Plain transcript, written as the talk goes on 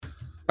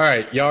All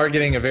right, y'all are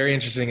getting a very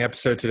interesting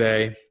episode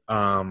today.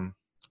 Partly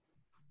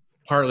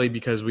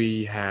because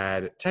we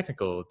had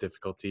technical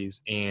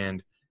difficulties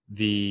and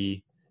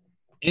the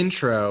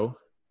intro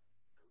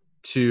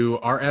to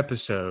our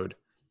episode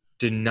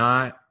did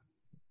not.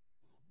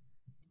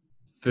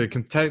 The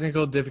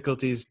technical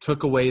difficulties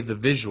took away the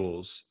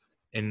visuals,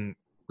 and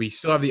we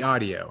still have the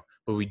audio,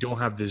 but we don't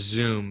have the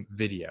Zoom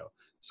video.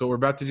 So what we're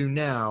about to do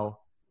now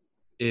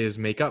is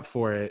make up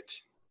for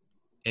it,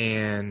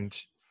 and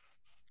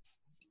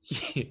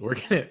we're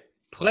gonna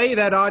play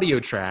that audio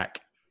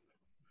track.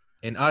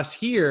 And us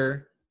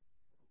here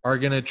are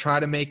going to try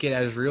to make it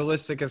as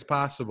realistic as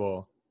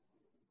possible,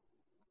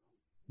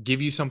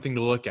 give you something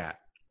to look at.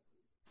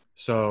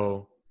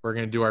 So we're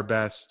going to do our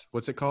best.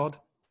 What's it called?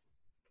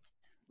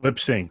 Lip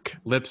sync.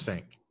 Lip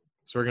sync.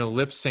 So we're going to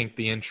lip sync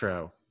the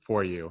intro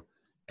for you.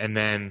 And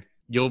then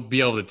you'll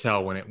be able to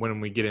tell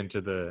when we get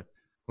into the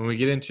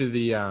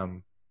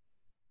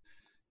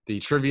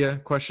trivia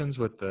questions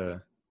with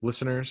the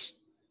listeners,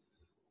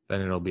 then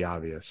it'll be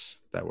obvious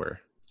that we're.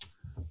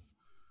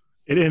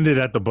 It ended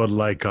at the Bud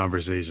Light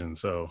conversation,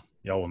 so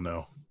y'all will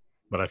know.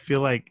 But I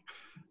feel like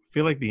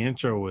the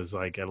intro was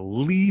like at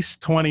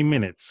least 20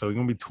 minutes, so it's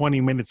gonna be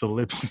 20 minutes of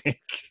lip sync.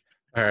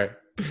 All right,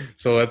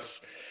 so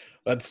let's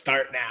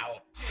start now.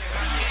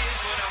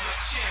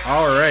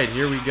 All right,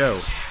 here we go.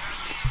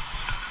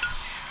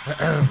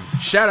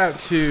 Shout out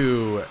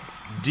to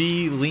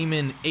D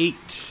Lehman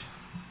 8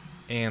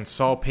 and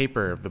Saul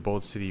Paper of the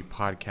Bold City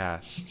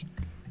Podcast.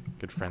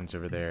 Good friends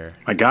over there.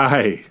 My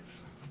guy.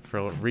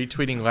 For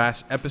retweeting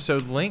last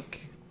episode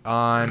link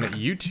on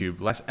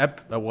YouTube. Last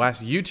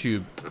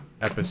YouTube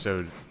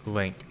episode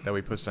link that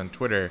we posted on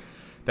Twitter.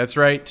 That's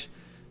right.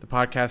 The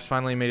podcast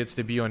finally made its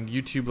debut on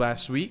YouTube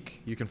last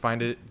week. You can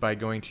find it by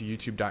going to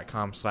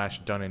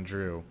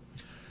youtube.com/DunandDrew.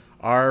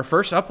 Our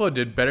first upload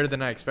did better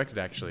than I expected,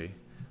 actually.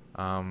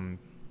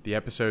 The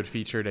episode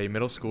featured a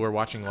middle schooler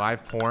watching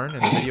live porn,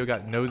 and the video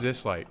got no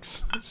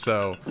dislikes.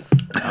 So,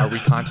 are we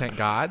content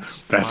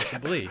gods?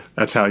 Possibly.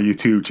 That's how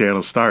YouTube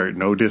channels start.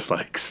 No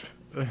dislikes.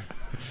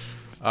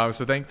 So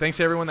thanks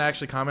to everyone that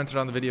actually commented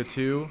on the video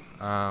too.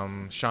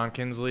 Sean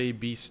Kinsley,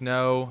 B.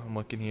 Snow, I'm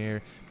looking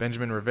here.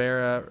 Benjamin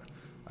Rivera,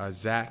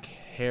 Zach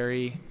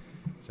Harrison,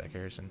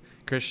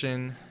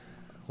 Christian,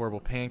 Horrible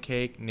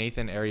Pancake,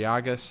 Nathan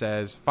Ariaga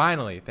says,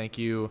 finally, thank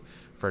you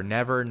for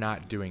never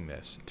not doing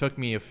this. It took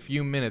me a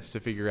few minutes to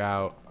figure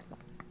out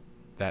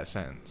that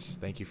sentence.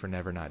 Thank you for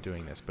never not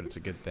doing this, but it's a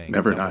good thing.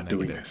 Never not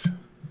doing this.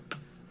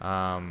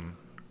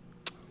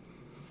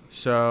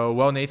 So,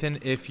 well, Nathan,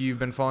 if you've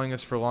been following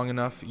us for long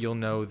enough, you'll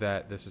know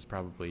that this is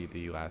probably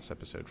the last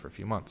episode for a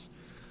few months.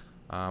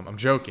 I'm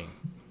joking.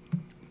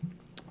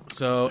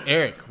 So,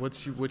 Eric,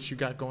 what you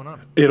got going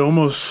on? It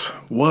almost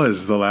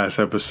was the last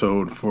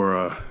episode for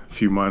a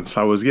few months.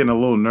 I was getting a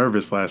little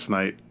nervous last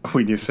night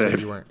when you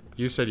said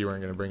you said you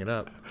weren't going to bring it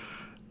up.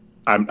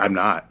 I'm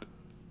not.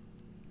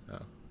 Oh.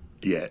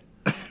 Yet.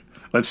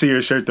 Let's see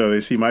your shirt, though. They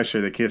see my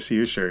shirt. They can't see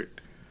your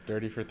shirt.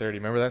 Dirty for 30.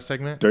 Remember that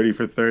segment? Dirty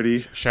for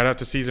 30. Shout out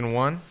to season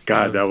 1.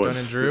 God, that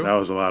was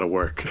a lot of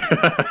work.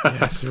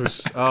 Yes, it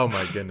was. Oh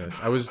my goodness.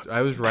 I was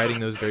writing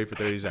those Dirty for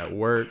 30s at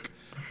work.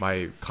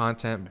 My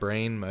content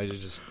brain,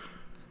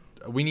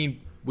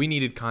 we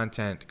needed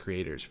content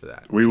creators for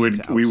that. We would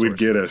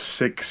get a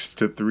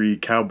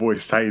 6-3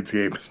 Cowboys Titans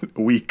game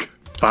week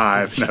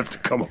 5 and have to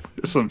come up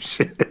with some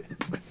shit.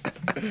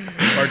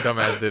 Our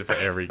dumbass did for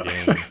every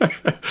game.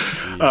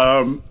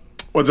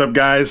 What's up,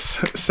 guys?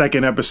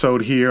 Second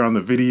episode here on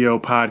the video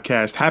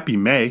podcast. Happy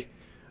May.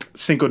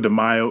 Cinco de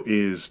Mayo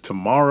is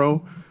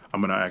tomorrow.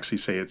 I'm going to actually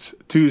say it's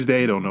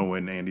Tuesday. Don't know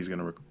when Andy's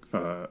going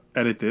to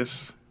edit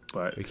this.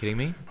 But are you kidding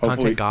me?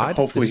 Hopefully, Content God?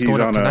 Hopefully he's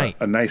on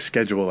a nice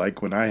schedule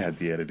like when I had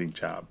the editing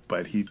job.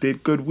 But he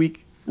did good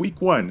week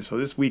 1, so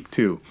this week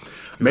 2.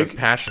 Make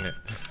passionate.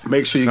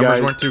 Make sure you Numbers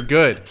guys weren't too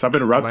good. Stop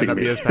interrupting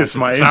me. It's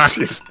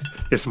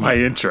my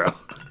intro.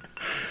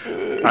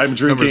 I'm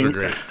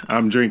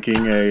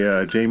drinking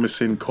a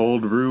Jameson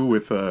cold brew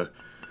with a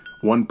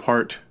 1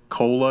 part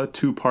cola,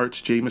 2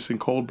 parts Jameson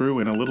cold brew,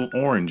 and a little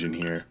orange in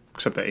here.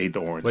 Except I ate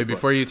the orange. Wait,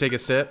 before you take a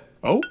sip.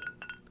 Oh.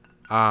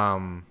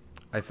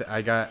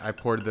 I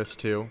poured this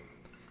too.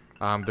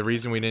 The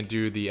reason we didn't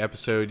do the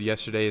episode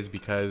yesterday is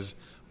because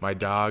my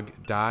dog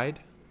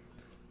died.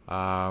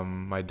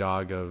 My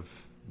dog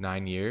of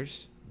 9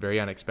 years.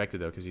 Very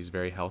unexpected though, because he's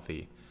very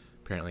healthy.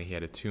 Apparently he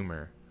had a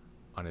tumor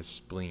on his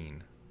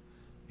spleen.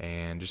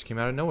 And just came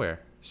out of nowhere.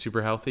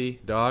 Super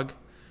healthy dog.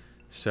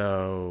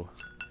 So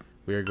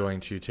we are going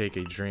to take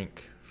a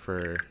drink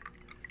for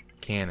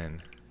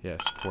Cannon.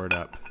 Yes, pour it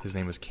up. His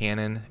name was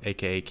Cannon,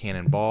 a.k.a.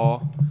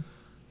 Cannonball.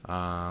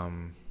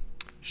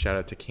 Shout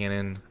out to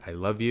Cannon. I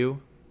love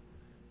you.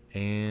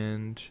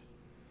 And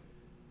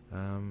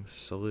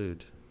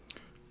salute.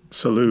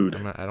 Salute.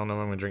 I don't know if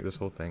I'm going to drink this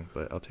whole thing,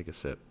 but I'll take a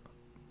sip.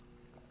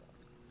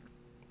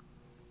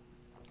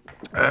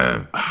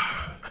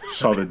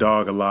 Saw the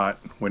dog a lot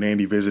when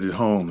Andy visited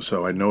home,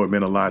 so I know it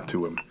meant a lot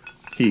to him.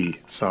 You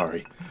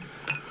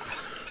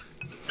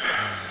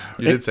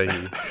did say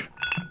he.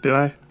 Did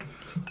I?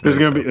 There's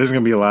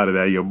gonna be a lot of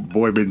that. Your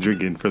boy been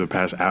drinking for the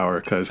past hour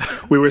because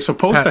we were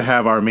supposed to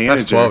have our manager.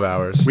 Past 12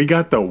 hours. We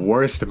got the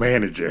worst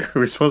manager.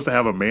 We were supposed to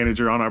have a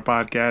manager on our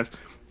podcast.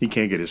 He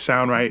can't get his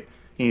sound right.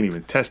 He ain't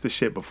even test the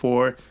shit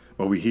before.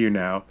 But we here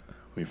now.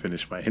 Let me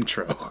finish my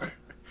intro.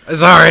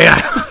 Sorry.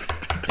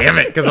 Damn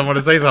it, because I want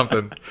to say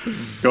something.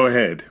 Go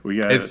ahead.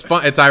 It's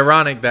fun. It's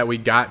ironic that we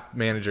got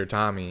manager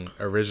Tommy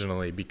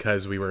originally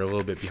because we were a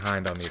little bit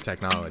behind on the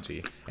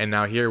technology, and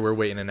now here we're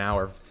waiting an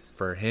hour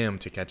for him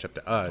to catch up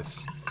to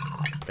us.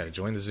 Got to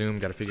join the Zoom.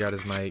 Got to figure out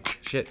his mic.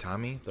 Shit,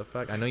 Tommy, the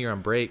fuck? I know you're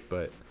on break,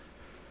 but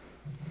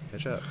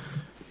catch up.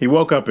 He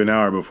woke up an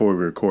hour before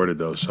we recorded,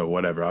 though, so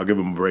whatever. I'll give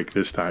him a break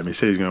this time. He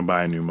said he's going to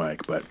buy a new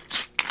mic, but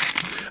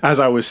as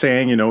I was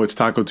saying, it's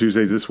Taco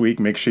Tuesdays this week.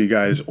 Make sure you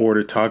guys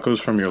order tacos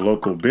from your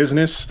local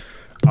business.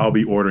 I'll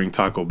be ordering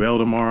Taco Bell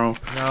tomorrow.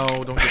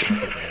 No, don't get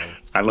Taco Bell.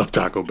 I love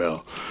Taco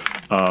Bell.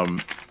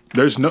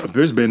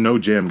 There's been no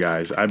gym,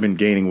 guys. I've been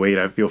gaining weight.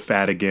 I feel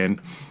fat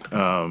again.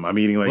 I'm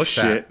eating like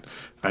shit. Fat.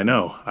 I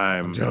know.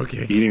 I'm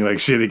joking. Eating like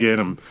shit again.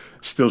 I'm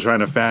still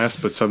trying to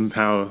fast, but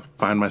somehow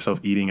find myself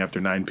eating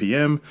after 9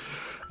 p.m.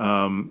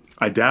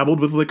 I dabbled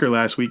with liquor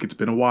last week. It's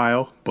been a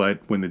while, but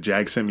when the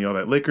Jags sent me all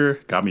that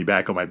liquor, got me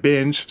back on my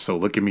binge. So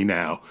look at me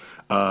now.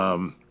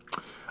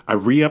 I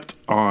re-upped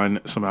on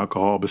some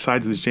alcohol.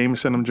 Besides this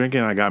Jameson I'm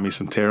drinking, I got me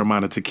some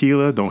Teremana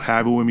tequila. Don't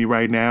have it with me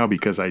right now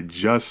because I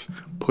just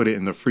put it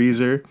in the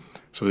freezer.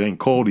 So it ain't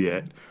cold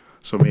yet.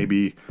 So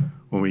maybe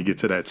when we get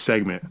to that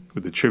segment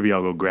with the trivia,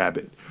 I'll go grab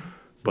it.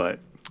 But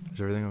is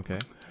everything okay?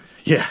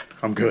 Yeah,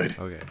 I'm good.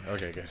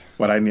 Okay, good.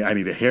 What I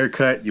need a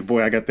haircut. Your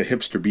boy, I got the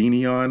hipster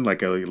beanie on,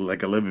 like I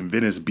live in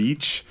Venice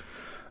Beach.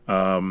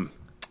 My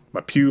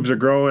pubes are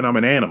growing. I'm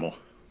an animal.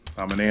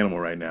 I'm an animal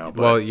right now.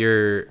 But well,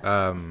 your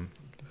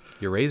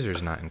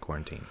razor's not in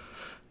quarantine.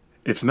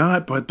 It's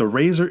not, but the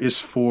razor is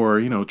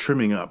for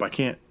trimming up. I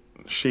can't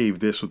shave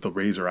this with the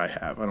razor I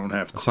have. I don't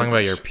have. I was talking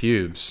about your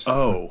pubes.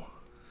 Oh,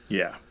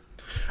 yeah.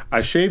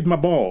 I shaved my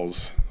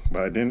balls,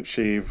 but I didn't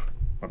shave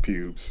my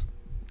pubes.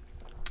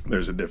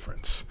 There's a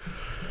difference.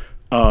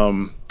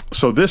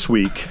 So this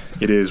week,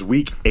 it is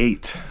week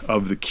 8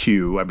 of the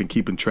Q. I've been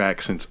keeping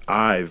track since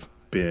I've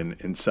been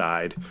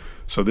inside.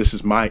 So this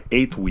is my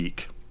 8th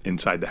week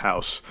inside the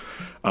house.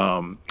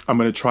 I'm going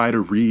to try to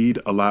read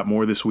a lot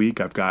more this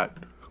week. I've got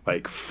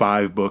like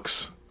 5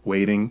 books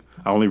waiting.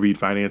 I only read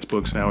finance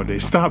books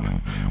nowadays. Stop.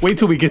 Wait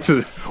till we get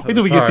to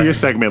your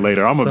segment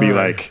later. I'm going to be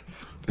like,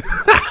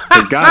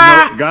 because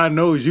God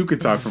knows you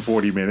could talk for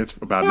 40 minutes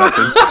about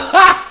nothing.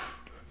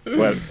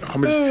 But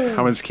I'm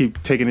just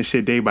keep taking this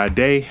shit day by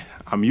day.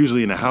 I'm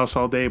usually in the house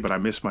all day, but I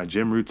miss my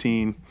gym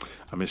routine.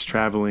 I miss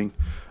traveling.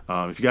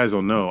 If you guys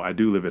don't know, I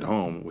do live at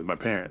home with my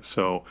parents.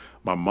 So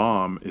my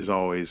mom is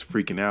always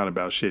freaking out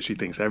about shit. She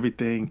thinks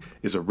everything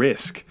is a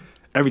risk.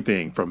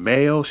 Everything from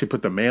mail. She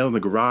put the mail in the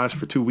garage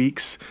for 2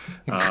 weeks.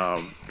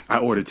 I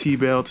ordered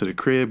T-Bell to the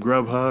crib,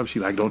 Grubhub. She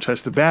like, don't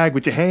touch the bag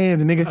with your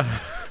hands, nigga.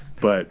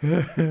 But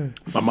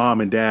my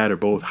mom and dad are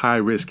both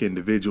high-risk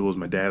individuals.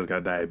 My dad's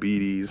got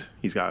diabetes.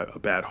 He's got a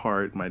bad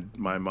heart. My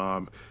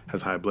mom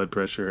has high blood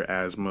pressure,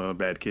 asthma,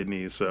 bad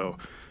kidneys. So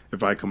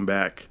if I come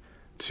back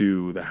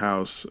to the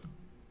house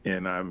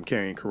and I'm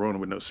carrying corona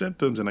with no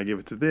symptoms and I give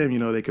it to them,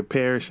 they could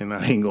perish, and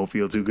I ain't going to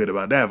feel too good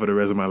about that for the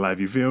rest of my life.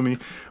 You feel me?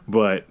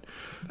 But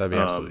that'd be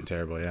absolutely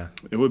terrible, yeah.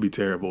 It would be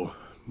terrible.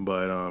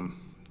 But,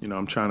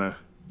 I'm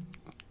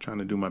trying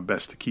to do my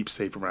best to keep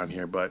safe around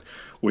here. But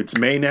it's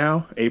May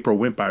now. April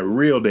went by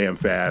real damn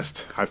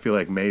fast. I feel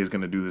like May is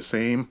going to do the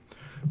same.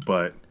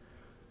 But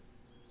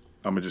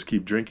I'm going to just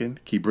keep drinking,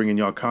 keep bringing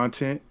y'all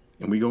content,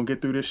 and we going to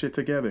get through this shit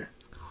together.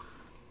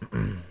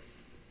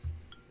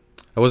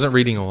 I wasn't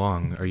reading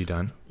along. Are you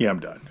done? Yeah,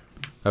 I'm done.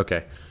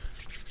 Okay.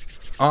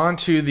 On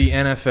to the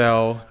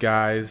NFL,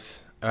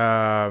 guys.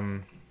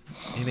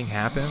 Anything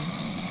happen?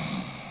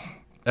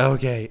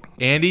 Okay.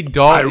 Andy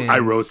Dalton. I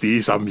wrote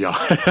these. I'm y'all.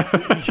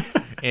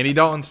 Andy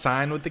Dalton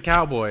signed with the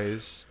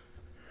Cowboys.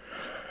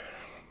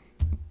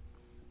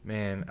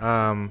 Man,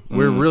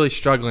 we're really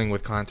struggling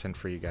with content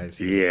for you guys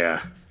here.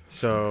 Yeah.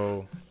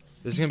 So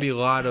there's going to be a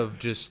lot of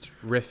just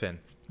riffing.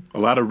 A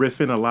lot of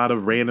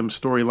random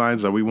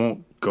storylines that we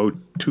won't go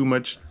too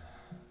much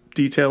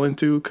detail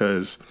into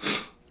because,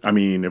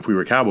 if we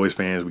were Cowboys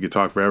fans, we could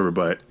talk forever,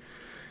 but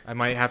I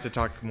might have to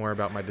talk more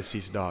about my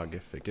deceased dog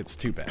if it gets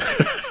too bad.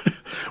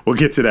 We'll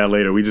get to that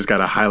later. We just got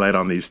to highlight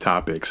on these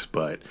topics,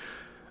 but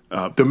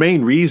the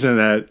main reason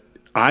that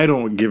I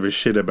don't give a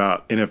shit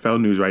about NFL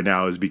news right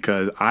now is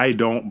because I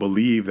don't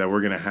believe that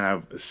we're going to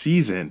have a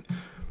season.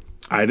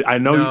 I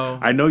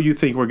know you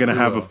think we're going to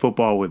have a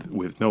football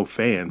with no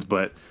fans,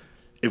 but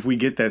if we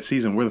get that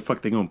season, where the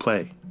fuck they going to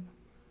play?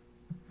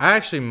 I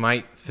actually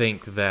might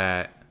think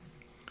that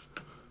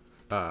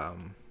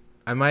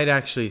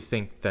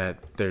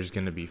there's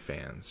going to be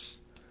fans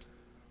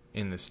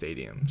in the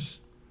stadiums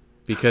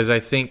because I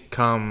think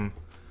come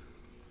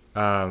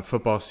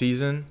football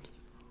season,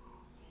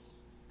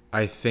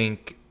 I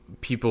think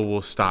people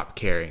will stop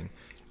caring.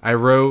 I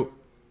wrote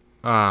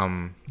this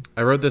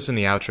in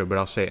the outro, but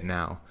I'll say it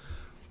now.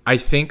 I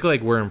think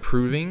we're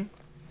improving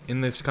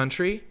in this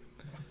country,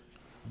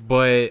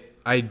 but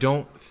I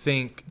don't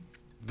think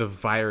the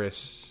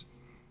virus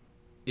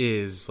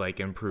is like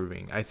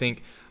improving. I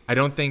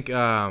don't think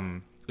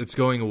it's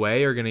going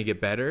away or going to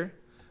get better.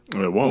 It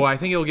won't. Well, I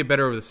think it'll get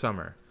better over the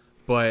summer,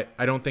 but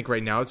I don't think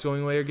right now it's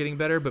going away or getting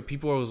better. But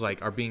people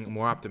are being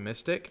more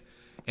optimistic,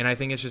 and I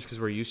think it's just because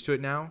we're used to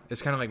it now.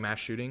 It's kind of like mass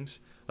shootings.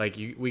 Like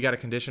we got to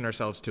condition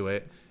ourselves to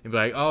it and be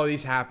like, oh,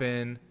 these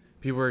happen.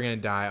 People are gonna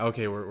die.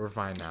 Okay, we're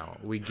fine now.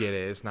 We get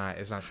it. It's not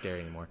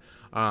scary anymore.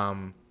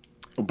 But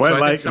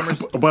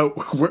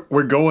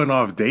we're going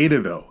off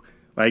data though.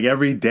 Like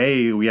every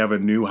day we have a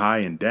new high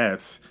in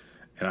deaths,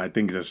 and I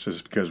think that's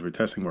just because we're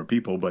testing more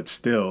people. But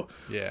still,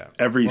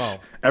 every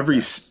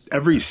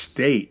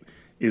state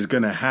is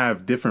gonna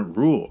have different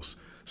rules.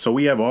 So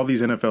we have all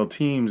these NFL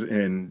teams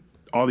in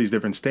all these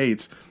different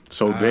states,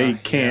 so they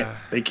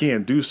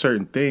can't do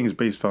certain things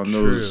based on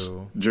those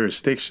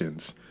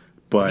jurisdictions.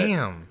 But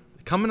damn.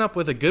 Coming up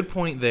with a good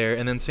point there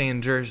and then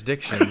saying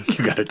jurisdictions.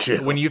 You gotta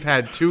chill. When you've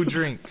had 2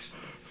 drinks.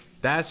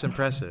 That's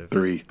impressive.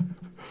 3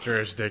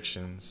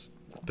 jurisdictions.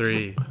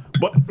 3.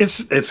 But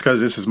it's because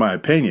this is my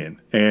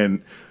opinion.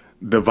 And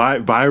the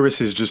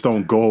viruses just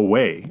don't go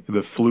away.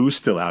 The flu's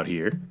still out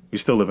here. We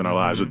still living our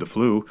lives with the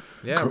flu.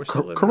 Yeah, we're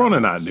still living Corona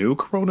our not lives. new.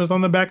 Corona's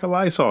on the back of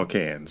Lysol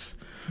cans.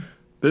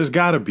 There's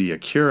got to be a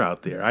cure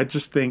out there. I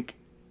just think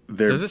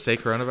Does it say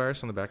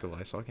coronavirus on the back of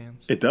Lysol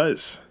cans? It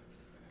does.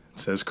 It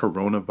says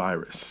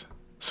coronavirus.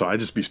 So I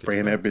just be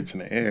spraying that bitch in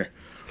the air.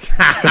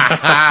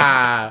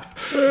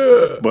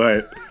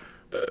 But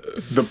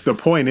the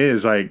point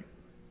is, like,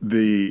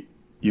 the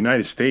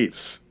United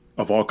States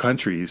of all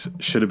countries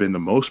should have been the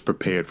most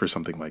prepared for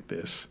something like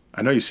this.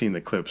 I know you've seen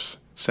the clips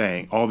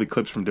all the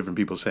clips from different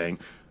people saying,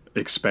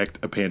 expect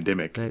a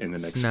pandemic in the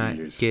next few years.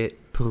 Let's not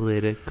get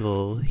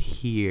political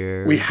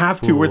here. We have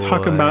to. We're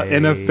talking about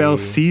NFL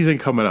season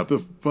coming up. The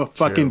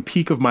fucking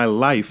peak of my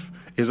life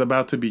is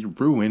about to be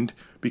ruined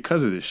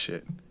because of this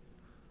shit.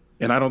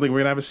 And I don't think we're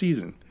going to have a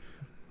season.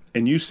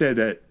 And you said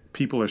that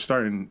people are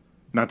starting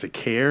not to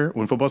care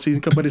when football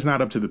season comes, but it's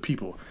not up to the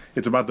people.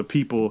 It's about the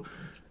people,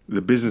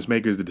 the business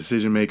makers, the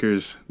decision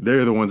makers.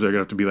 They're the ones that are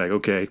going to have to be like,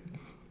 okay,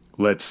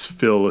 let's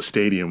fill a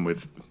stadium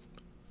with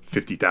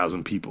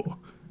 50,000 people.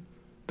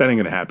 That ain't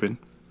going to happen.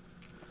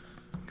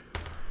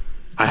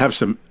 I have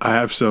some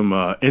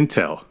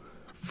intel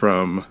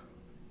from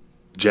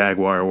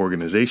Jaguar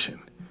organization.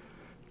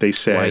 They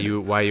said,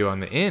 why you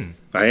on the in?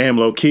 I am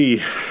low key.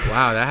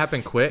 Wow, that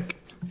happened quick.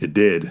 It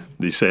did.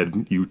 They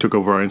said, you took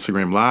over our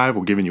Instagram Live.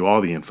 We're giving you all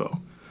the info.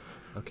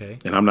 Okay.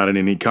 And I'm not in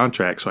any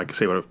contract, so I can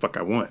say whatever the fuck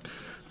I want.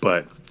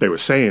 But they were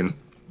saying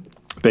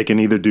they can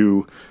it's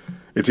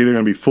either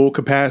going to be full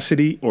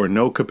capacity or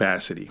no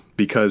capacity.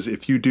 Because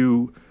if you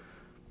do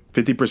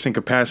 50%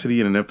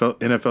 capacity in an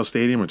NFL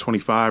stadium or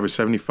 25 or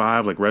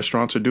 75 like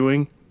restaurants are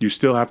doing, you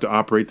still have to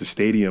operate the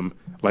stadium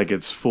like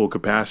it's full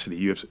capacity.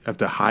 You have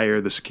to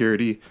hire the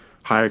security,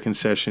 hire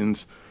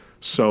concessions.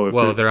 So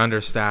if they're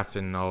understaffed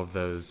in all of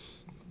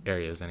those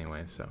areas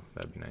anyway, so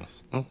that'd be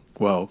nice.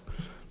 Well,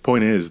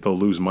 point is they'll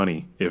lose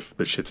money if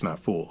the shit's not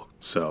full.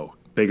 So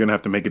they're going to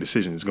have to make a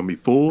decision. It's going to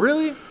be full.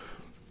 Really?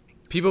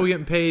 People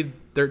getting paid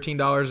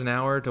 $13 an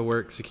hour to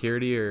work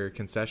security or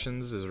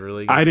concessions is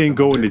really... I didn't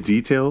go into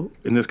detail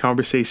in this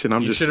conversation.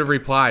 You should have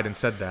replied and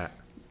said that.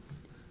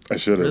 I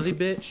should have. Really,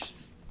 bitch?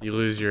 You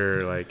lose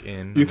your, like,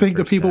 in... You think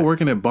the people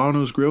working at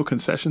Bono's Grill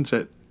concessions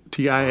at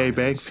TIA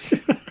Bank...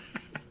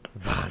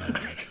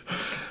 Bono's.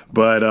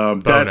 But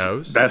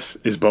Bono's?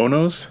 Is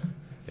Bono's?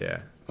 Yeah.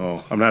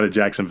 Oh, I'm not a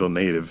Jacksonville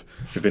native.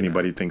 If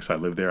anybody thinks I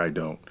live there, I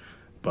don't.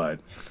 But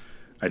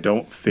I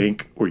don't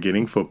think we're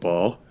getting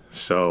football.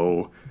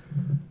 So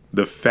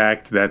the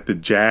fact that the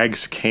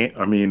Jags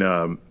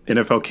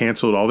NFL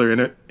canceled all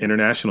their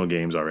international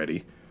games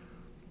already.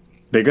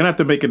 They're going to have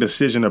to make a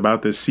decision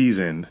about this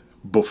season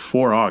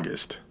before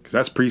August, because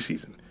that's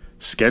preseason.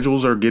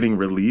 Schedules are getting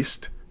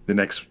released the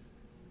next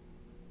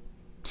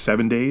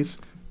 7 days,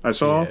 I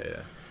saw.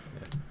 Yeah.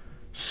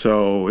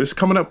 So it's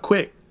coming up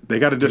quick. They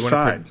got to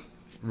decide.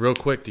 Real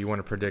quick, do you want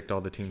to predict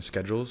all the team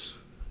schedules?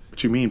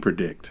 What you mean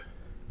predict?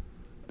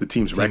 The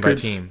team's team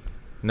records? by team.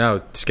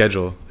 No,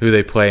 schedule. Who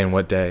they play and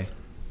what day.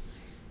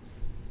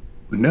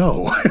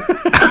 No.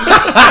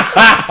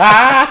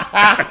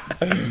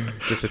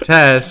 Just a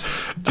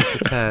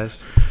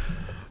test.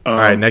 All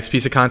right, next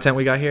piece of content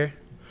we got here.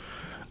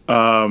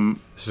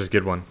 This is a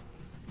good one.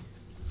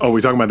 Oh,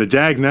 we talking about the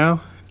Jags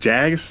now?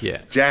 Jags?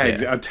 Yeah.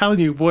 Jags. Yeah. I'm telling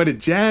you, boy, the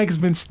Jags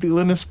been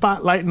stealing the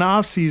spotlight in the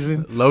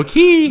offseason. Low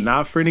key.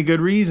 Not for any good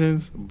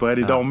reasons, but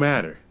it don't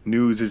matter.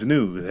 News is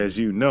news, as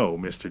you know,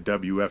 Mr.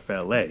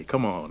 WFLA.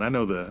 Come on. I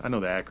know the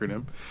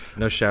acronym.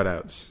 No shout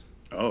outs.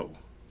 Oh.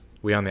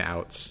 We on the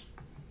outs.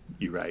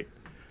 You right.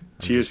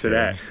 Cheers to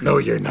that. No,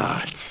 you're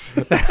not.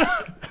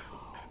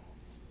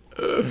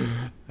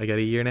 I got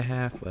a year and a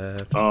half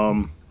left.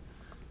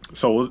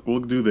 So we'll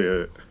do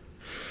the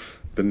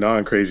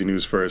non-crazy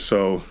news first.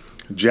 So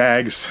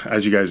Jags,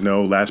 as you guys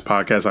know, last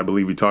podcast I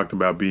believe we talked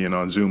about being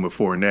on Zoom with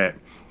Fournette.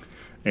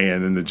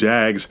 And then the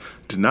Jags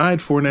denied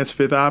Fournette's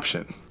fifth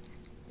option.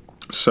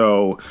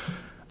 So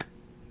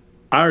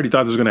I already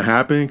thought this was going to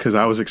happen because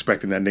I was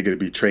expecting that nigga to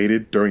be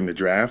traded during the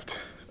draft.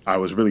 I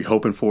was really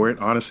hoping for it.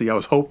 Honestly, I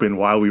was hoping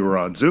while we were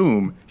on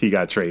Zoom, he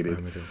got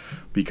traded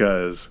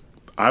because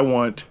I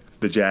want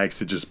the Jags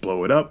to just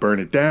blow it up, burn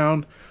it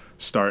down,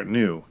 start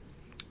new.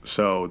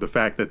 So the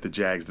fact that the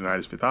Jags denied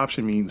his fifth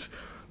option means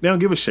they don't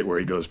give a shit where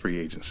he goes free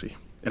agency.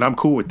 And I'm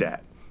cool with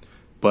that.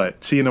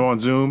 But seeing him on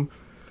Zoom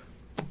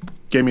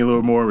gave me a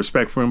little more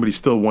respect for him, but he's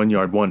still 1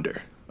 yard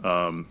wonder.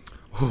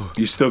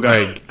 You still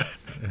got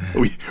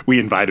we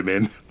invite him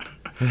in.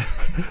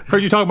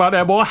 Heard you talk about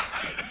that, boy.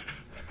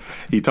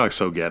 He talks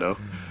so ghetto,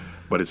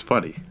 but it's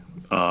funny.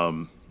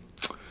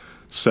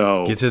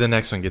 So get to the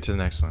next one.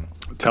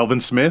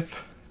 Telvin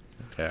Smith.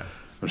 Yeah.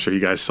 I'm sure you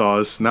guys saw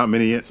us. Not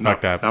many. It's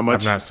fucked up. Not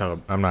much.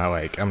 I'm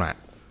not.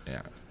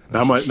 Yeah.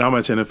 Not much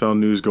NFL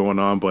news going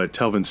on, but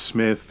Telvin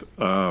Smith,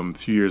 a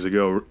few years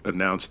ago,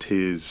 announced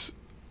his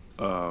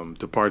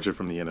departure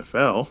from the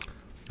NFL.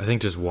 I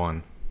think just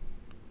one.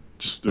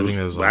 I think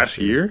it was last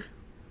year.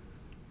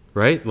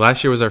 Right?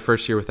 Last year was our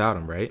first year without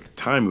him, right?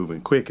 Time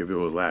moving quick if it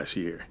was last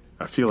year.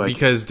 I feel like...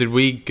 Because did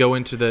we go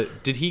into the...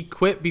 Did he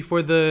quit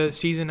before the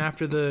season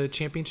after the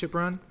championship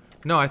run?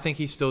 No, I think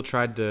he still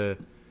tried to...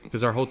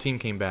 Because our whole team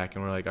came back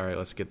and we're like, all right,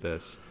 let's get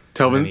this.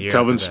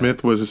 Telvin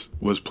Smith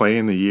was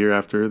playing the year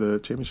after the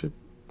championship?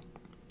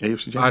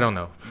 AFC championship? I don't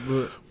know.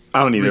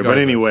 I don't either. But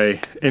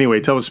anyway,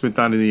 Telvin Smith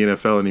not in the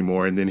NFL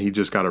anymore, and then he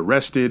just got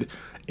arrested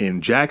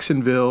in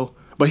Jacksonville.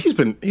 But he's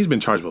been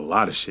charged with a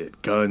lot of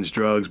shit, guns,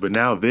 drugs. But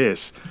now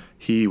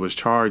he was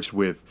charged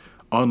with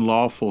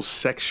unlawful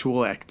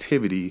sexual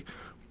activity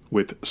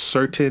with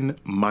certain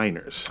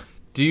minors.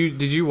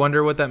 Did you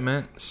wonder what that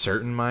meant?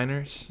 Certain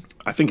minors?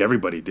 I think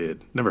everybody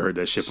did. Never heard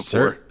that shit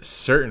before.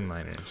 Certain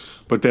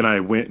minors. But then I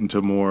went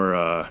into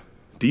more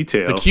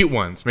detail. The cute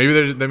ones.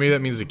 Maybe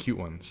that means the cute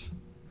ones.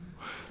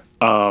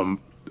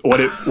 What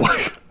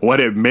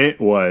it meant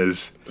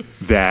was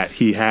that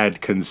he had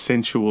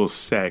consensual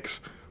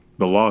sex.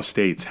 The law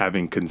states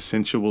having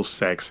consensual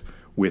sex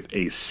with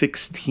a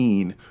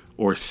 16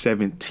 or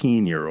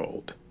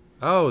 17-year-old.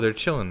 Oh, they're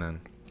chilling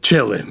then.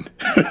 Chilling.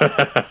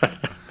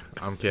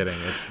 I'm kidding.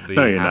 It's the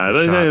no, you're not.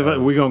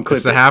 We're going to clip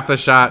it's the half the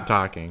shot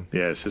talking.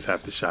 Yeah, it's just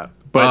half the shot.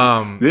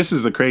 But this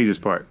is the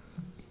craziest part.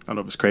 I don't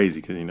know if it's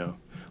crazy because,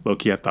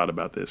 low-key, I thought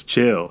about this.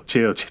 Chill.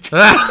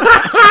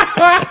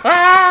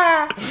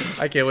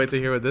 I can't wait to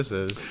hear what this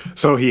is.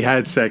 So he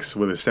had sex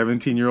with a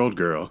 17-year-old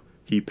girl.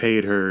 He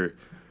paid her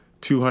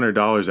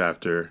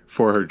 $200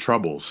 for her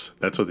troubles.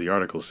 That's what the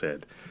article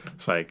said.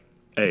 It's like,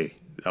 hey,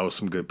 that was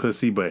some good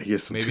pussy, but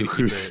here's some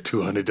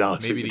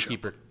 $200.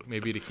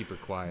 Maybe to keep her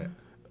quiet.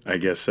 I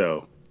guess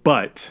so.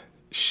 But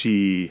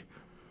she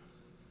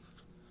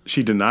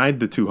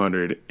denied the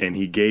 $200 and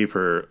he gave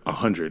her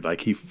 $100.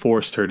 Like he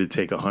forced her to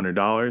take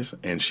 $100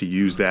 and she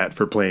used that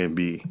for plan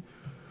B,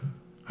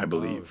 I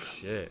believe. Oh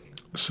shit.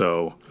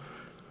 So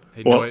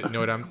hey,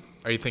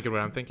 are you thinking what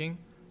I'm thinking?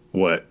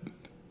 What?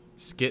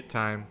 Skit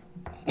time.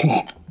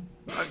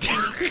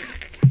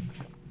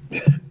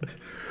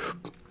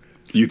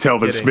 You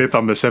Telvin Smith,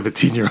 I'm the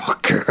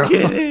 17-year-old girl.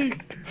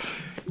 Kidding.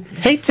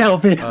 Hey,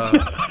 Telvin.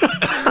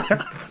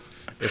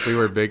 If we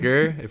were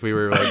bigger, if we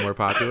were more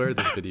popular,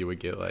 this video would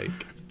get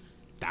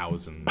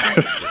thousands.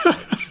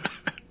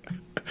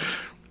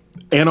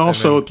 and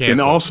also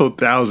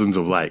thousands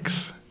of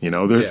likes.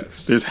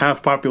 There's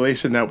half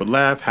population that would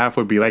laugh, half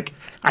would be like,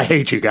 I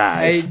hate you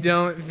guys. I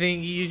don't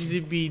think you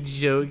should be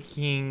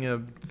joking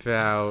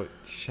about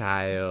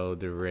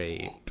child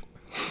rape.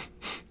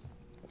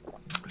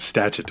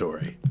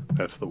 Statutory.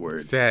 That's the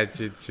word.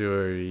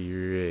 Statutory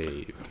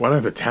rape. Why do I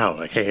have a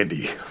towel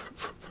handy?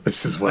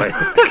 This is what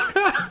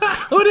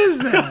I... What is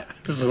that?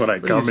 This is what I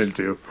come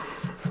into.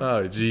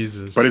 Oh,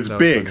 Jesus. But it's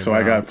big, so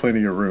I got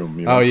plenty of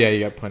room. Oh, yeah,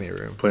 you got plenty of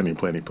room. Plenty.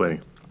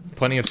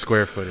 Plenty of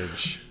square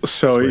footage.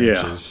 So,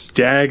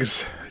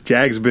 Jags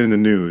been in the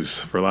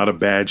news for a lot of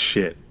bad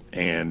shit.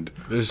 And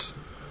there's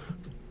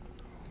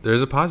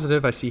a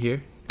positive I see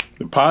here.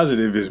 The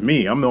positive is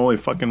me. I'm the only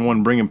fucking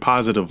one bringing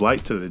positive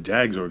light to the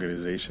Jags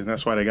organization.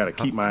 That's why they got to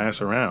keep my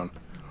ass around.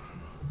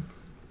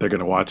 They're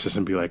going to watch this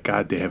and be like,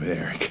 God damn it,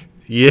 Eric.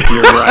 Yeah.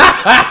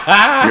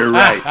 You're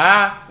right.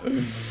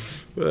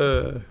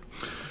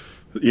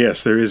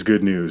 Yes, there is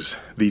good news.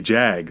 The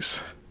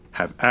Jags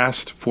have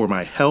asked for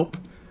my help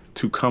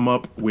to come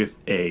up with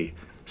a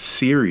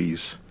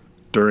series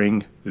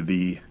during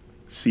the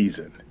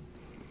season.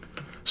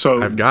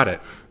 So I've got it.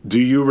 Do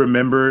you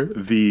remember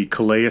the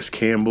Calais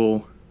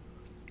Campbell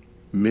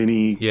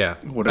mini? Yeah.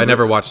 Whatever? I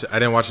never watched it. I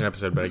didn't watch an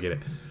episode, but I get it.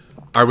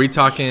 Are we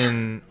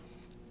talking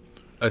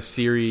a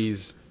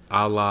series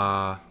a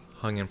la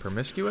Hung and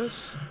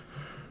Promiscuous?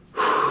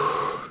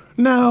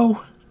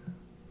 No.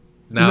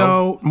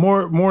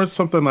 More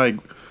something like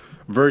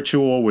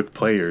virtual with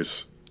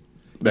players.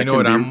 That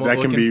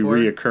can be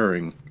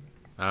reoccurring.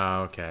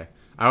 Oh, okay.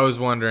 I was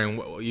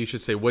wondering. You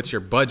should say, "What's your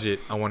budget?"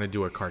 I want to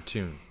do a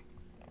cartoon.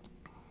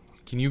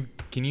 Can you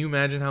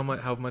imagine how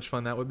much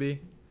fun that would be?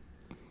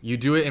 You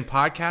do it in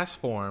podcast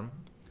form.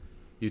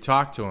 You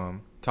talk to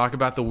them, talk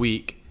about the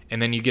week,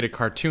 and then you get a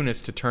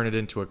cartoonist to turn it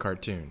into a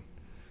cartoon.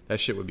 that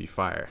shit would be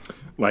fire.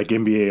 Like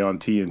NBA on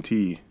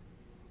TNT,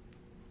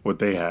 what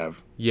they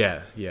have.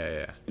 Yeah.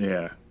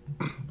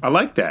 I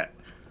like that.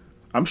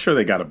 I'm sure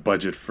they got a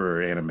budget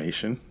for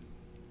animation.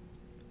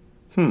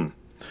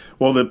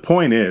 Well, the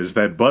point is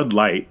that Bud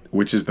Light,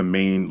 which is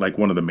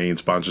one of the main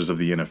sponsors of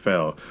the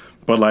NFL,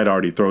 Bud Light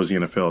already throws the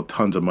NFL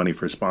tons of money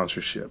for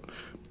sponsorship.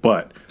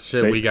 But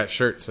we got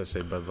shirts that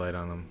say Bud Light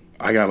on them.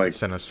 I got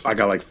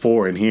like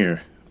 4 in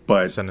here.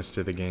 But send us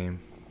to the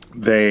game.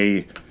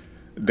 They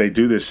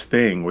do this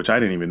thing, which I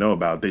didn't even know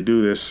about. They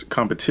do this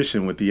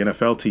competition with the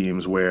NFL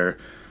teams where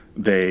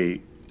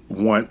they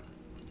want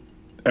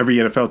every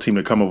NFL team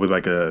to come up with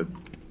like a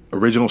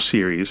original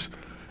series,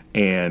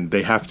 and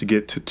they have to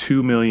get to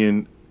 2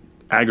 million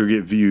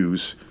aggregate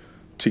views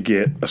to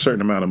get a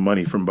certain amount of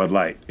money from Bud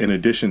Light, in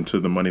addition to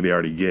the money they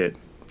already get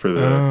for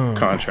the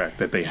contract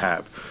that they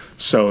have.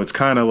 So it's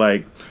kind of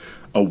like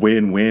a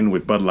win-win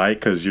with Bud Light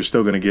because you're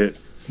still going to get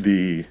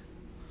the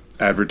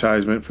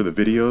advertisement for the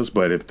videos,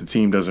 but if the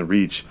team doesn't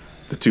reach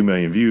the 2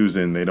 million views,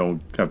 then they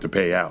don't have to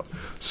pay out.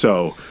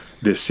 So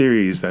this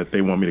series that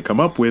they want me to come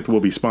up with will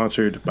be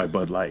sponsored by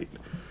Bud Light.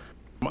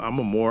 I'm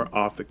a more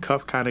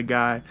off-the-cuff kind of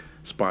guy,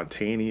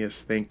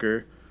 spontaneous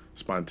thinker,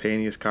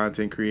 spontaneous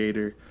content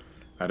creator.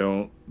 I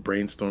don't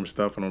brainstorm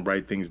stuff. I don't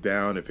write things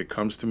down. If it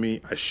comes to me,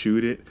 I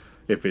shoot it.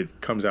 If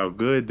it comes out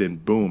good, then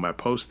boom, I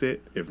post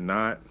it. If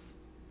not,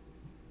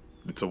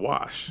 it's a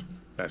wash.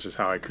 That's just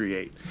how I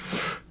create.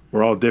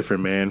 We're all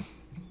different, man.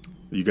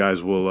 You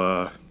guys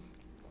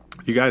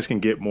can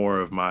get more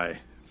of my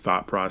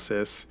thought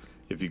process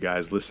if you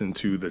guys listen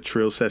to the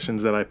Trill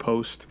sessions that I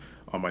post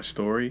on my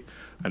story.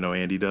 I know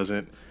Andy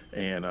doesn't.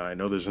 And I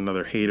know there's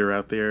another hater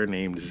out there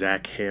named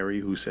Zach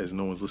Harry who says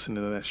no one's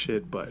listening to that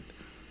shit. But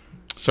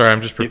sorry,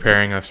 I'm just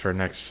preparing us for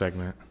next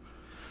segment.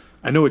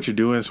 I know what you're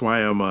doing. That's why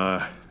I'm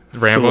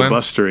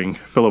rambling?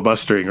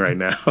 filibustering right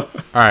now. All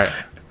right.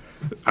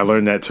 I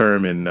learned that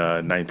term in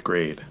 9th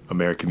grade,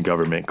 American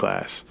government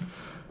class.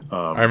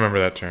 I remember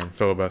that term,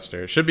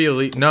 filibuster. It should be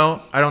illegal.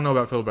 No, I don't know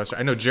about filibuster.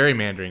 I know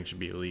gerrymandering should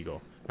be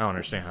illegal. I don't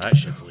understand how that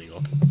shit's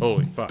legal.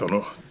 Holy fuck. Don't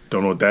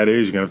know what that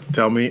is. You're going to have to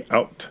tell me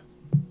out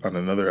on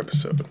another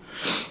episode.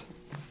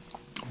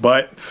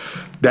 But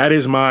that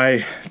is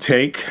my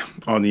take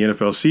on the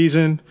NFL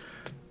season.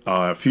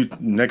 A few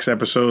next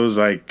episodes,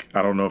 I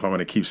don't know if I'm going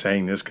to keep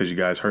saying this because you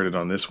guys heard it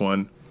on this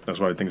one. That's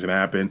why I think it's going to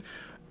happen.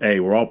 Hey,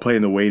 we're all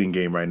playing the waiting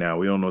game right now.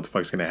 We don't know what the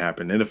fuck's going to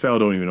happen. The NFL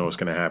don't even know what's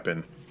going to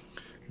happen.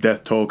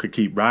 Death toll could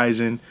keep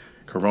rising.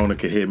 Corona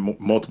could hit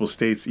multiple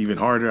states even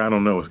harder. I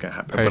don't know what's going to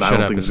happen. Right, but I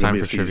don't think it's it's going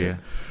time to be for a season.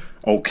 trivia.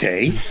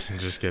 Okay. I'm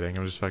just kidding.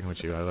 I'm just fucking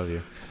with you. I love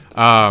you.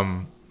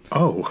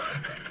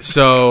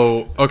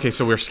 So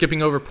we're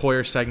skipping over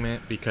Poyer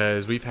segment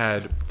because we've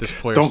had this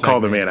Poyer Don't segment.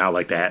 call the man out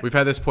like that. We've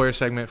had this Poyer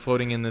segment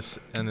floating on this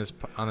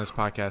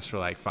podcast for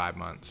like 5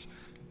 months.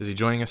 Is he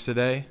joining us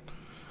today?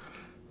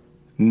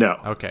 No.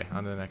 Okay,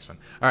 on to the next one.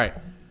 All right.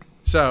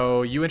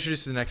 So you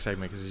introduce the next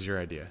segment because it's your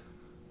idea.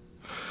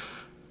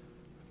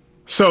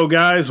 So,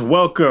 guys,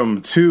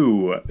 welcome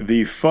to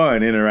the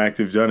fun,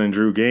 interactive Dunn and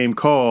Drew game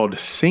called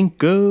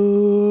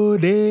Cinco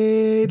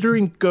de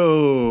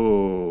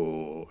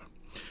Drinko.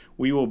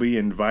 We will be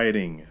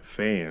inviting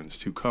fans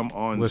to come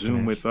on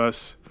Zoom with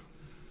us.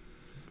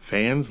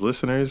 Fans,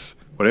 listeners,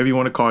 whatever you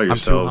want to call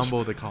yourselves. I'm too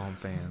humble to call them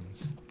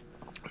fans.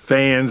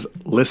 Fans,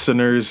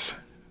 listeners,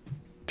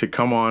 to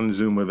come on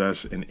Zoom with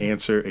us and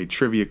answer a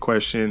trivia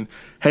question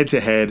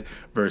head-to-head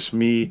versus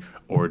me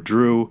or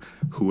Drew.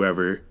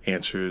 Whoever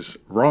answers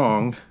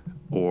wrong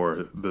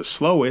or the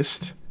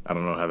slowest, I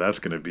don't know how that's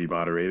going to be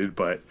moderated,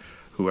 but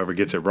whoever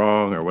gets it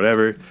wrong or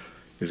whatever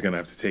is going to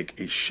have to take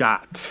a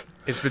shot.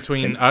 It's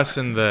between us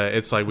and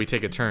it's like we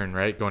take a turn,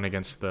 right? Going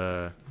against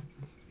the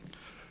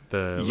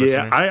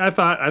listener. I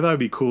thought it'd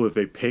be cool if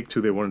they picked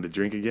who they wanted to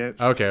drink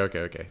against. Okay.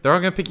 They're all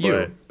going to pick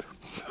you.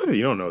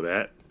 You don't know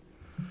that.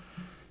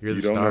 You're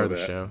the star of the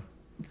show.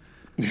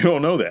 You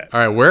don't know that.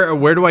 All right,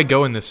 where do I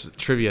go in this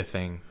trivia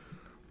thing?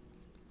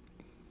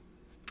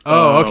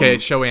 Oh, okay,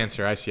 it's show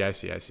answer. I see.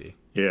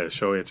 Yeah,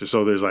 show answer.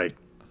 So there's a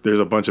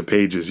bunch of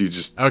pages you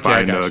just I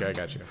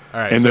got you. All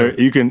right, and there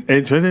you can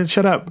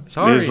shut up.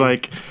 Sorry. There's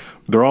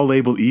they're all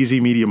labeled easy,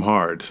 medium,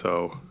 hard.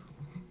 So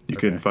you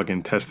can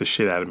fucking test the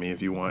shit out of me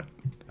if you want.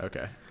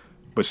 Okay,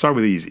 but start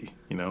with easy.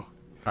 All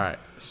right.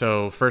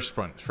 So first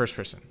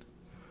person.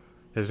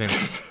 His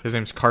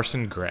name's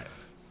Carson Gret.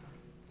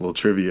 Little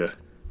trivia.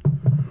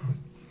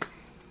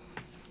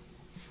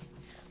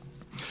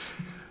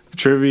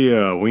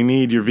 We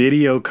need your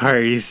video,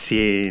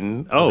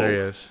 Carson. Oh, there he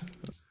is.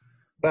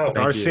 Oh,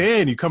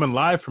 Carson, you coming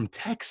live from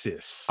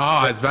Texas. Oh,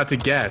 I was about to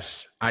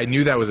guess. I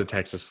knew that was a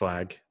Texas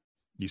flag.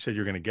 You said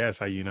you're going to guess.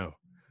 How you know?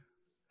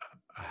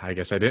 I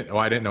guess I didn't.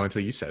 Well, I didn't know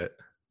until you said it.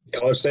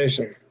 College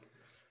Station.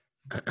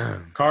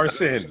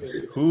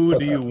 Carson, who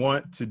do you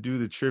want to do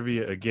the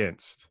trivia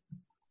against?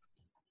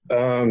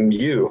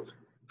 You.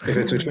 If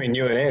it's between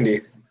you and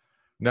Andy.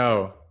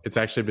 No, it's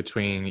actually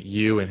between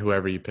you and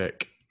whoever you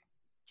pick.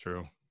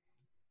 True.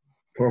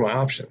 What are my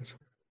options?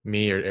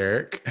 Me or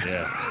Eric?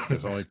 Yeah,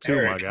 there's only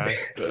two, my guy.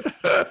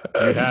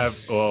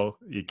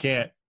 You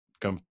can't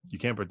You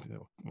can't.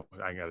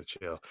 I gotta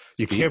chill.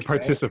 You can't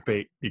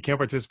participate. You can't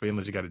participate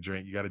unless you got a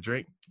drink. You got a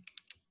drink.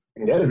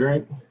 Get a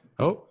drink.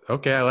 Oh,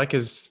 okay. I like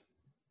his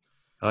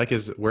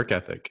work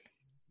ethic.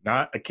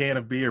 Not a can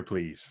of beer,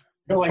 please.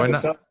 You don't like Why the not?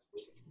 stuff?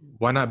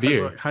 Why not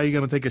beer? How you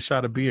gonna take a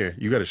shot of beer?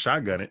 You got to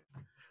shotgun it.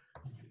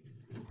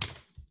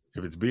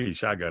 If it's beer, you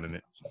shotgunning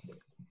it.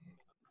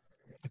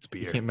 It's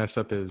beer. You can't mess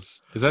up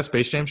his. Is that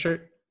Space Jam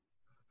shirt?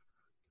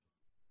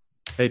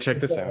 Hey, check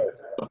this out.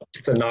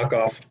 It's a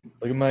knockoff.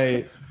 Look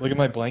at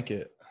my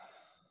blanket.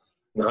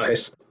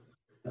 Nice.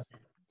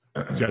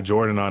 It's got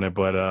Jordan on it,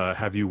 but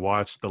have you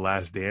watched The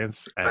Last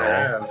Dance at I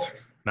all? have.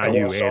 Not I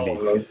you, watched all of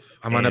Andy. them.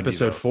 I'm on Andy,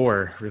 episode though.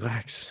 4.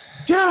 Relax.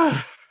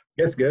 Yeah.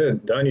 It's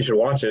good. Done. You should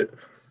watch it.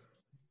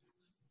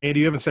 Andy,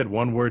 you haven't said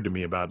one word to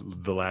me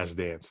about The Last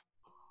Dance.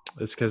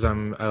 It's because I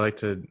like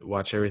to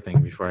watch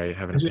everything before I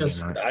have an opinion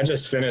on it. I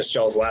just finished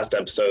y'all's last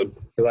episode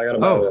because I got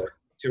about a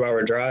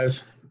 2-hour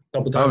drive a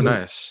couple Oh, times.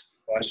 nice.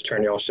 I just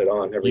turn y'all shit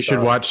on every You should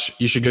time. watch.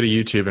 You should go to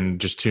YouTube and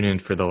just tune in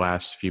for the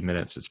last few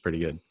minutes. It's pretty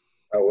good.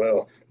 I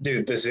will.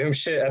 Dude, the Zoom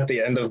shit at the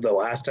end of the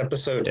last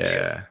episode.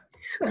 Yeah,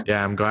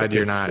 yeah. I'm glad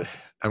you're not.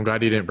 I'm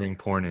glad you didn't bring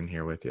porn in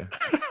here with you.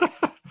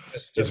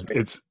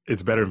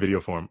 It's better in video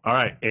form. All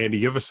right, Andy,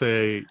 give us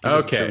a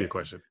trivia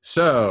question.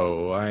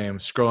 So I am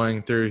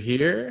scrolling through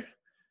here.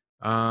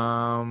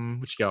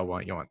 Which y'all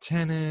want? Y'all want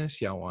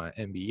tennis? Y'all want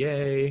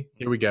NBA?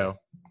 Here we go.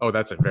 Oh,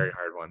 that's a very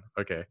hard one.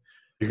 Okay.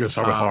 You're gonna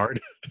start with hard.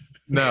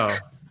 No,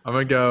 I'm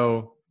gonna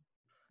go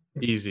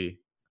easy.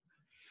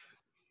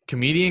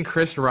 Comedian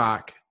Chris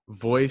Rock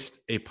voiced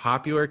a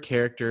popular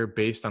character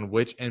based on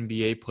which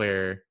NBA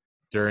player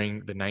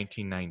during the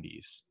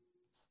 1990s?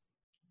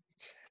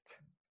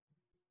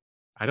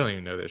 I don't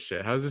even know this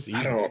shit. How is this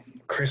easy?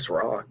 Chris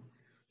Rock.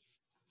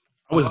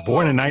 I was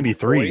born in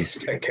 '93.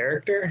 Voiced a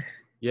character?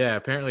 Yeah,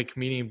 apparently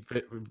comedian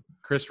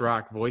Chris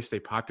Rock voiced a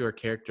popular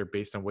character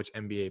based on which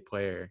NBA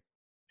player.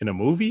 In a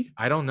movie?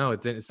 I don't know.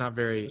 It's not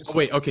very. Oh,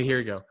 wait. Okay, here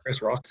we go.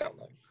 Chris Rock sound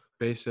like?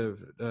 Base of.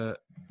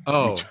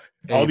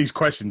 All these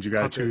questions you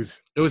gotta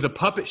choose. It was a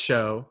puppet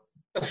show.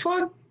 The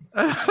fuck?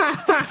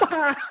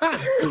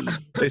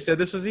 They said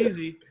this was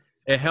easy.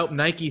 It helped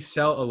Nike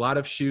sell a lot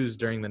of shoes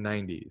during the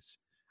 90s.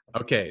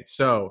 Okay,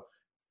 so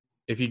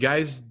if you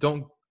guys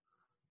don't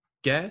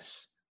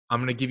guess, I'm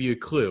going to give you a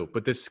clue.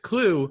 But this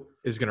clue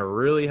is going to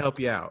really help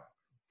you out.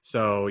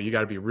 So you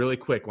got to be really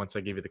quick once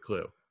I give you the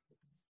clue.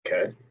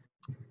 Okay.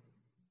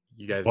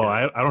 You guys. Well,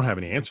 I don't have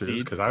any answers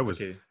Seed? because I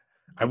was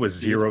Okay.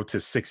 0 to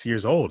 6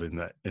 years old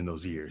in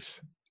those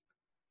years.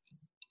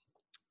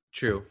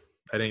 True.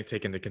 I didn't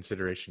take into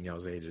consideration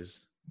y'all's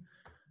ages.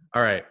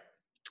 All right.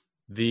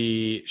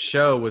 The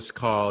show was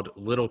called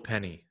Little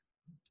Penny.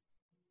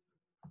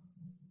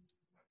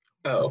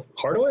 Oh,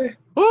 Hardaway?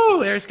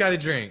 Oh, Eric's got a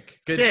drink.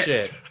 Good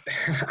shit.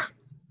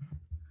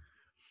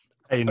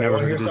 I never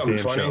wanna heard hear this damn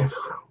something show.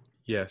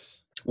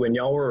 Yes. When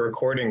y'all were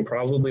recording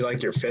probably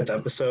like your 5th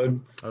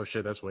episode, Oh,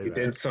 shit. That's way we back.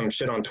 did some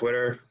shit on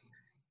Twitter,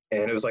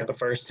 and it was like the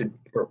first to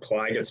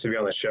reply gets to be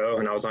on the show,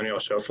 and I was on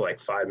y'all's show for like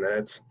 5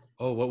 minutes.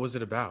 Oh, what was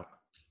it about?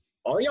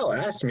 All y'all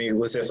asked me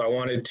was if I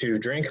wanted to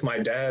drink my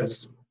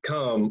dad's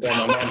cum or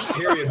my mom's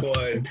period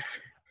blood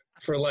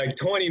for like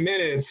 20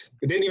 minutes.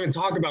 We didn't even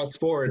talk about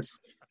sports.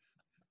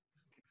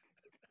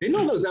 Didn't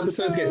all those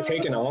episodes get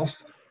taken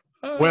off?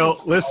 Well,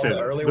 listen,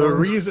 early the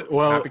ones? reason,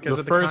 well, Not because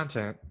the of the first,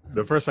 content.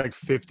 the first like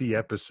 50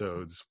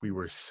 episodes, we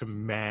were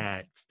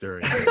smacked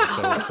during it.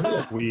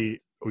 So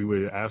we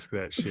would ask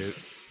that shit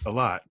a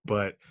lot.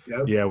 But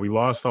Yep. yeah, we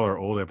lost all our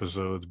old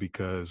episodes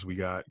because we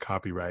got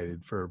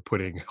copyrighted for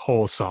putting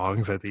whole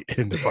songs at the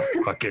end of our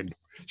fucking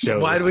show.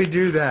 Why do we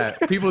do that?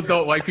 People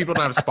don't have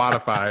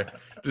Spotify.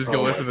 Just go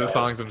Oh my listen to the God.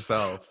 songs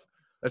themselves.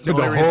 That's the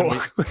only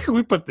reason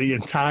we put the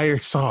entire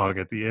song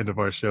at the end of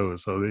our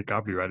shows, so they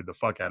copyrighted the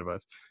fuck out of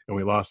us, and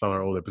we lost all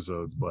our old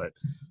episodes. But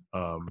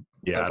yeah,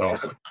 That's I don't.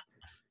 awesome.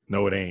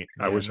 No, it ain't.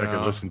 I wish I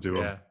could listen to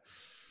them.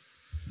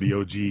 The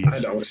OGs. I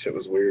know this shit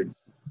was weird.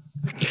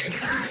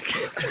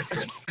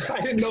 I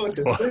didn't know what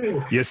to Well,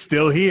 say. You're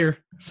still here,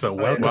 so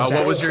welcome. Well, That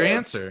what was was your fun.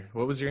 answer?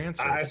 What was your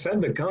answer? I said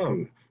the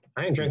cum.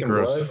 I ain't drinking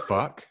Gross blood.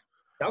 fuck.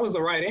 That was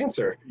the right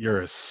answer.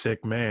 You're a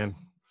sick man.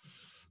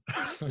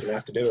 You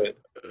have to do it.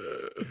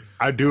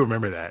 I do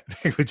remember that.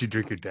 Would you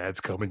drink your dad's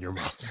cum in your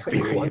mom's What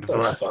period the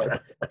blood?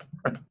 fuck?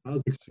 I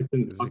was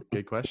expecting These are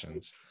good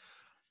questions.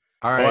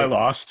 All Oh, I right,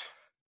 lost.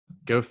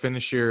 go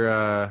finish your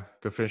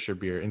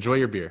beer. Enjoy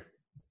your beer.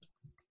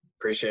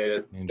 Appreciate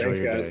it. Enjoy Thanks,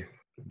 your guys. day.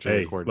 Enjoy Hey,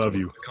 your quarantine. love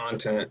you.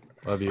 Content.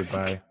 Love you.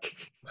 Bye.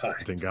 Bye.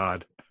 Thank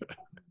God.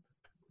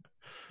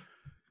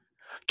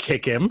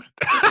 Kick him.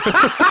 All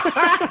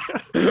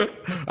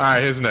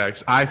right, who's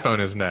next? iPhone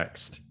is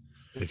next.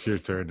 It's your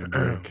turn to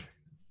drink.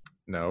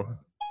 No.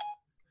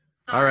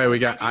 All right, we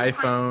got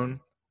iPhone.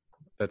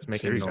 That's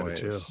making Siri's gotta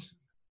chill. noise.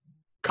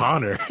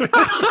 Connor.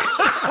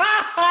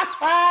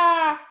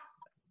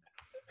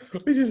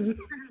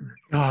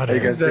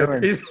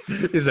 Connor.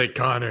 He's like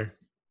Connor.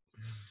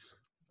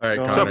 All right,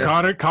 What's up, Connor.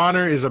 Connor?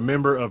 Connor is a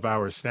member of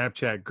our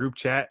Snapchat group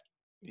chat.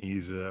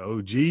 He's an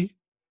OG.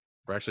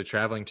 We're actually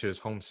traveling to his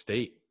home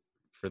state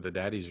for the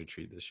Daddy's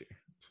retreat this year.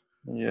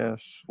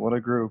 Yes, what a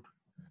group.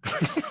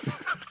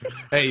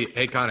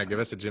 Hey, Connor, give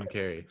us a Jim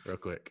Carrey real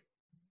quick.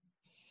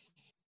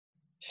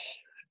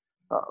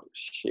 Oh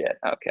shit.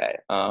 Okay.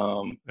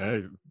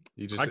 Hey,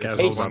 You just podcast it's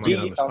host so on funny.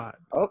 me on the spot.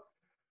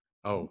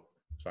 Oh,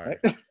 sorry.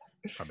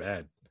 My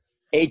bad.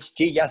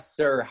 HG, yes,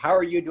 sir. How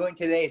are you doing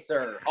today,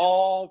 sir?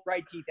 All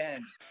righty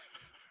then.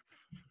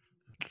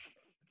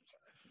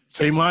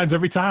 Same lines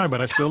every time,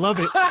 but I still love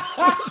it.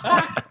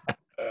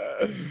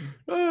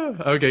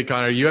 Okay,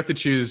 Connor, you have to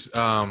choose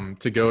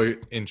to go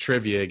in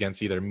trivia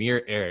against either me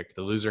or Eric.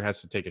 The loser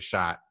has to take a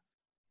shot.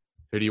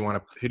 Who do you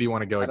want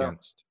to go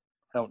against?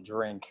 I don't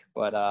drink,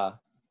 but All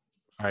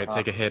right,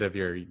 take a hit of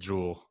your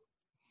Juul.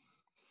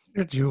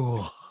 Your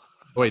Juul.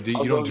 Wait, you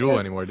don't Juul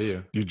anymore, do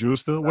you? You Juul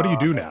still? What do you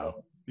do now?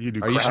 You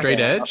do? Are you straight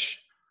crack?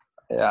 edge?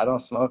 Yeah, I don't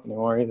smoke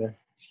anymore either.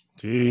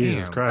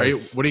 Jesus Damn.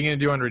 Christ! What are you gonna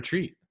do on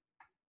retreat?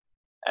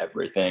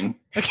 everything.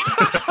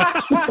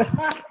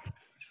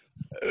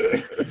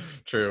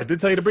 True. I did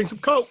tell you to bring some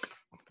Coke.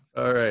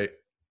 All right.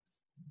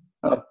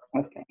 Oh,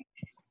 okay.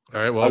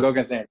 All right. Well. I'll go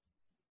against Andy.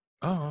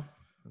 Oh.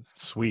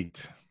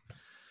 Sweet.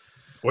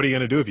 What are you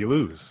gonna do if you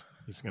lose?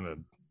 You're just gonna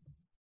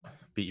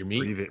Beat your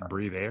meat.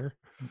 breathe air.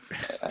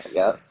 I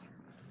guess.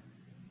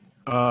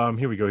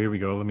 Here we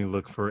go. Let me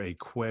look for a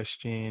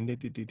question.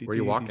 Where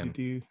you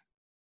walking?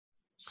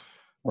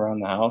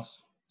 Around the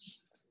house.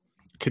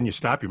 Can you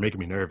stop? You're making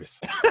me nervous.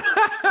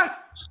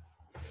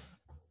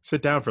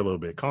 Sit down for a little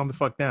bit. Calm the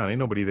fuck down. Ain't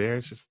nobody there.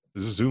 It's just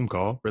a Zoom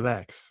call.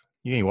 Relax.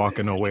 You ain't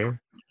walking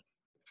nowhere.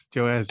 Sit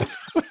your ass down.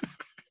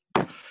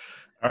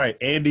 All right,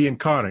 Andy and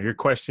Connor, your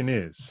question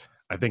is,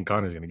 I think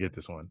Connor's going to get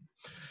this one.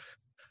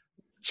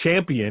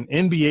 Champion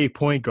NBA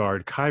point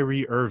guard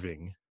Kyrie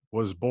Irving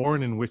was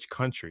born in which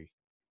country?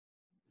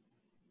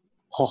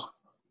 Oh,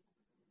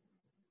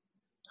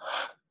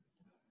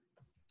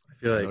 I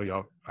feel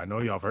like I know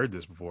y'all have heard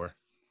this before.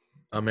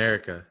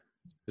 America.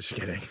 Just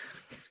kidding.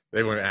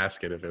 They wouldn't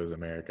ask it if it was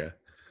America.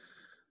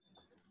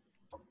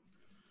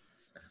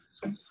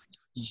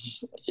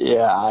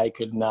 Yeah, I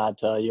could not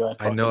tell you. I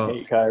fucking know.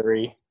 hate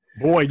Kyrie.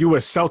 Boy, you a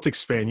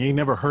Celtics fan. You ain't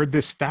never heard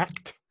this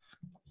fact?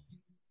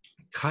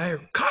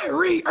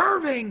 Kyrie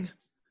Irving.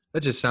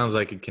 That just sounds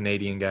like a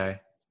Canadian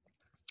guy.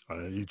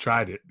 You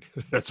tried it.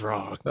 That's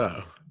wrong.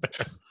 Oh.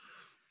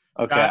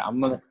 Okay, I'm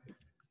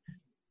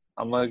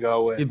gonna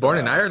go with. He's born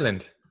in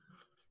Ireland.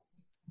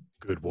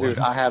 Good one. Dude,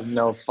 I have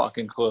no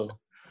fucking clue.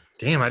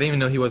 Damn, I didn't even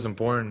know he wasn't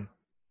born.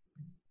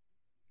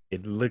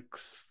 It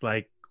looks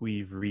like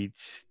we've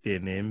reached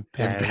an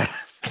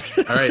impasse.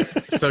 All right,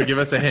 so give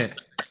us a hint.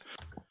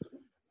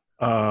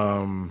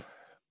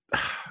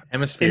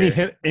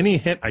 Hemisphere. Any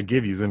hint I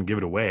give you is gonna give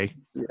it away.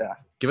 Yeah.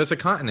 Give us a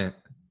continent.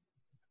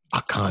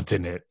 A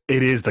continent.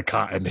 It is the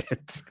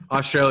continent.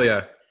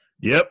 Australia.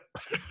 Yep.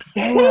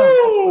 Damn,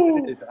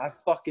 I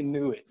fucking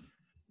knew it.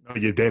 No,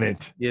 you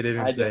didn't. You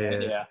didn't I say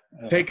did, it. yeah.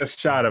 Take a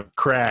shot of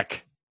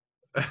crack.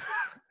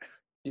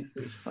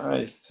 Jesus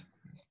Christ.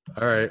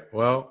 All right.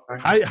 Well,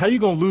 How you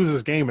gonna lose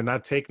this game and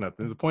not take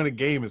nothing? The point of the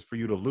game is for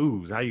you to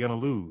lose. How you gonna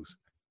lose?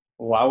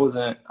 Well, I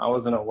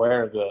wasn't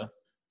aware of the.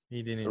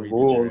 he didn't The read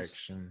rules.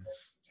 the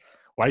directions.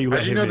 Why you let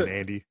How'd you him know in, that-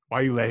 Andy?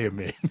 Why you let him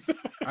in?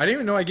 I didn't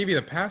even know I gave you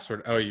the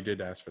password. Oh, you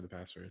did ask for the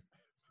password.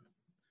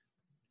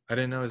 I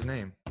didn't know his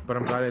name, but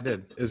I'm glad I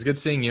did. It was good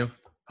seeing you.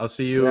 I'll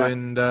see you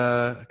in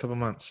a couple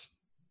months.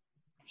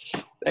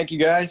 Thank you,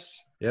 guys.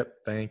 Yep.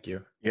 Thank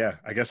you. Yeah,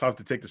 I guess I'll have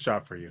to take the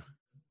shot for you.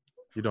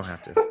 You don't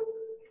have to.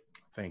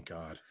 Thank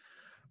God.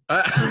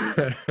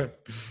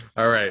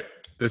 All right.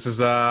 This is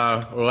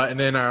we're letting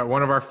in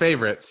one of our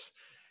favorites.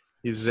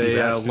 He's a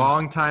Sebastian.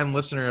 longtime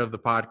listener of the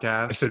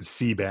podcast. I said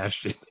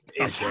Sebastian.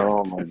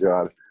 Oh my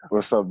God!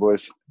 What's up,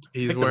 boys?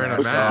 He's Take the wearing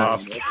a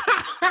mask mask.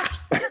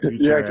 You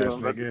Yeah, trash, 'cause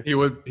I'm nigga.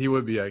 He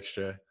would be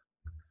extra.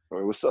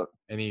 Wait, what's up?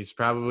 And he's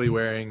probably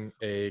wearing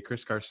a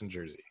Chris Carson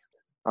jersey.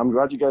 I'm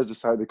glad you guys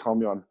decided to call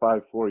me on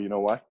 5'4". You know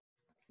why?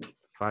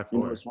 5'4". You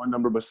know what's one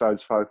number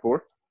besides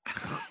 5'4"?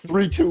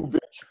 3-2,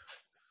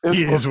 bitch.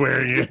 He is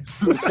wearing it.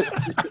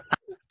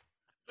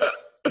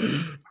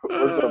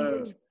 What's up,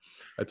 boys?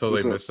 I totally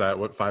What's up? missed that.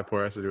 What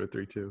 5'4" has to do with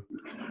 3'2"?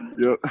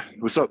 Yep.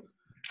 What's up?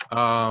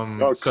 Y'all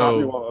caught me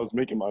So while I was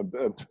making my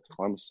bed.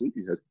 I'm a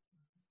sleepyhead.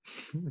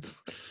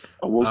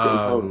 I woke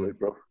up late,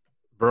 bro.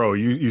 Bro,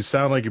 you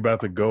sound like you're about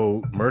to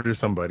go murder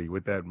somebody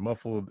with that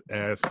muffled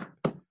ass.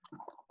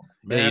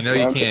 yeah, you mask.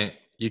 know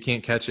you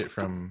can't catch it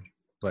from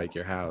like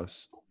your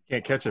house.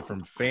 Can't catch it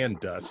from fan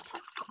dust.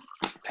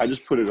 I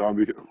just put it on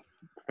because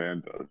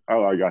fan does.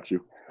 Oh, I got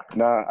you.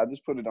 Nah, I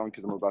just put it on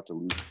because I'm about to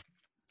lose.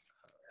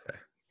 Okay.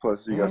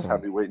 Plus, you guys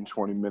have me waiting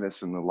 20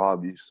 minutes in the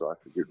lobby, so I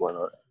figured why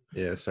not?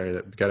 Yeah, sorry.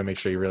 Got to make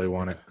sure you really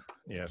want it.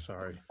 Yeah,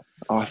 sorry.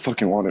 Oh, I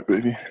fucking want it,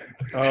 baby.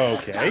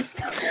 Okay.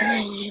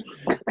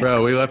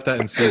 Bro, we left that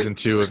in season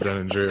 2 of Dunn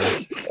and Drew.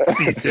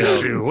 Season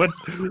 2. What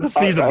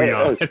season we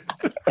on?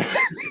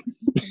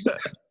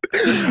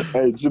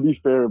 Hey, to be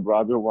fair, bro,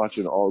 I've been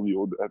watching all the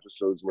old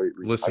episodes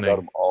lately. Listening. I got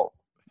them all.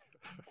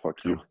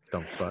 Fuck you.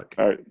 Don't fuck.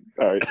 All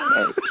right.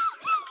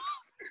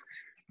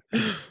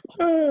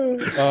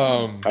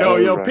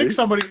 Yo, pick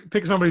somebody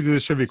to do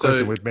this trivia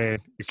question with, man.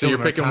 So you're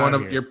picking one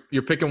of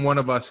you're picking one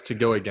of us to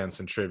go against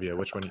in trivia.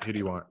 Which one? Who do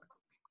you want?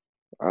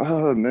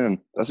 Oh man,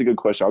 that's a good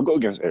question. I'll go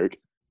against Eric.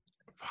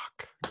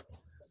 Fuck.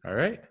 All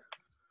right.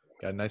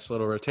 Got a nice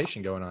little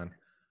rotation going on.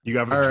 You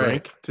got a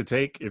drink to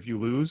take if you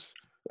lose?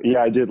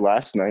 Yeah, I did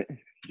last night.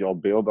 Y'all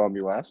bailed on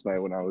me last night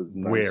when I was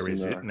nice. Where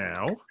is it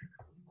now?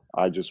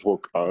 I just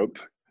woke up.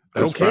 I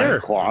don't care.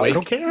 I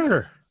don't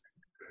care.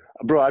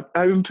 Bro,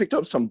 I even picked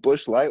up some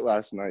Busch Light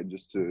last night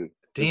just to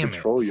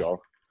troll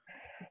y'all.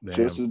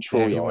 Just to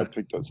troll y'all. I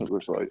picked up some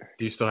Busch Light.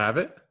 Do you still have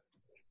it?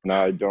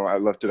 No, I don't. I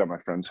left it at my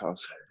friend's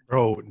house.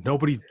 Bro,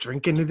 nobody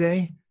drinking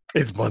today?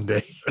 It's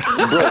Monday.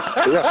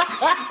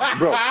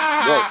 Bro,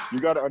 you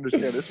got to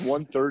understand. It's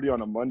 1:30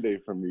 on a Monday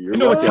for me. You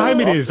know what time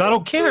it is. I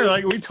don't care.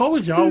 Like we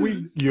told y'all,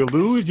 you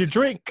lose, you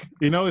drink.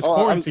 You know, it's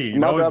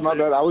quarantine. My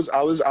bad. I was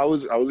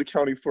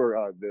accounting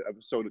for the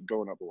episode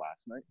going up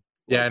last night.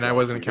 Yeah, and I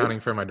wasn't accounting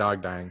for my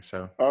dog dying.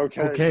 So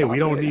okay, we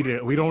don't need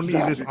it. We don't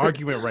need this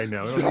argument right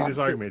now. We don't need this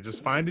argument.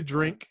 Just find a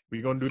drink.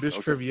 We're gonna do this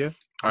trivia.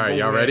 All right,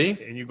 y'all ready?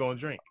 And you're gonna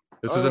drink.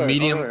 This is a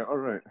medium. All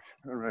right.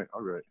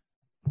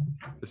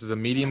 This is a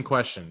medium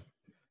question.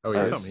 Oh,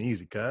 yeah. Something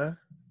easy, cuz.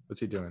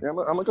 What's he doing? Yeah, I'm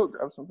gonna go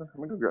grab something.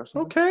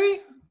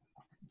 Okay.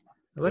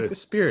 I like the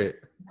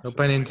spirit. No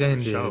pun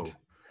intended.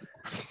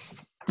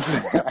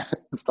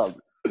 Stop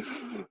it.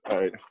 All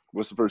right.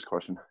 What's the first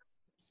question?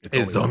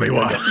 It's only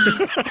one.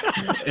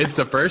 It's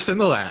the first and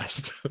the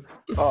last.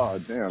 Oh,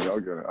 damn. Y'all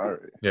good. All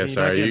right. Yeah,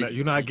 sorry.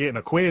 You're not getting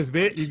a quiz,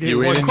 bit. You get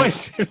one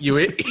question. You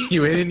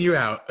in and you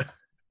out.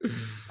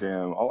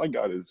 Damn. All I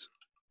got is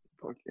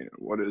fucking,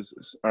 what is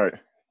this? All right.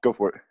 Go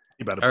for it.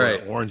 You better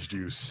put orange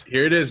juice.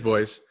 Here it is,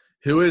 boys.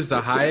 Who is the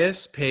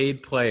highest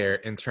paid player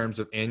in terms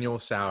of annual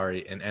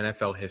salary in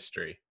NFL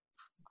history?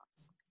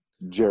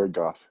 Jared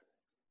Goff.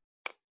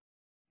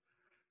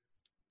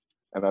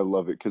 And I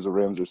love it because the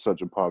Rams are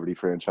such a poverty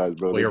franchise,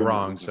 bro. Well, you're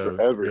wrong, so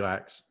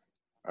relax.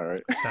 All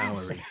right.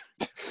 Salary.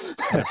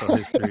 NFL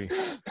history.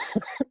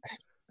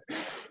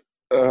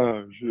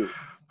 Oh, shit.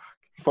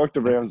 Fuck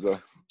the Rams,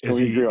 though.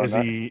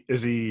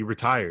 Is he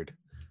retired?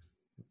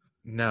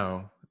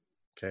 No.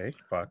 Okay.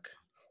 Fuck.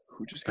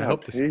 Who just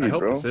got paid,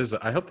 bro?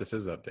 I hope this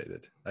is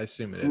updated. I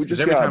assume it is.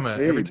 Because every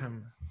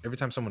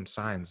time someone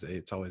signs,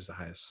 it's always the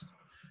highest.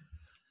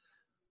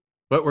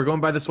 But we're going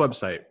by this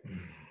website.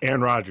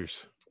 Aaron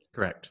Rodgers.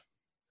 Correct.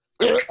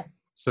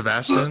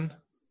 Sebastian,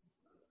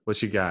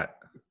 what you got?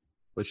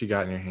 What you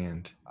got in your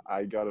hand?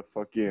 I got a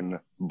fucking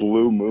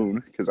blue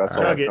moon because that's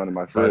all I found in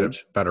my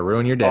fridge. About to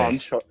ruin your day.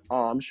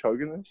 I'm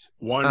chugging this.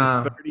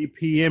 1:30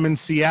 p.m. in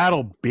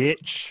Seattle,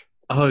 bitch.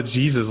 Oh,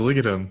 Jesus. Look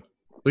at him.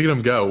 Look at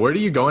him go. Where are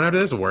you going after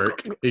this?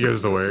 Work. He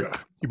goes to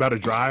work. You about to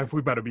drive?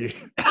 We about to be. You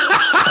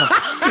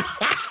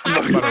about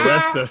to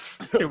arrest us.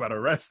 You about to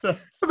arrest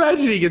us.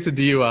 Imagine he gets a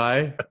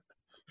DUI.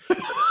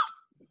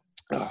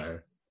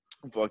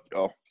 Fuck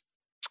y'all.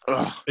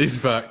 He's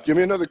fucked. Give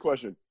me another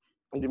question.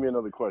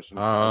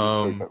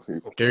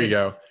 Here you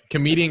go.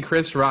 Comedian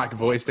Chris Rock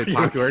voiced a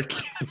popular.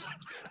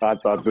 I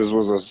thought this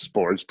was a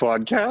sports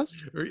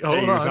podcast.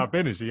 Hold on. He's not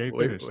finished. He ain't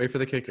finished. Wait for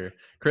the kicker.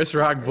 Chris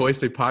Rock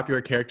voiced a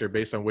popular character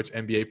based on which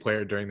NBA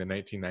player during the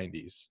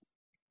 1990s?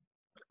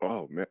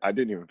 Oh man, I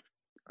didn't even.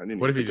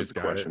 What if you just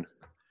got it?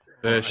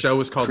 The show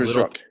was called Chris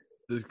Rock.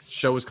 The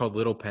show was called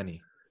Little Penny.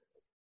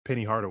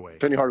 Penny Hardaway.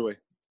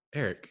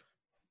 Eric.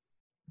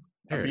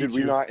 Did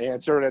we not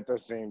answer it at the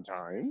same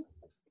time?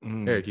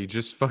 Eric, you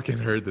just fucking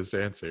heard this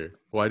answer.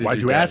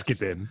 Why'd you ask it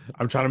then?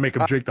 I'm trying to make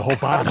him drink the whole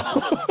bottle.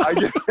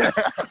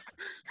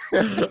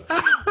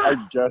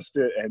 I guessed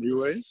it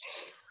anyways.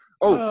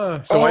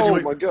 My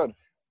God.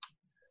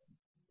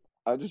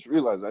 I just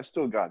realized I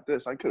still got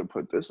this. I could have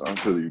put this on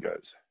for you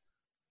guys.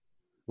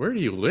 Where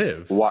do you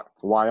live?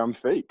 Why I'm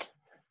fake?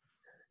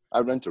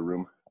 I rent a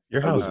room.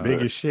 Your house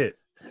big as shit.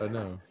 I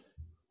know.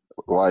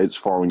 Why it's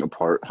falling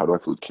apart. How do I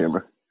flip the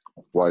camera?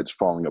 Why it's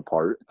falling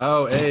apart.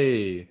 Oh,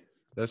 hey.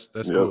 That's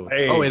cool.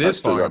 Hey, it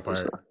is falling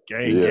apart.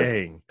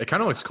 Gang. It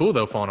kind of looks cool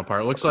though, falling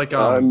apart. It looks like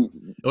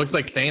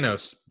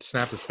Thanos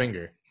snapped his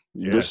finger.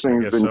 Yeah, this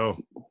thing's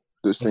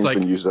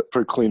been used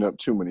for cleanup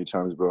too many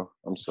times, bro.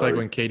 I'm sorry. It's like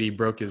when KD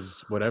broke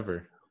his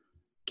whatever.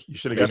 You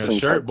should have gotten a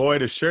shirt, boy.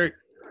 The shirt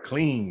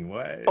clean.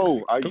 What?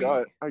 Oh, I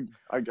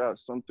got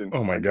something.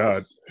 Oh my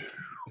God.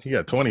 He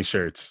got 20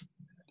 shirts.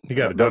 He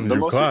got it done in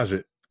your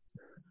closet.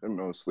 They're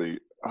mostly.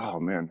 Oh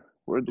man.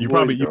 You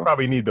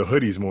probably need the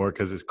hoodies more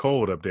because it's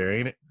cold up there,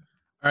 ain't it?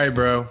 All right,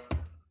 bro.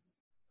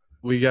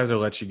 We got to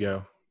let you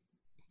go.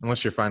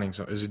 Unless you're finding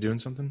something. Is he doing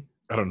something?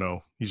 I don't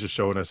know. He's just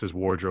showing us his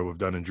wardrobe of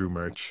Dunn and Drew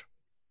merch.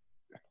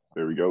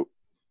 There we go.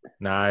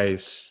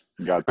 Nice.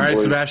 All right,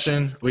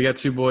 Sebastian. We got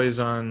two boys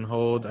on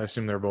hold. I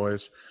assume they're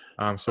boys.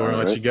 So we're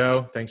going to let you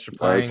go. Thanks for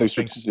playing.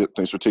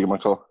 Thanks for taking my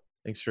call.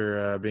 Thanks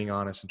for being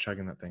honest and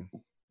chugging that thing.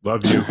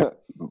 Love you.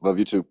 Love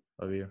you too.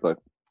 Love you. Bye.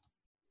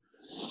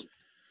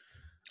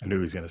 I knew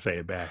he was going to say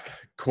it back.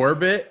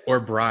 Corbett or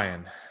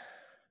Brian?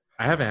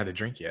 I haven't had a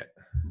drink yet.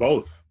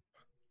 Both.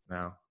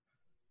 No.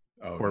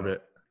 Oh, Corbett.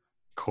 No.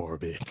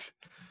 Corbett.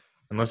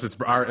 Unless it's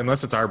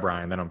our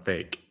Brian, then I'm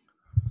fake.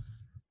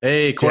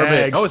 Hey, Corbett.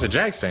 Jags. Oh, it's a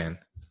Jags fan.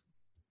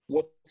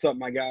 What's up,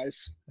 my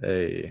guys?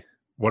 Hey.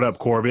 What up,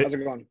 Corbett? How's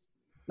it going?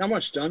 Not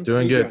much, done.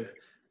 Doing good. Doing?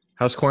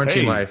 How's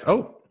quarantine Hey. life?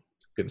 Oh,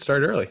 getting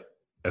started early.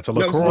 That's a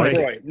No, this is LaCroix.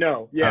 LaCroix.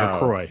 No, yeah,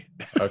 LaCroix.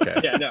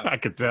 Okay. yeah, no. I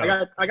could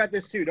tell. I got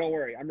this too. Don't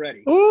worry, I'm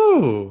ready.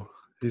 Ooh.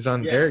 He's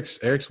on Yeah.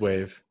 Eric's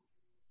wave.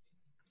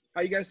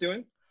 How you guys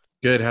doing?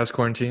 Good. How's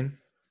quarantine?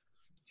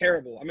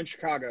 Terrible. I'm in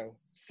Chicago.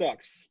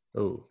 Sucks.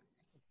 Oh.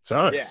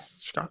 Sucks. Yeah.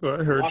 Chicago.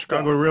 I heard Locked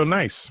Chicago up. real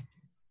nice.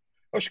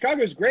 Oh,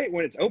 Chicago's great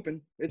when it's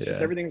open. It's just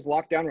Yeah. everything's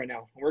locked down right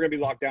now. We're gonna be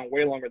locked down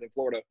way longer than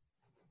Florida.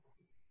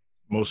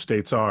 Most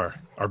states are.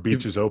 Our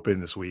beach is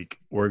open this week.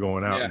 We're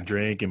going out Yeah. and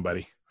drinking,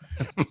 buddy.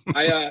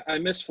 I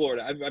miss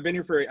Florida. I've been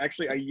here for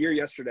actually a year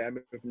yesterday. I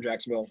moved from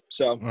Jacksonville.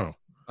 So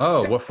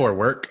Oh, what for?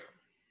 Work?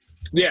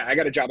 yeah, I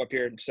got a job up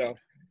here. So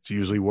It's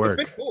usually it's work.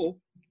 been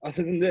cool.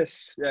 Other than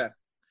this, yeah.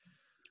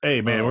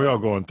 Hey, man, we're all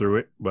going through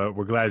it, but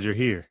we're glad you're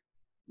here.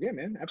 Yeah,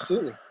 man,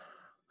 absolutely.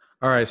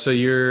 All right. So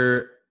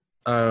your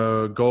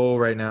goal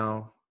right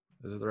now,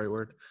 is it the right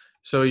word?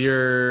 So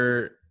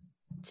your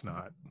It's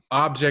not.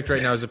 object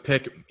right now is to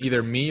pick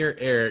either me or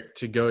Eric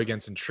to go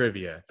against in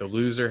trivia. The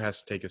loser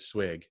has to take a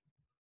swig.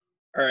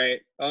 All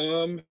right.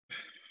 Man.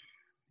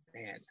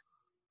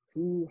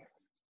 Who?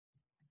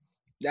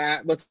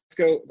 Let's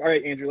go. All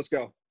right, Andrew, let's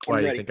go. I'm Why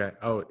you ready.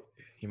 think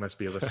he must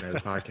be a listener to the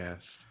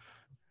podcast.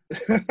 I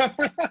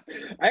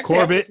actually haven't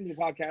Corbett. listened to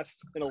the podcast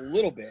in a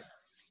little bit,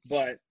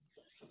 but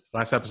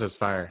Last episode's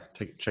fire.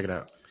 Check it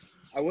out.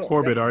 I will.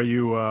 Corbett, are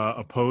you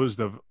opposed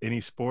of any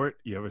sport?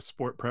 You have a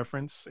sport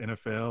preference?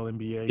 NFL,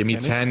 NBA, Give me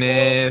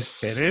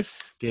tennis.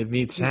 Tennis? Give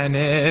me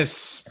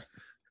tennis.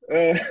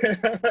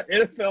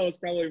 NFL is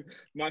probably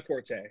my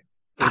forte.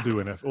 We'll do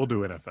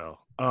NFL.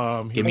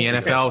 Give me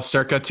NFL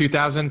circa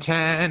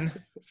 2010.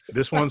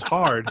 This one's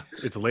hard.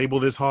 It's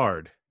labeled as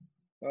hard.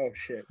 Oh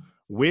shit.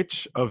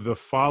 Which of the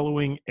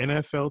following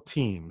NFL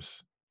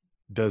teams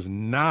does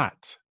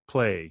not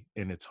play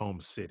in its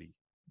home city?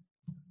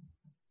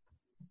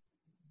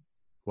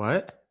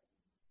 What?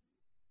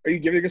 Are you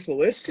giving us a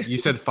list? You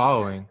said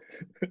following.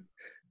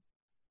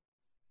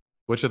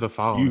 Which of the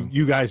following?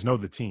 You guys know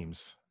the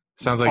teams.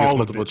 Sounds like All it's of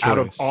multiple them. Out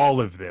of choice. all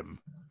of them.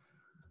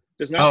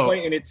 Does not Oh.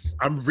 play in its.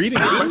 I'm reading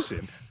the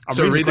question.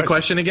 So read the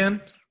question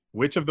again.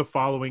 Which of the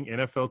following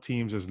NFL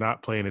teams does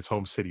not play in its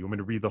home city? You want me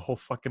to read the whole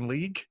fucking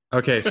league?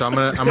 Okay, so I'm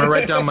gonna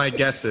write down my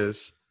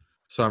guesses,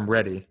 so I'm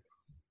ready.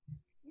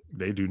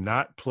 They do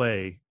not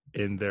play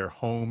in their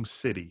home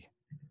city.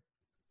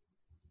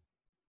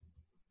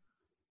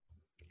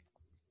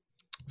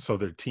 So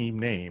their team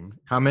name.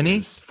 How many?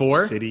 is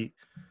 4?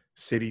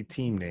 City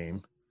team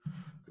name.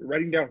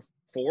 Writing down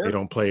 4. They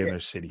don't play in Shit. their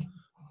city.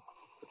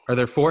 Are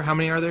there 4? How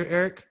many are there,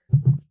 Eric?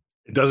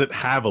 It doesn't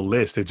have a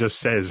list. It just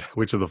says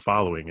which of the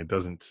following. It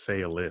doesn't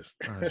say a list.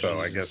 Oh, So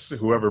I Jesus. guess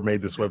whoever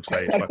made this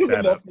website That fucked was a that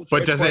up. multiple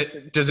But choice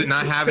question. does it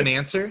not have an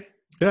answer?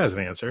 It has an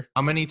answer.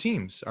 How many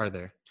teams are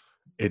there?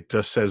 It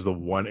just says the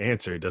one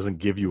answer. It doesn't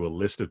give you a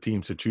list of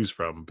teams to choose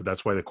from. But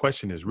that's why the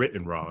question is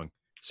written wrong.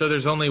 So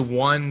there's only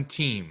one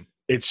team.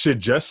 It should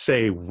just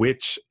say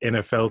which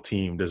NFL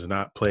team does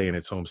not play in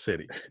its home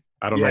city.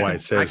 I don't know why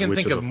it says I can which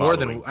think of of the more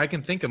following. than I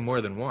can think of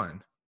more than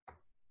one.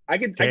 I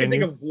can Can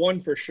think you? of one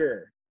for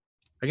sure.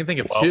 I can think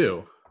of Well,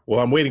 2. Well,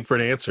 I'm waiting for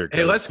an answer.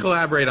 Hey, let's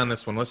collaborate on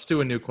this one. Let's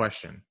do a new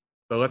question.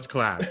 But let's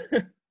collab.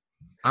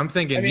 I'm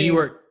thinking I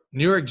mean-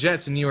 New York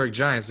Jets and New York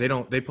Giants,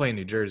 they play in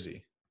New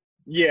Jersey.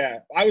 Yeah,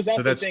 I was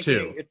also that's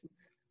thinking. 2.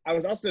 I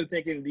was also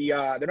thinking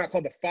they're not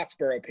called the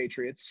Foxborough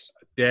Patriots.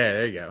 Yeah,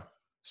 there you go.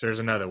 So there's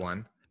another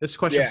one. This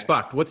question's Yeah.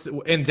 fucked.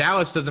 And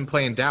Dallas doesn't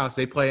play in Dallas.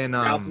 They play in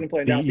Dallas isn't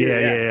playing Dallas. Yeah,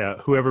 either, yeah.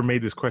 Whoever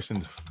made this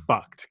question's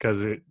fucked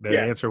because the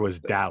Yeah. answer was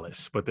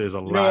Dallas, but there's a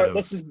You know lot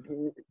what? of.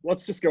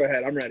 Let's just go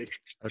ahead. I'm ready.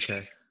 Okay.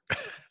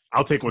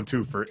 I'll take one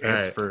too for All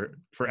right. for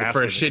For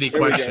asking a it. shitty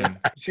There we go. question.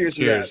 Cheers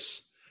to that.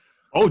 Cheers.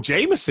 Oh,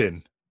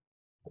 Jameson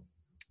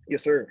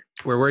Yes, sir.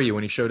 Where were you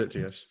when he showed it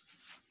to us?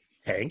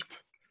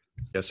 tanked.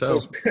 Yes, so.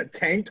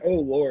 Tanked. Oh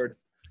Lord.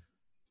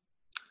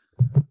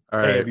 All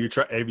Hey,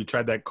 right. have you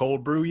tried that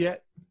cold brew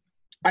yet?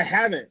 I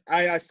haven't.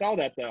 I saw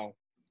that though.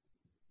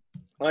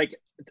 Like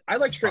I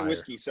like straight Fire.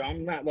 whiskey, so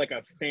I'm not like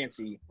a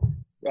fancy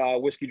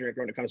whiskey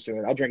drinker when it comes to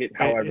it. I'll drink it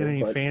however. It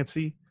ain't but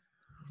fancy.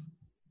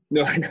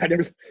 no, I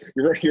never.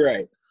 You're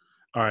right.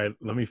 All right,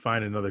 let me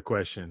find another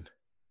question.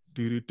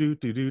 Do.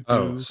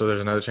 Oh, so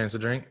there's another chance to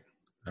drink?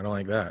 I don't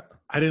like that.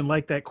 I didn't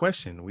like that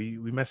question. We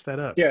messed that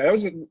up. Yeah, that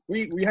was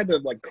we had to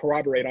like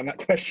corroborate on that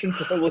question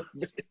for a little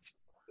bit.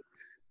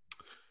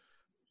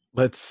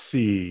 Let's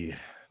see.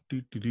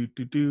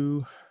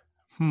 Do.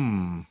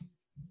 I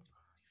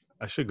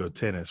should go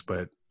tennis,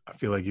 but I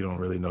feel like you don't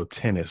really know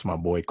tennis, my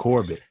boy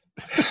Corbett.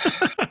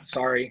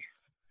 Sorry.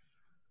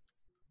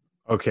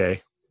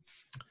 Okay.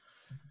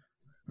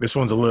 This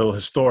one's a little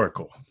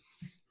historical.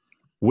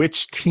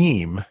 Which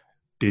team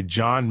did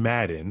John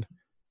Madden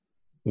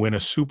win a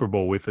Super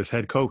Bowl with as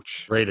head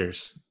coach?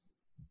 Raiders.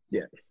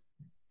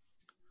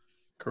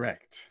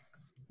 Correct.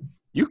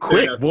 You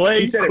quick, Yeah, boy.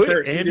 He said Quick, it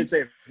first. He Andy. did say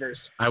it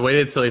first. I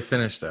waited till he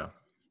finished, though.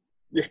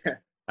 Yeah.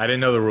 I didn't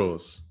know the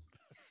rules.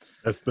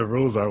 That's the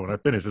rules are when I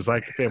finish. It's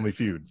like Family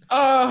Feud.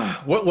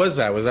 What was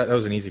that? That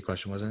was an easy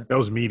question, wasn't it? That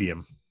was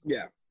medium.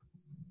 Yeah.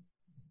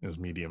 It was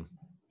medium.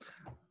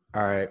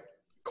 All right.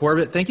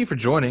 Corbett, thank you for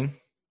joining.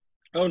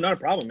 Oh, not a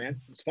problem,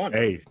 man. It's fun.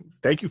 Hey,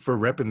 thank you for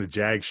repping the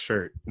Jags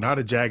shirt. Not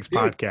a Jags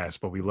podcast,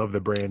 but we love the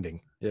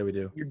branding. Yeah, we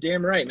do. You're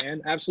damn right, man.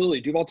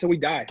 Absolutely. Duval till we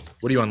die.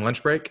 What are you on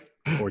lunch break?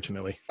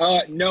 Fortunately.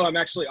 No, I'm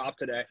actually off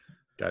today.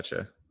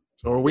 Gotcha.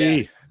 So are we.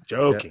 Yeah.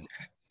 Joking.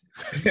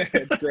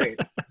 It's great.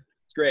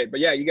 It's great. But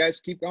yeah, you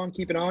guys keep on,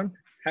 keep it on.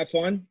 Have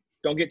fun.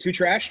 Don't get too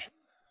trashed.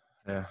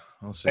 Yeah,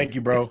 I'll see. Thank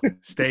you, bro.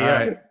 Stay All up.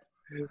 right.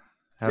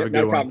 Have a good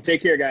no one. problem.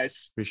 Take care,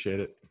 guys. Appreciate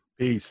it.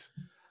 Peace.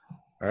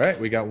 All right,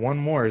 we got one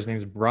more. His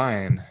name's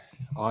Brian.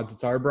 Odds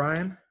it's our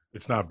Brian?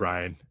 It's not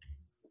Brian.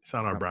 It's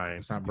not our Brian.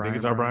 It's not You Brian. think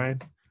it's our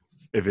Brian?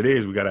 If it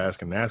is, we got to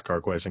ask a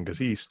NASCAR question because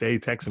he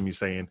stayed texting me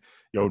saying,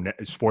 yo,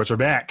 sports are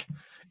back.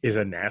 Is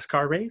a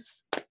NASCAR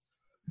race?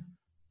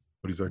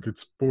 But he's like,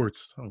 it's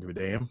sports. I don't give a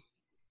damn.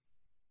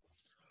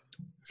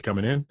 He's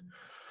coming in.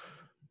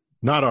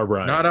 Not our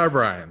Brian. Not our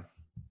Brian.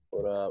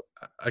 What up?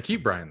 I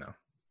keep Brian, though.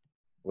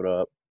 What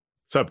up?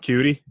 What's up,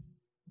 cutie?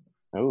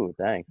 Oh,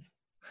 thanks.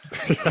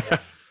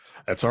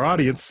 That's our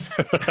audience.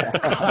 How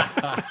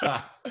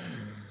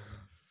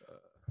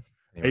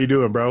you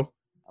doing, bro?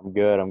 I'm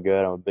good. I'm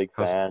a big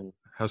fan.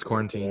 How's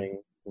quarantine?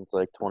 Since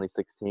like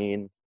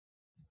 2016.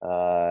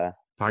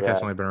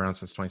 Podcast's only been around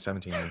since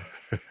 2017.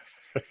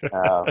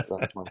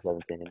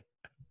 2017.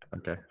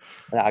 Okay.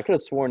 Yeah, I could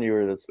have sworn you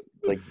were this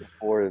like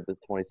before the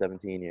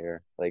 2017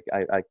 year. Like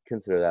I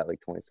consider that like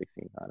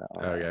 2016. I know.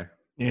 Okay.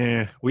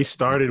 Yeah, we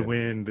started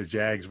when the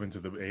Jags went to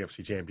the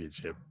AFC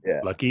Championship.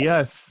 Yeah. Lucky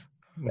us.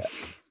 Yeah.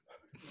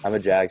 I'm a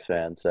Jags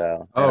fan,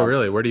 so. Oh,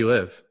 really? Where do you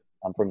live?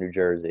 I'm from New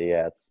Jersey.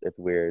 Yeah, it's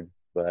weird,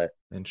 but.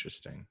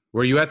 Interesting.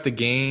 Were you at the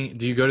game?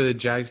 Do you go to the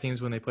Jags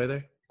games when they play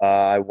there?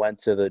 I went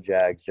to the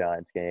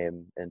Jags-Giants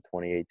game in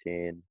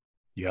 2018.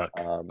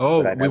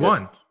 Yuck. We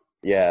won.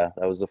 Yeah,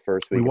 that was the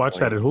first week. We watched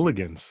that at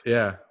Hooligans.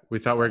 Yeah, we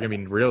thought we were going to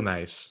be real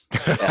nice.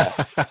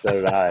 Yeah, so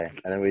did I.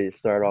 And then we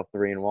started off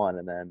 3-1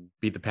 and then.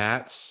 Beat the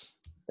Pats.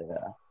 Yeah.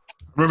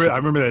 I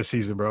remember that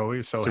season, bro. We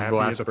were so Super happy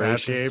Bowl at the Pats game.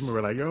 aspirations. We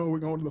were like, yo, we're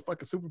going to the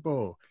fucking Super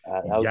Bowl.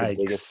 That was Yikes. the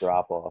biggest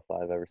drop-off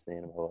I've ever seen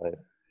in my life.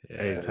 Yeah.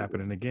 Hey, it's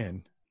happening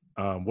again.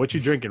 What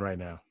you drinking right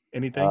now?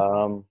 Anything?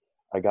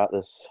 I got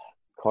this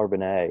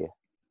Cabernet.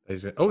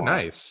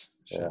 Nice.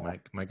 Shit, Yeah.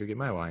 might go get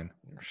my wine.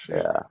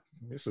 Shit. Yeah.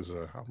 This is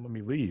let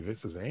me leave.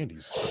 This is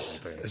Andy's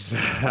thing.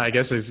 I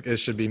guess it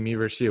should be me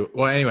versus you.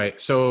 Well, anyway,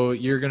 so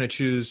you're going to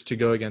choose to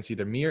go against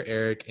either me or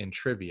Eric in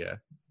trivia.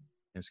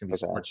 And it's going to be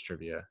sports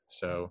trivia.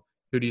 So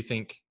who do you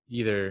think,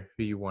 either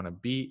who you want to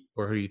beat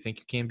or who you think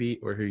you can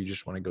beat or who you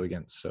just want to go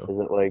against? So Is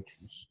it like,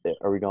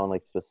 are we going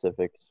like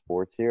specific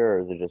sports here or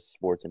is it just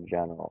sports in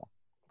general?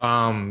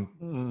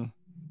 Mm.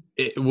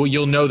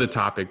 You'll know the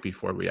topic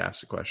before we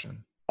ask the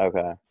question.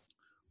 Okay.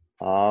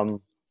 I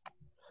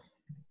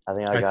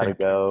think I gotta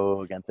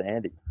go against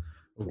Andy.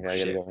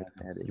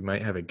 You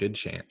might have a good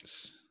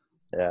chance.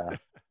 Yeah.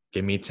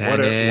 Give me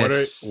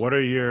tennis. What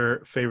are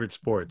your favorite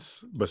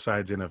sports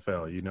besides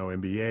NFL? You know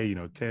NBA, you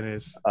know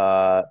tennis.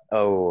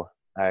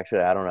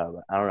 Actually I don't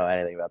know. I don't know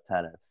anything about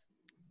tennis.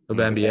 What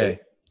about NBA?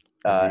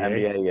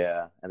 NBA,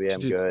 yeah. NBA, I'm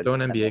good. Throw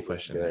an NBA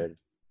question good. there.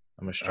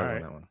 I'm gonna struggle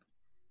on that one.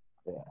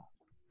 Yeah.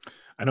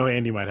 I know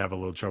Andy might have a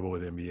little trouble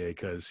with NBA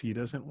because he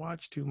doesn't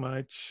watch too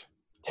much.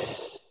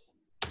 It's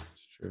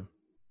true.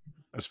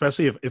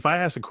 Especially if I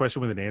ask a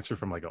question with an answer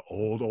from like an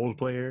old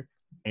player,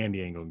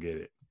 Andy ain't gonna get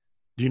it.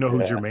 Do you know who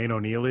Jermaine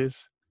O'Neal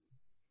is?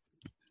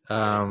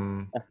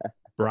 Brian.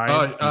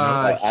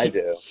 I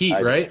do.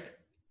 Heat, right?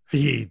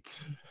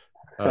 Heat.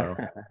 Oh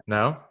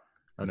no.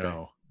 Okay.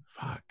 No.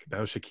 Fuck.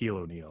 That was Shaquille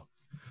O'Neal.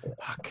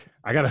 Fuck.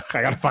 I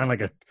gotta find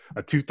like a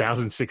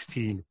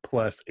 2016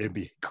 plus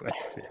NBA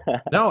question.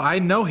 No, I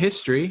know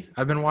history.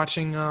 I've been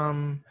watching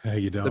No,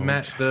 you don't.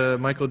 the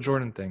Michael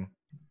Jordan thing.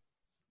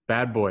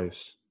 Bad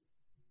Boys.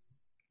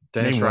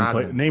 Dennis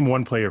Rodman. Name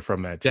one player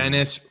from that team.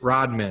 Dennis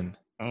Rodman.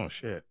 Oh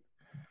shit.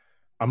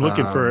 I'm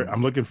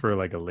looking for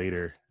like a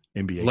later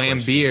NBA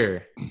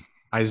Lambeer.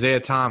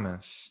 Isaiah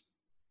Thomas.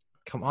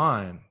 Come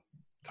on.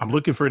 I'm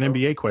looking for an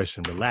NBA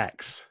question.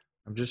 Relax.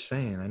 I'm just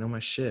saying, I know my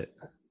shit.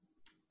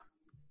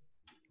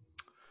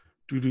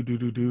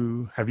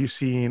 Have you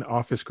seen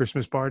Office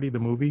Christmas Party, the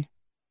movie?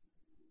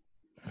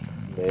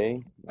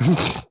 Okay.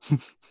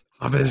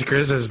 Office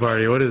Christmas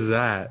Party. What is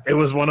that? It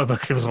was one of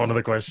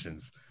the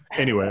questions.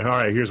 Anyway, all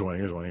right, here's one.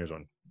 Here's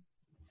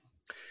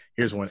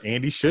one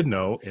Andy should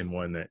know and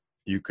one that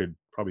you could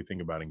probably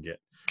think about and get.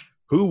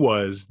 Who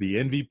was the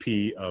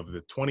MVP of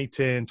the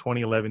 2010-2011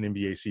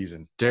 NBA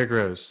season? Derrick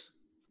Rose.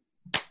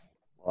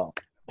 Well.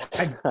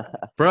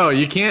 Bro,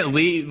 you can't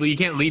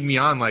lead me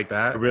on like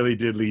that. I really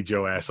did lead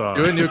your ass on.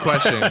 Do a new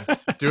question.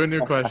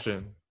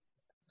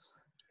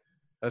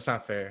 That's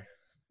not fair.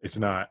 It's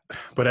not.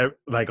 But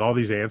like all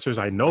these answers,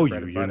 I know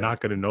you. You're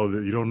not going to know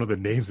that. You don't know the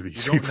names of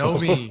these people. You don't know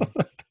me.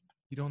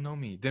 You don't know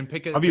me. Then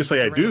pick it.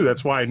 Obviously, I do.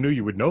 That's why I knew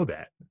you would know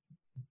that.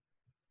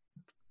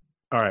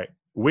 All right.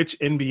 Which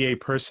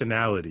NBA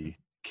personality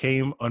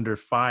came under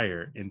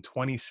fire in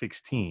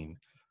 2016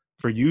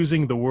 for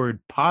using the word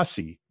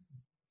posse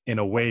in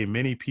a way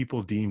many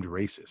people deemed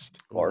racist?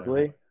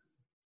 Barkley?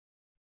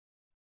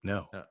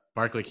 No.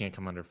 Barkley can't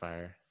come under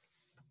fire.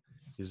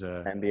 He's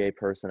a NBA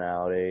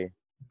personality.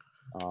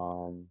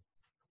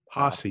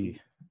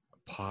 Posse.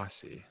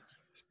 Posse.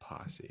 It's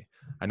posse.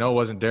 I know it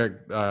wasn't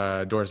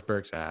Doris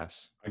Burke's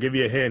ass. I'll give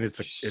you a hint.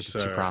 It's too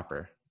a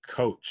proper.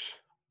 Coach.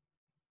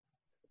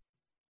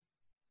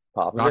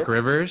 Popovich? Doc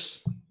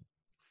Rivers?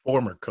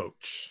 Former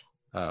coach.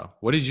 Oh.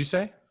 What did you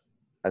say?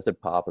 I said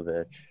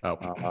Popovich.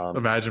 Oh.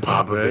 Imagine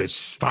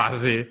Popovich.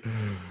 Posse.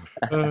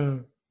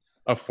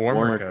 A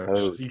former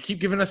coach. You keep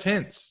giving us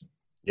hints.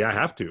 Yeah, I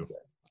have to.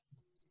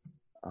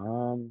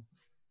 Tom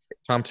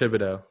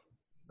Thibodeau.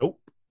 Nope.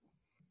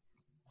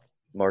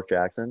 Mark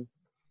Jackson.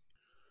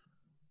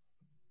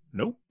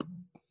 Nope.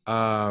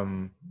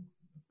 Jeff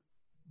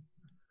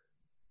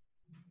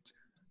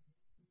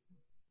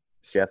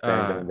Van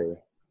Gundy.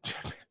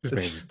 This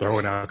man's just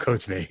throwing out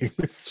coach names.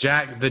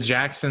 The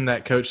Jackson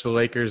that coached the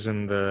Lakers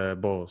and the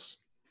Bulls.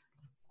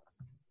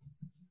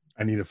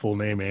 I need a full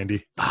name,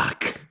 Andy.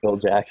 Fuck. Phil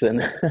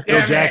Jackson.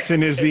 Phil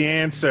Jackson is the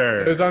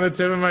answer. It was on the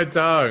tip of my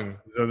tongue.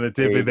 It's on the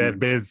tip of that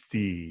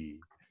bestie.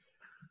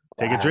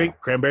 Take a drink.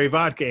 Cranberry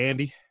vodka,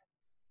 Andy.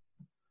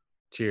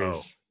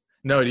 Cheers.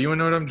 No, do you want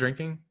to know what I'm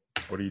drinking?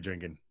 What are you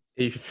drinking?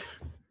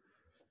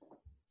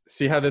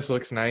 See how this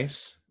looks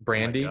nice?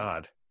 Brandy. Oh my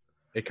God.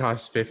 It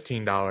costs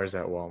 $15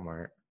 at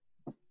Walmart.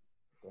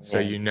 So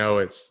you know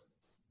it's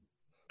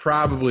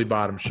probably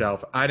bottom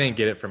shelf. I didn't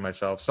get it for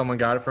myself. Someone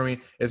got it for me.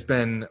 It's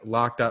been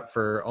locked up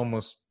for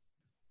almost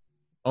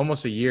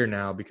a year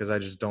now because I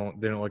just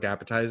didn't look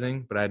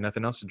appetizing, but I had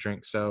nothing else to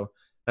drink. So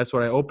that's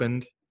what I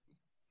opened.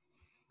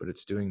 But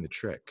it's doing the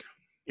trick.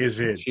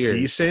 Is it Cheers.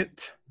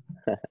 decent?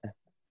 It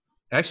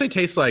actually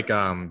tastes like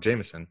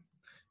Jameson.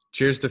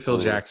 Cheers to Phil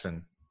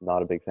Jackson.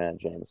 Not a big fan of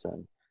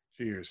Jameson.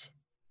 Cheers.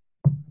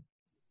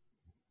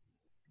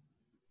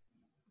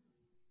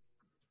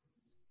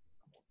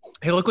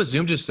 Hey, look what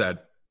Zoom just said.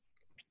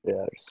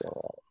 Yeah,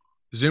 so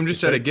Zoom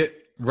just said,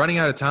 running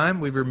out of time,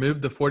 we've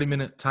removed the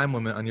 40-minute time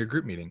limit on your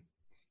group meeting.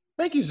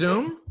 Thank you,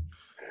 Zoom.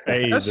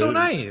 Hey, that's so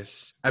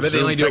nice. I bet Zoom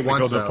they only do it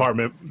once,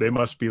 department, they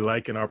must be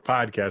liking our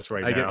podcast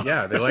right now.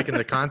 Yeah, they're liking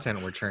the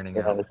content we're churning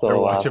out. They're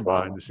watching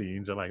behind the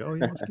scenes. They're like, oh,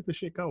 yeah, let's keep the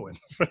shit going.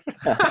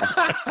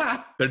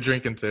 They're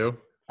drinking too.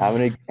 How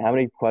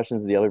many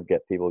questions do the other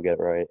people get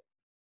right?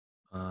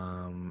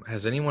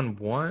 Has anyone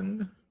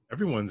won?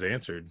 Everyone's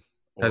answered.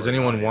 Has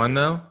anyone won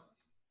though?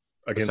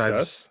 Against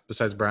us?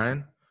 Besides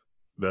Brian?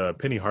 The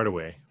Penny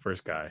Hardaway,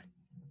 first guy.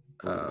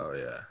 Oh,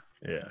 yeah.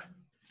 Yeah.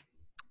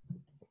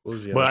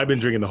 But I've been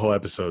drinking the whole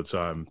episode, so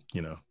I'm,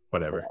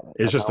 whatever.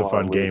 It's just a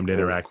fun game to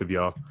interact with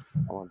y'all.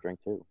 I want to drink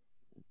too.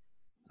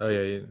 Oh,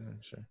 yeah,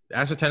 sure.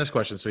 Ask a tennis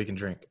question so we can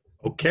drink.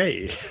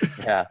 Okay.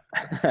 Yeah.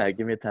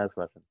 Give me a tennis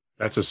question.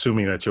 That's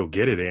assuming that you'll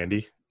get it,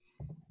 Andy.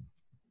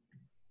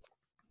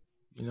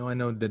 I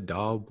know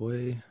Nadal,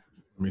 boy.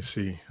 Let me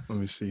see.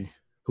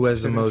 Who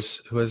has the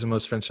most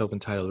French Open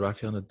titles?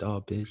 Rafael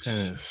Nadal, bitch.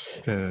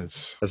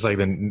 Tennis. That's like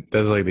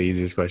the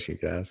easiest question you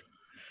could ask.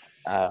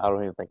 I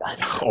don't even think I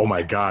know. Oh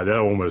my God, that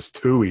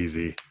almost too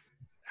easy.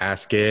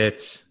 Ask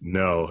it.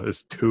 No,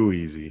 it's too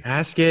easy.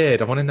 Ask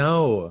it. I want to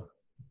know.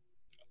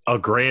 A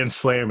grand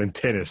slam in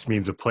tennis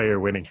means a player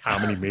winning how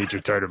many major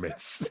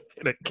tournaments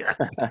in a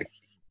calendar?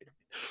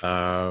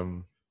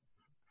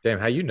 Damn,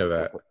 how you know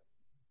that?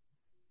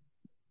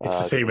 It's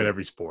the same in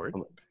every sport.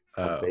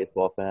 I'm a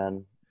baseball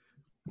fan.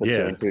 Put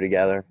Yeah. 2 and 2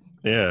 together.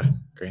 Yeah.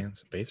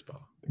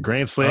 Baseball.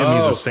 Grand slam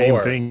means the same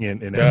thing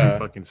in every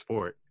fucking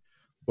sport.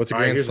 What's a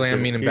grand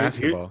slam mean in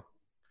basketball?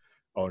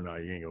 Oh, no,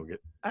 you ain't going to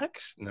get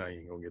 – no, you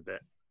ain't going to get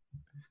that.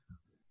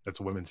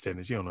 That's women's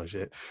tennis. You don't know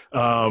shit.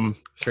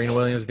 Serena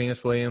Williams,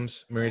 Venus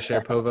Williams, Maria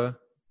Sharapova.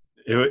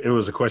 It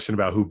was a question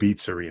about who beat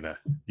Serena.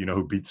 You know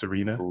who beat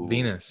Serena? Ooh.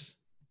 Venus.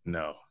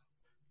 No.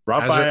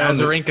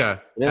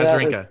 Azarenka.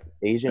 Azarenka.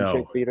 Asian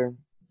chick beater?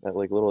 That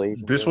little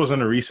Asian This chick?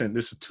 wasn't a recent –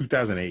 this is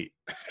 2008.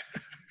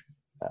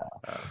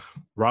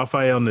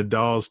 Rafael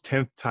Nadal's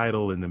 10th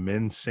title in the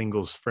men's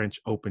singles French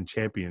Open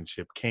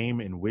Championship came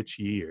in which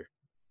year?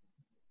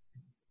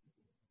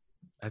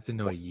 I have to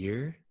know a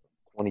year.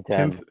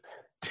 2010.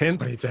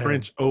 10th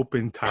French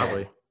Open title.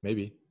 Probably.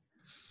 Maybe.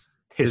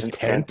 His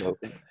 10th?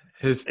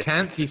 His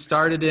 10th. He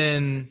started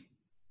in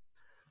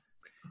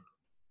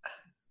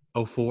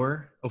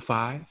 04,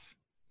 05.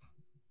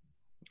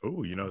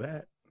 Oh, you know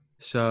that.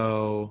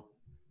 So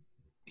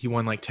he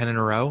won 10 in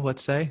a row,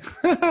 let's say.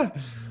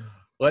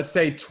 Let's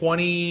say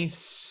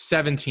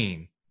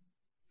 2017.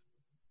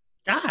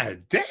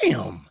 God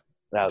damn.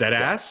 Dead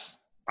ass?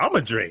 I'm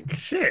a drink.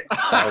 Shit.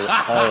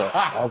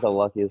 That was the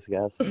luckiest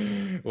guess.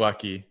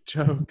 Lucky.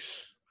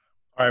 Jokes.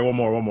 All right, one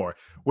more.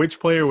 Which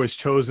player was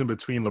chosen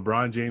between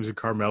LeBron James and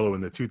Carmelo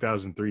in the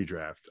 2003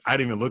 draft? I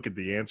didn't even look at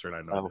the answer, and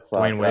I know.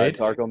 Dwayne Wade?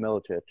 Darko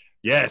Milicic.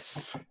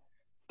 Yes.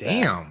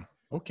 Damn.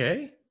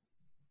 Okay.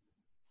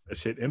 That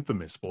shit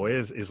infamous, boy.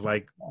 Is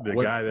like the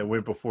guy that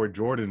went before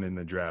Jordan in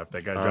the draft.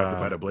 That got drafted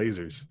by the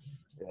Blazers.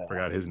 Yeah.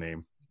 Forgot his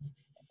name.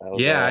 That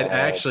was, Yeah, I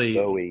actually.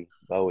 Bowie,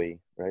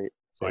 right?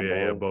 Oh Sam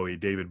yeah, Bowie? Bowie,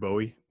 David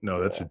Bowie. No,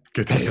 that's Yeah.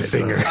 that's a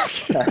singer.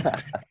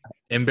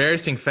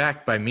 Embarrassing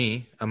fact by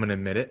me. I'm gonna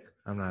admit it.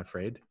 I'm not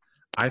afraid.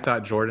 I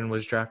thought Jordan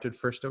was drafted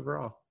first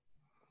overall.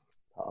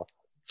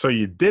 So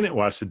you didn't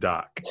watch the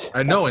doc?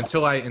 I know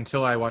until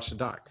I watched the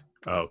doc.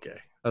 Oh, okay.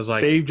 I was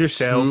like, saved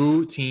yourself.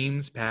 2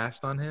 teams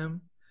passed on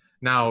him.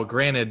 Now,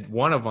 granted,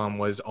 one of them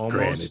was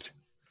almost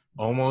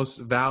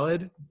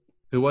valid.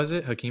 Who was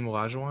it? Hakeem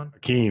Olajuwon?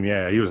 Hakeem,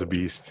 yeah, he was a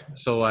beast.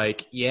 So,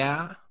 like,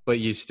 yeah, but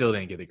you still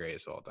didn't get the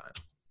greatest of all time.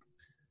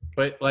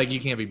 But, like, you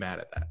can't be mad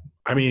at that.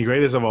 I mean,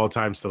 greatest of all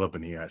time still up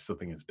in the air. I still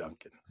think it's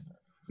Duncan.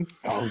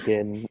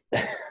 Duncan.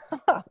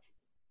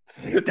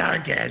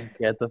 Duncan.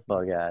 Get the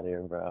fuck out of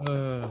here, bro.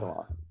 Come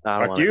on.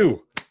 Fuck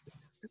you.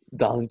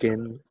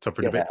 Duncan. It's up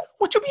for debate.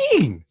 What you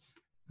mean?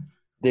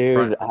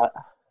 Dude,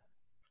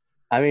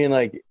 I mean,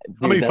 like, dude,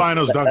 how many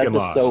finals Duncan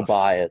lost? That's so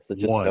biased.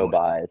 It's just One. so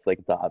biased. Like,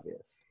 it's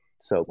obvious.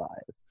 So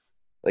biased.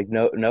 Like,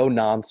 no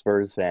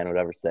non-Spurs fan would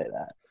ever say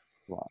that.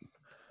 Come on.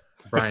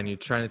 Brian, you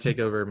trying to take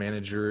over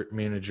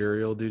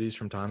managerial duties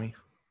from Tommy?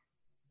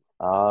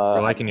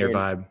 We're liking your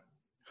vibe.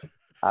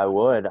 I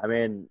would. I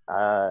mean,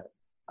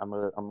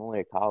 I'm only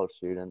a college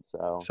student,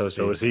 so.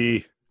 So is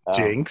he.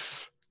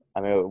 Jinx.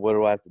 I mean, what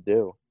do I have to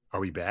do? Are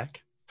we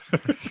back? You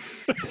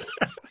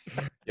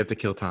have to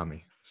kill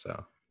Tommy.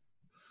 So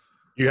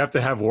you have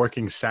to have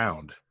working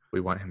sound. We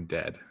want him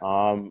dead.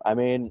 I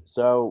mean,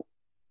 so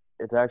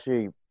it's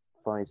actually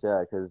funny you say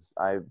that because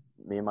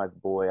me and my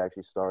boy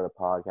actually started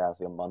a podcast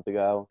like a month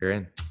ago. You're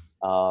in.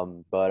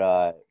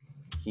 But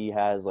he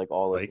has like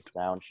all of the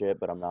sound shit,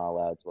 but I'm not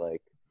allowed to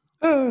like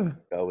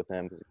go with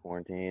him because of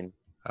quarantine.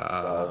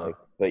 But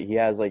he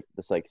has like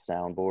this like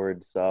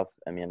soundboard stuff.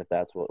 I mean, if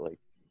that's what like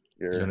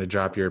you're gonna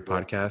drop your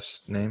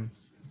podcast name.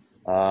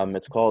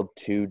 It's called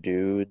Two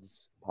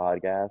Dudes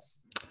Podcast.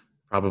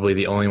 Probably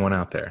the only one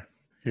out there.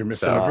 You're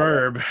missing a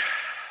verb.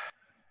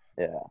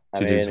 Yeah.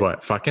 Two dudes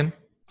what? Fucking?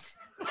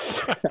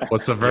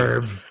 What's the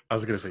verb? I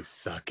was gonna say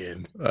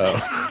sucking.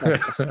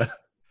 Oh.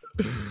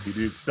 Two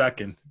dudes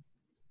sucking.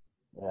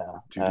 Yeah.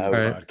 Two Dudes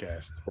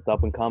Podcast. It's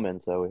up and coming,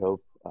 so we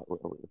hope we're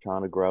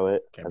trying to grow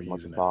it as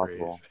much as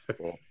possible.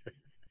 So,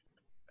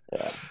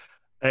 yeah.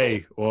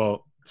 Hey,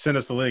 well, send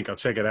us the link. I'll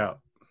check it out.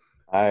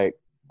 All right.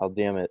 I'll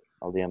DM it.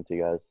 I'll DM to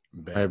you guys.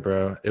 All right,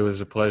 bro. It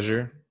was a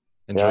pleasure.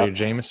 Enjoy your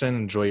Jameson.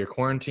 Enjoy your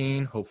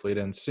quarantine. Hopefully it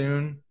ends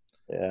soon.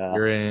 Yeah.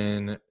 You're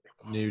in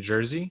New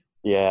Jersey?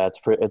 Yeah,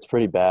 it's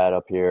pretty bad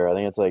up here. I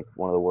think it's like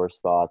one of the worst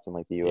spots in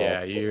like the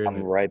U.S. Yeah,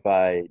 I'm right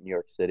by New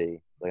York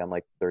City. Like I'm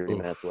like 30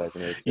 minutes away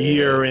from New York City.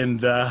 You're in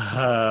the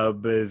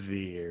hub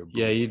there.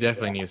 Yeah, you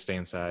definitely need to stay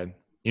inside.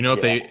 You know,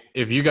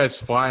 if you guys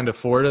fly into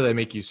Florida, they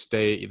make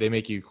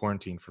you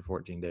quarantine for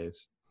 14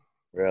 days.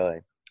 Really?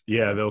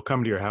 Yeah, they'll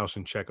come to your house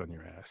and check on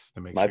your ass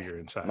to make sure you're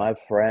inside. My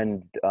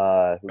friend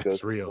who goes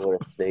to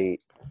Florida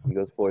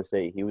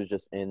State, he was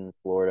just in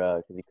Florida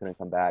because he couldn't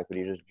come back, but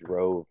he just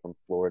drove from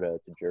Florida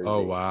to Jersey.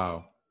 Oh,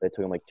 wow. It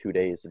took him like 2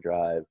 days to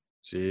drive.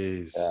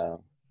 Jeez.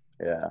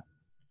 Yeah.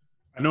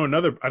 I know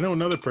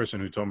another person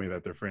who told me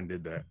that their friend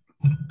did that.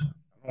 I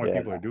don't know why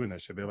people are doing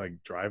that shit. They're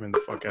like driving the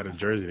fuck out of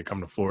Jersey to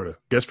come to Florida.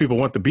 Guess people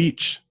want the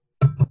beach.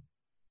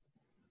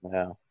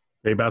 Yeah.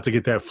 They about to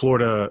get that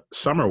Florida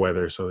summer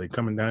weather, so they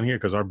coming down here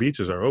because our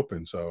beaches are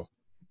open. So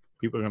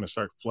people are going to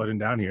start flooding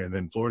down here, and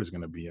then Florida's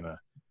going to be in a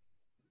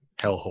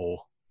hellhole.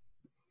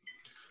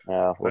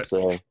 Yeah, we'll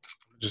see.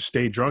 Just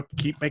stay drunk and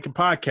keep making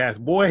podcasts,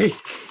 boy.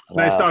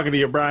 Nice talking to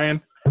you,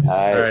 Brian. All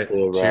right.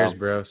 Cheers,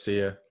 bro.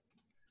 See ya.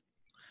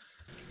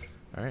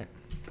 All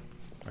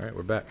right,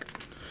 we're back.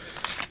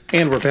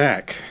 And we're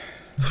back.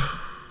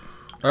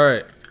 All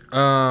right.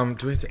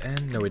 Do we have to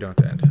end? No, we don't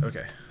have to end.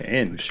 Okay.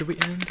 End. Should we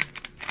end?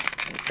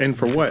 End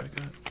for what?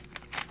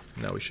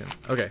 No, we shouldn't.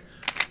 Okay.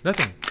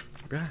 Nothing.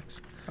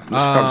 Relax.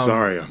 I'm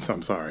sorry.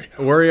 I'm sorry.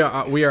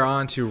 We are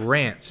on to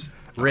rants,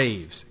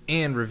 raves,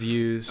 and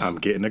reviews. I'm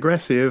getting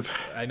aggressive.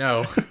 I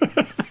know.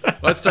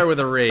 Let's start with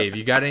a rave.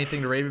 You got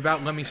anything to rave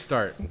about? Let me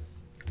start.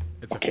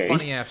 It's a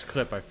funny ass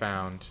clip I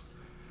found.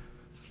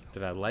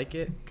 Did I like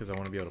it? Because I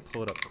want to be able to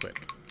pull it up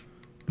quick.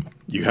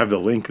 You have the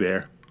link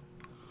there.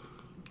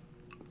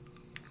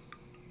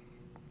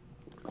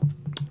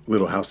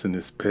 Little House in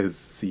this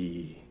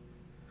Pezzy.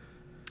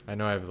 I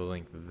know I have the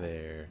link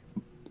there.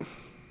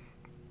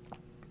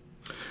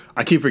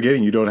 I keep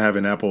forgetting you don't have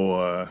an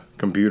Apple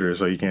computer,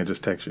 so you can't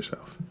just text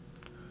yourself.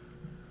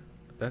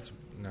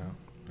 No,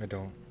 I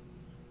don't.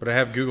 But I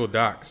have Google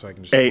Docs, so I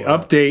can just. Hey,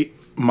 update.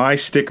 My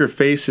sticker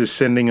face is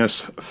sending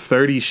us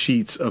 30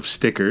 sheets of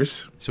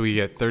stickers. So we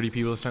get 30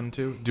 people to send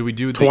them to? Do we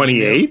do the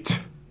 28?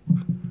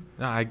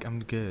 No, I'm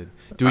good.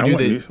 Do we do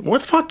the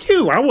what? Fuck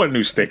you! I want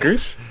new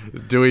stickers.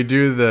 Do we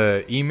do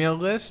the email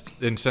list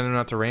and send them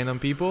out to random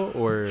people,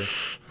 or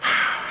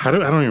I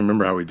don't even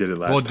remember how we did it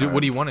last time.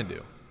 What do you want to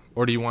do,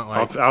 or do you want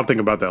like? I'll think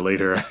about that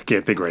later. I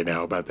can't think right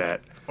now about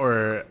that.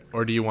 Or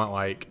do you want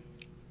like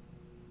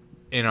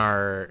in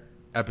our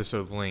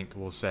episode link,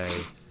 we'll say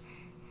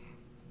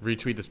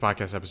retweet this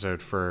podcast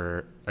episode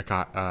for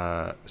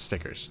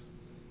stickers.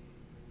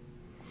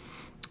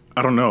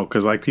 I don't know,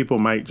 because like people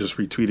might just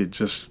retweet it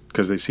just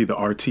because they see the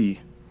RT.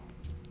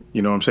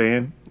 You know what I'm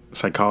saying?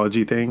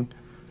 Psychology thing.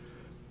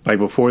 Like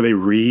before they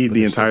read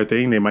the entire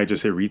thing, they might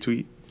just hit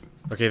retweet.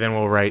 Okay, then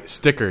we'll write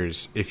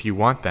stickers if you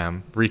want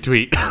them.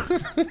 Retweet.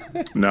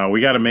 No, we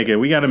got to make it.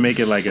 We got to make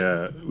it like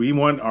a. We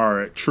want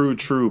our true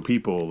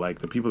people, like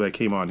the people that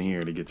came on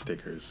here, to get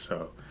stickers.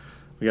 So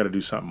we got to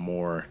do something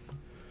more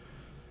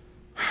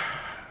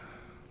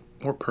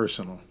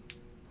personal.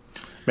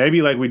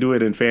 Maybe like we do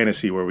it in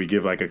fantasy, where we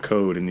give like a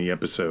code in the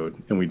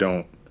episode, and we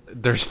don't.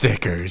 They're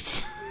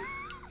stickers.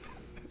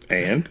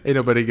 And ain't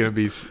nobody gonna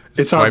be.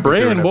 It's our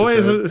brand,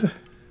 boys.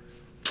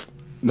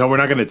 No, we're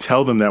not going to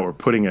tell them that we're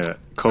putting a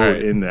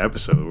code in the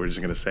episode. We're just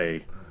going to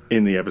say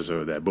in the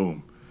episode that,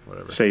 boom,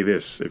 whatever. Say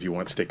this if you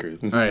want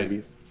stickers. All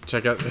right,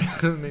 check out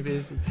maybe.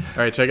 All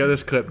right, check out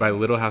this clip by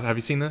Little House. Have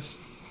you seen this?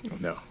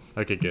 No.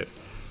 Okay, good.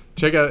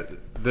 Check out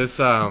this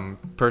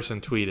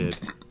person tweeted.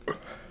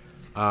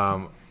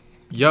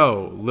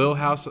 Yo, Little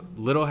House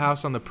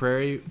on the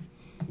Prairie,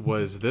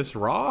 was this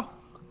raw?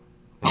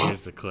 And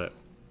here's the clip.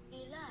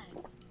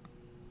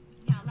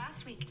 Now,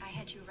 last week I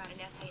had you write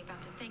an essay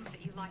about the things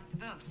that you liked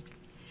the most.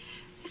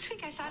 This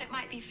week I thought it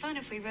might be fun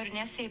if we wrote an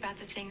essay about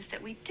the things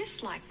that we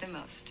disliked the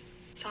most.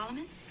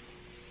 Solomon?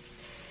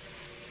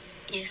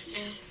 Yes,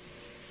 ma'am.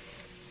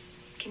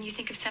 Can you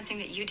think of something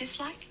that you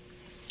dislike?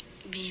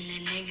 Being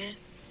a nigga.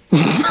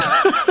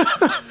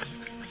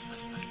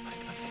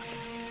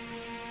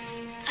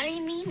 I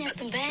didn't mean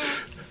nothing bad.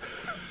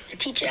 The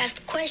teacher asked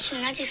a question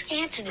and I just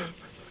answered it.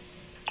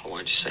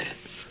 Why'd you say it?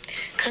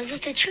 'Cause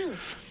it's the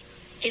truth.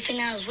 If and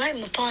I was white,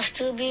 my pa'd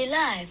still be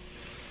alive.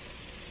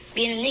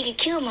 Being a nigga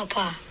killed my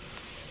pa.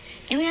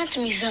 You answer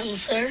me something,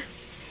 sir.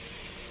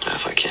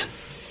 If I can.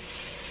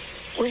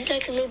 Would you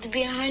like to live to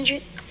be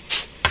 100?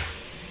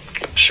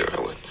 Sure, I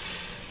would.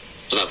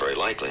 It's not very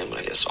likely, but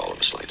I guess all of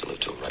us like to live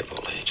to a ripe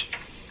old age.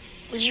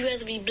 Would you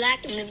rather be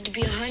black and live to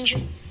be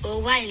 100,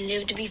 or white and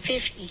live to be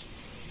 50?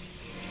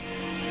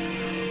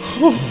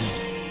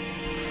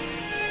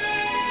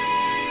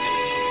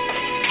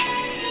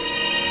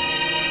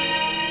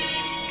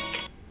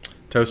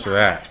 Toast to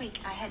that.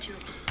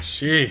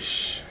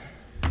 Sheesh.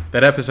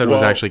 That episode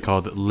was actually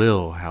called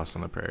Lil House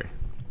on the Prairie.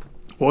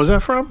 What was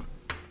that from?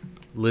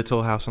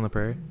 Little House on the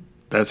Prairie.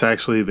 That's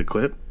actually the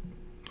clip?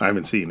 I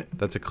haven't seen it.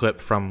 That's a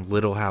clip from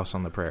Little House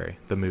on the Prairie,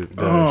 the movie.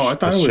 I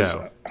thought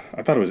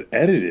it was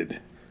edited.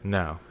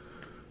 No.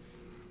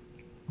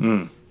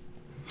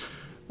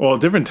 Well,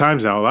 different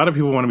times now. A lot of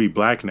people want to be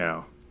black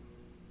now.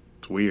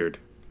 It's weird.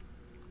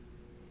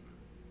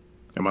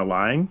 Am I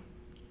lying?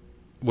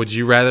 Would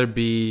you rather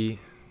be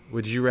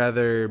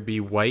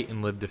white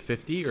and live to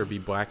 50 or be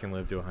black and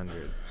live to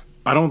 100?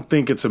 I don't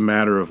think it's a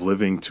matter of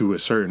living to a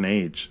certain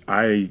age.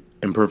 I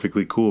am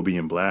perfectly cool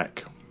being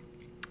black.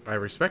 I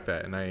respect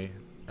that, and I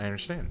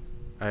understand.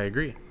 I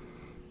agree.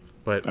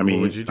 But I mean,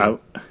 what would you do?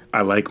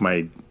 I like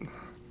my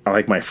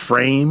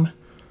frame.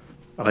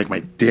 I like my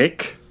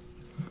dick.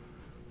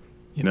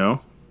 You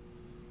know?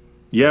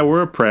 Yeah,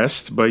 we're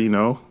oppressed, but you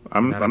know,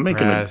 I'm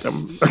making it. I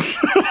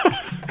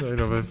don't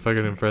know if I'm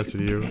fucking impressed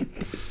with you.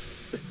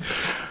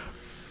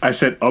 I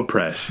said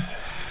oppressed.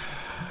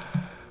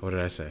 What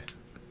did I say?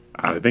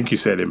 I think you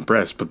said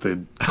impressed, but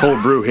the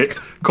cold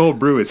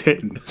brew is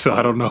hitting, so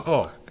I don't know.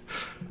 Oh.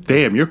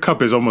 Damn, your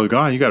cup is almost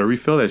gone. You got to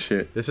refill that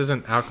shit. This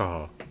isn't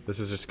alcohol. This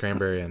is just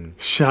cranberry and...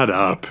 Shut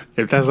up.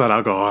 If that's not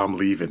alcohol, I'm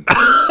leaving.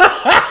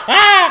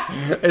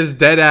 It's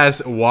dead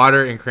ass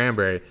water and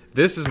cranberry.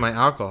 This is my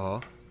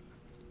alcohol.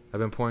 I've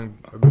been pouring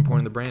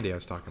the brandy I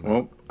was talking about.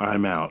 Well,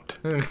 I'm out.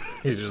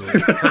 He's just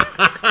like...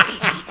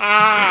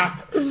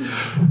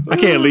 I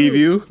can't leave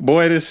you.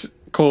 Boy, this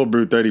cold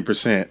brew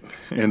 30%,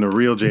 and the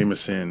real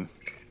Jameson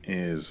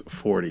is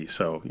 40.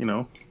 So, you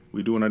know,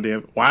 we doing our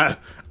damn... Why?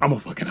 I'm a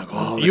fucking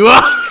alcoholic. You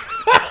are?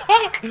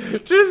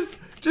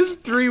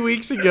 Just 3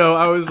 weeks ago,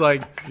 I was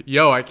like,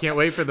 yo, I can't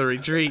wait for the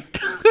retreat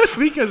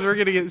because we're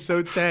going to get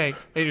so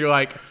tanked. And you're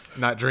like,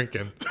 not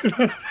drinking. He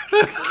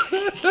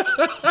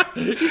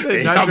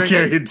said, not I'm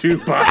carrying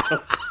 2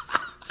 bottles.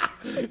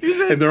 He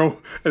said, and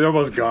they're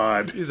almost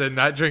gone. He said,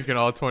 not drinking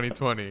all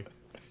 2020.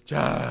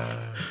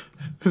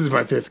 This is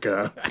my 5th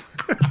cup.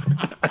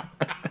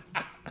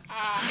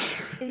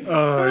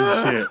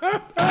 Oh, shit.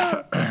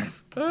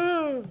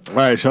 All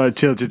right, Sean,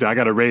 chill. I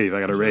got to rave.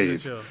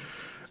 Chill.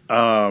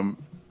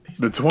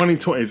 The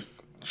 2020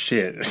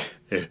 shit.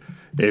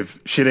 If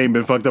shit ain't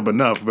been fucked up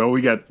enough, but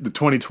we got the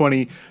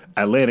 2020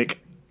 Atlantic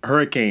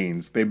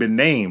hurricanes. They've been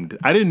named.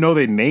 I didn't know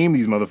they named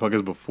these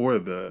motherfuckers before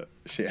the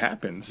shit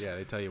happens. Yeah,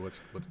 they tell you what's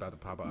about to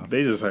pop off.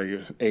 They just like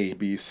A,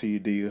 B, C,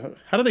 D.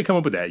 How do they come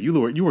up with that? You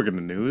work in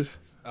the news.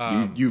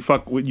 You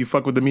fuck with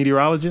the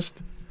meteorologist.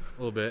 A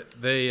little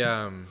bit. They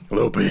a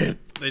little bit.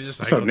 They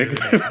just cycle through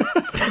the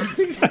names.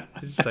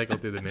 They just cycle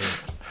through the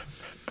names.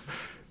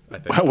 I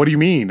think. What do you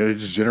mean? They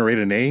just generate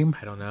a name?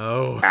 I don't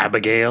know.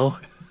 Abigail,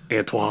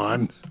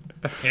 Antoine.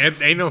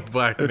 Ain't no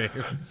black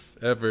names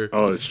ever.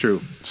 Oh, it's true.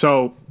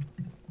 So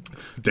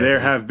there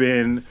have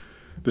been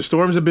the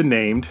storms have been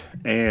named,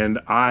 and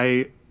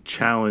I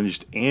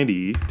challenged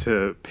Andy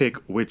to pick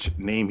which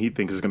name he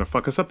thinks is going to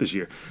fuck us up this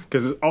year.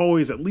 Because there's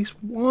always at least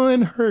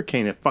one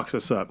hurricane that fucks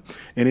us up.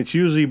 And it's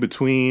usually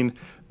between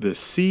the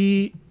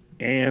C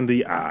and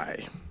the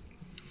I.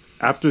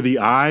 After the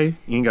I,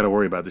 you ain't got to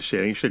worry about this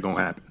shit. Ain't shit going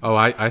to happen. Oh,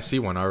 I see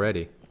one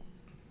already.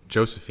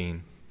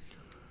 Josephine.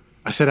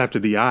 I said after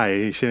the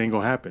I, shit ain't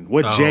going to happen.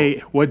 What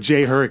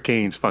J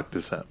hurricanes fucked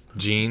us up?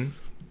 Gene.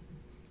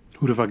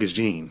 Who the fuck is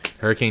Gene?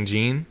 Hurricane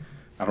Gene.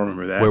 I don't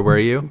remember that. Where were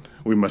you?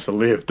 We must have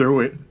lived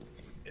through it.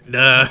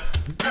 Nah.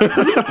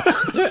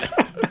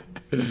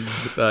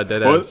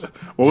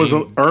 What was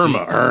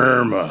Irma?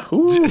 Irma.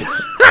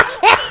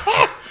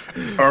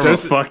 Irma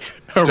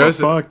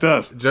fucked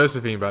us.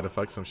 Josephine about to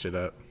fuck some shit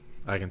up.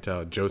 I can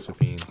tell.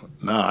 Josephine.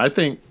 Nah, I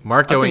think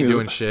Marco ain't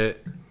doing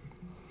shit.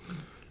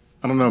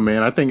 I don't know,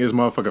 man. I think it's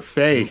motherfucker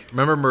Faye.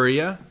 Remember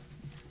Maria?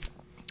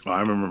 Oh,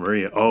 I remember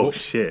Maria. Oh,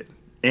 shit.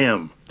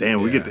 M.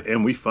 Damn, we get to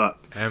M. We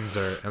fucked. M's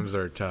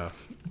are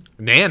tough.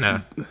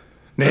 Nana.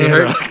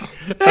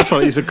 That's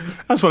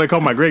what I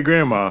call my great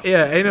grandma.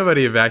 Yeah, ain't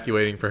nobody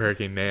evacuating for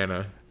Hurricane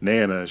Nana.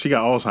 Nana, she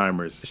got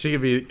Alzheimer's. She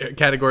could be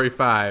Category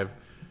 5.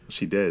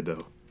 She did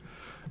though.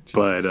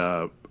 Jesus.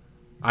 But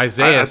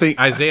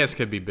Isaias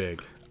could be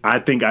big. I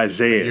think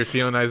Isaias. You're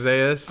feeling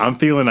Isaias? I'm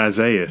feeling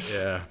Isaias.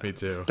 Yeah, me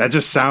too. That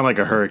just sounds like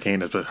a hurricane.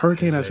 But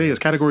Hurricane Isaias,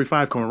 Category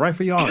 5, coming right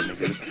for y'all,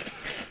 niggas.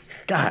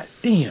 God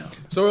damn.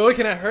 So we're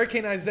looking at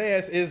Hurricane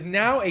Isaias is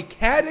now a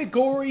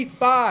Category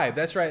 5.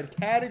 That's right,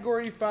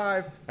 Category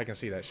 5. I can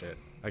see that shit.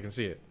 I can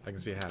see it. I can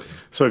see it happening.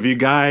 So if you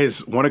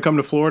guys want to come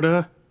to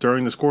Florida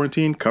during this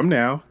quarantine, come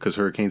now, because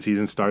hurricane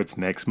season starts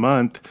next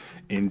month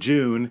in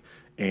June.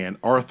 And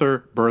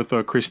Arthur,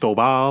 Bertha,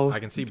 Cristobal. I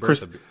can see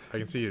Bertha. I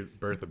can see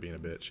Bertha being a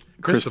bitch.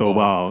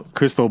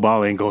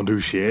 Cristobal ain't gonna do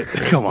shit.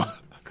 Come on.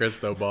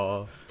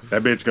 Cristobal.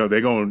 That bitch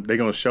they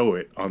gonna show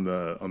it on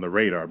the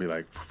radar. Be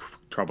like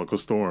tropical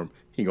storm.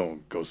 He gonna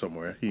go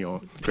somewhere. He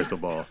on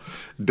Cristobal.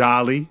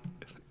 Dolly.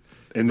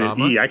 And then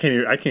Mama? E. I can't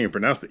even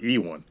pronounce the E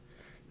one.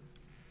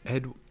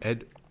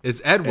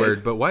 It's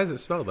Edward, but why is it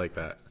spelled like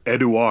that?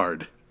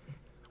 Eduard.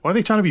 Why are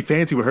they trying to be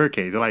fancy with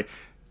hurricanes? They're like,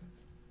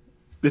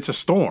 it's a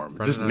storm.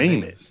 Just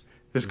name it.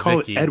 Just call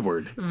it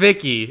Edward.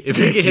 Vicky. If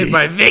you get hit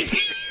by Vicky.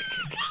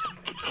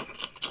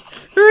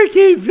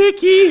 Hurricane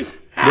Vicky.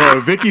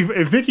 No,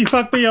 if Vicky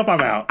fucked me up,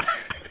 I'm out.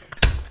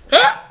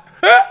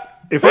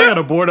 If I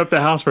gotta board up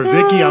the house for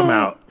Vicky, I'm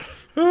out.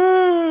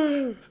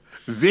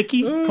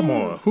 Vicky? Come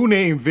on. Who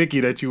named Vicky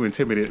that you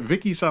intimidated?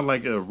 Vicky sound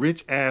like a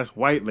rich ass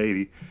white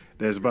lady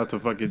that's about to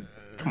fucking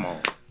come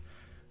on.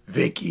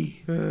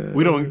 Vicky.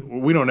 We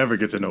don't ever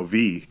get to know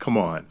V. Come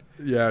on.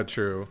 Yeah,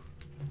 true.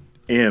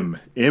 M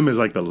is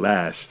like the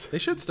last. They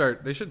should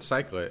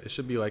cycle it. It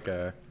should be like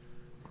a.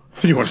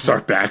 You want to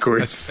start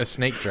backwards? A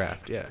snake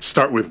draft, yeah.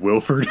 Start with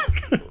Wilford.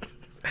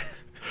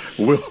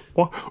 Who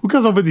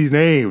comes up with these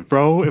names,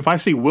 bro? If I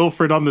see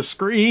Wilfred on the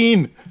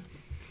screen,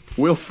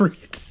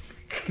 Wilfred.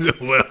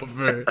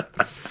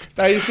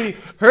 Now you see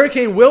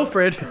Hurricane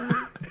Wilfred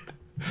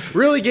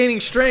really gaining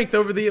strength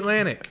over the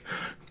Atlantic.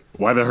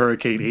 Why the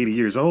hurricane 80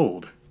 years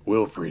old?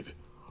 Wilfred.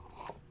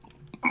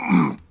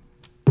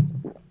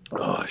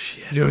 Oh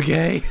shit. You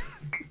okay?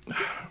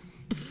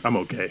 I'm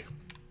okay.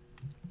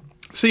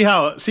 See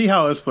how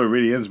us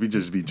Floridians we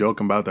just be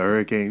joking about the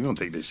hurricane. We don't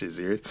take this shit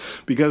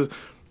serious because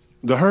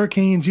the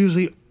hurricanes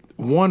usually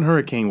one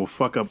hurricane will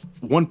fuck up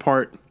one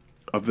part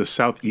of the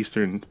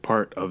southeastern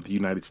part of the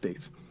United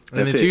States.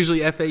 And it's usually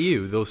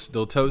FAU. They'll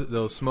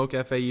smoke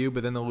FAU,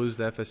 but then they'll lose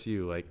to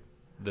FSU like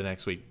the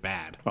next week.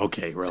 Bad.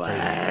 Okay,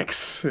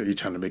 relax. You're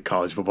trying to make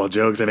college football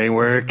jokes that ain't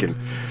working.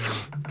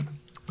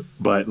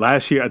 But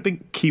last year, I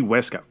think Key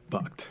West got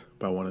fucked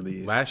by one of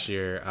these. Last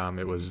year,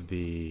 it was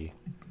the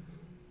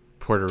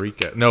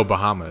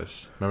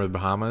Bahamas. Remember the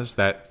Bahamas?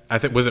 That I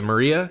think was it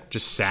Maria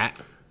just sat.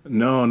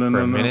 No.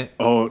 Minute?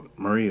 Oh,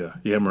 Maria.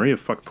 Yeah, Maria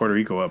fucked Puerto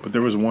Rico up. But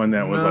there was one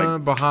that was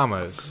like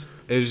Bahamas.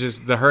 It was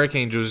just the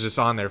hurricane was just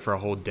on there for a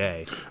whole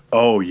day.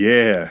 Oh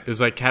yeah. It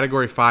was like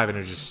Category 5, and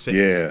it was just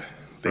sitting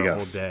for a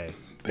whole day.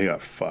 They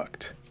got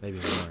fucked. Maybe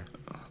more.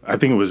 I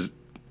think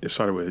it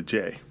started with a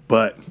J,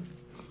 but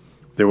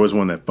there was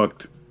one that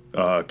fucked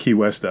Key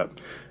West up,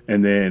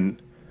 and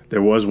then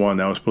there was one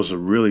that was supposed to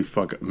really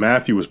fuck.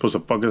 Matthew was supposed to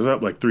fuck us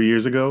up like 3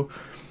 years ago,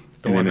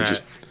 and then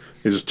it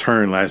just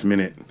turned last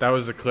minute. That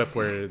was a clip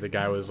where the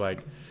guy was like,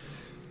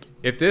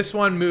 "If this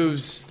one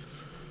moves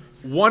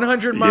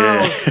 100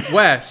 miles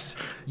west,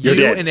 you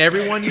dead. And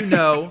everyone you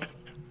know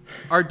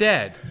are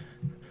dead.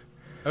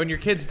 Oh, and your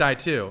kids die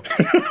too."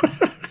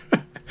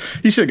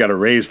 He should have got a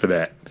raise for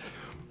that.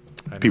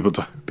 People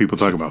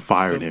talking about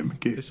firing him.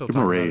 Give him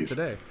a raise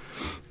today.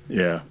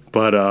 Yeah,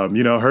 but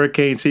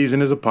hurricane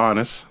season is upon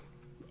us.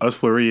 Us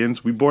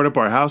Floridians, we board up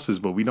our houses,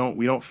 but we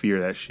don't fear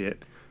that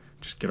shit.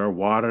 Just get our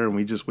water and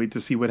we just wait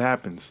to see what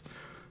happens.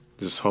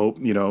 Just hope,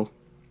 I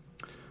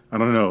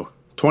don't know.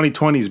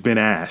 2020's been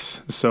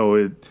ass,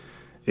 so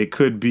it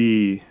could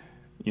be,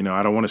 I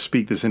don't want to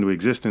speak this into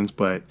existence,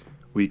 but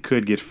we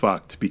could get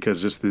fucked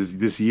because just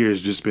this year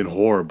has just been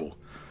horrible.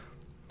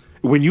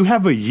 When you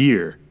have a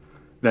year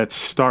that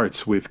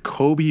starts with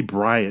Kobe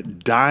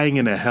Bryant dying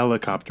in a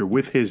helicopter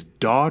with his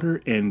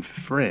daughter and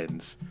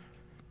friends.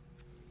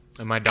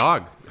 And my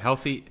dog.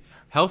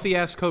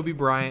 Healthy-ass Kobe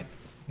Bryant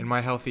and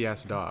my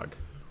healthy-ass dog.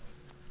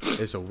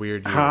 It's a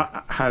weird year.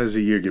 How does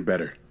the year get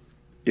better?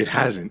 It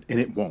hasn't, and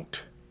it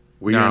won't.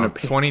 We're in a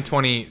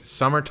 2020,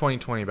 summer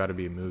 2020 about to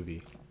be a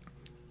movie.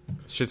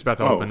 Shit's about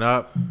to open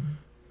up.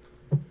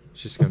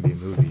 It's just going to be a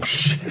movie.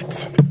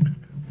 Shit.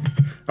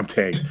 I'm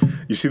tagged.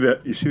 You see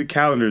the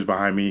calendars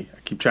behind me. I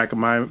keep track of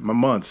my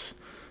months.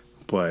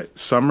 But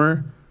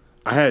summer,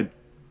 I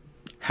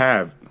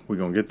we're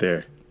going to get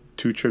there.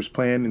 2 trips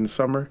planned in the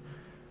summer.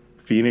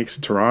 Phoenix,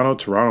 Toronto.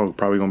 Toronto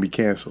probably going to be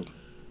canceled.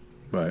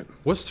 But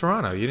what's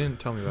Toronto? You didn't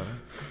tell me about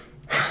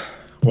that.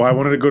 Well, I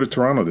wanted to go to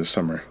Toronto this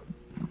summer.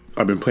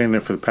 I've been planning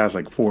it for the past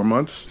 4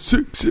 months.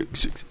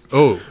 6.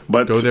 Oh,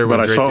 but go there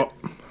when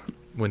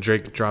when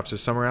Drake drops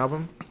his summer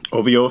album.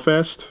 OVO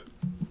Fest.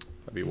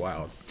 That'd be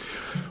wild.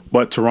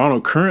 But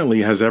Toronto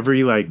currently has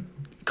every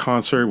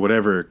concert,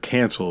 whatever,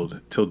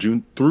 canceled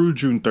through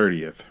June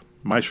 30th.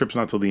 My trip's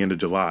not till the end of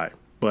July,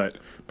 but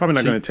probably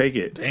not going to take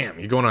it. Damn,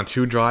 you're going on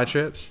 2 July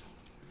trips?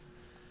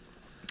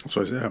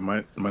 So I said I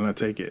might not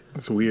take it.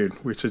 It's a weird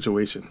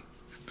situation.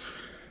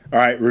 All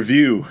right,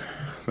 review.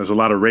 There's a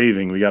lot of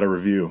raving. We got a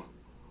review.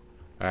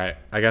 All right,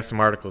 I got some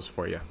articles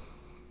for you.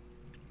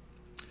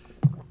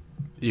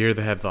 Here are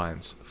the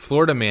headlines.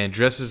 Florida man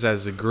dresses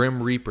as a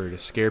Grim Reaper to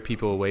scare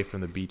people away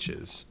from the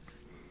beaches.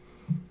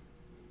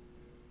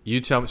 You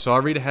tell me. So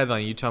I'll read a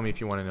headline. You tell me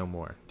if you want to know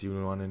more. Do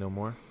you want to know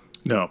more?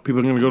 No, people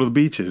are going to go to the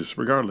beaches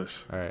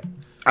regardless. All right.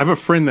 I have a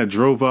friend that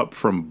drove up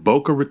from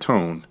Boca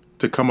Raton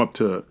to come up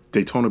to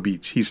Daytona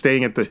Beach. He's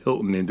staying at the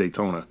Hilton in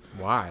Daytona.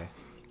 Why?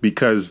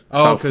 Because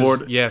South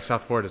Florida. Yeah,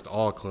 South Florida's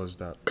all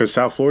closed up. Because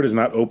South Florida's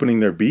not opening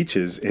their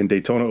beaches, and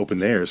Daytona opened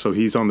theirs. So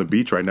he's on the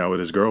beach right now with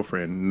his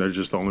girlfriend, and they're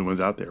just the only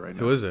ones out there right now.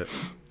 Who is it?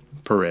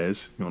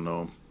 Perez. You don't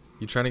know him.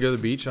 You trying to go to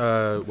the beach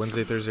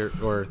Wednesday, Thursday,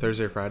 or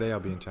Thursday or Friday?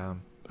 I'll be in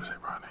town. Thursday,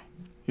 Friday.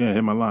 Yeah,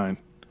 hit my line.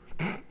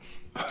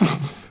 All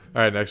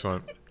right, next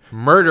one.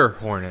 Murder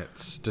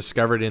hornets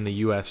discovered in the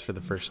U.S. for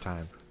the first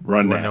time.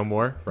 Run that. No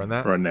more? Run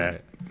that? Run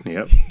that. Right.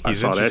 Yep. I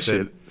saw that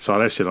shit. Saw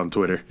that shit on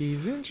Twitter.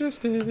 He's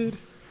interested.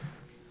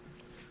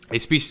 A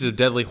species of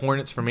deadly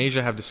hornets from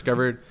Asia have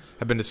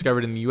been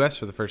discovered in the U.S.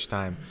 for the first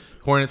time.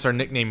 Hornets are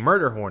nicknamed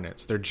murder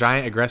hornets. They're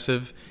giant,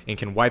 aggressive, and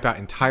can wipe out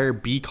entire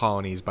bee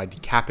colonies by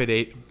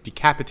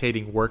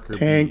decapitating worker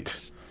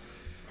bees.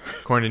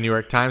 According to New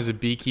York Times, a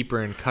beekeeper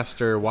in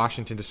Custer,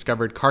 Washington,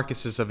 discovered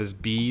carcasses of his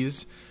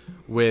bees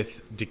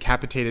with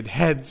decapitated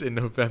heads in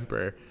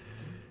November.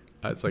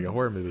 It's like a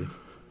horror movie.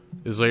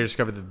 It was later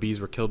discovered that the bees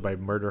were killed by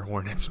murder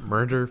hornets.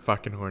 Murder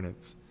fucking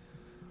hornets.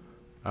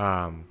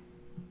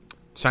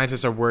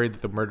 Scientists are worried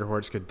that the murder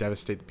hornets could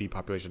devastate the bee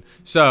population.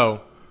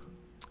 So,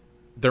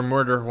 they're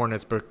murder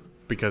hornets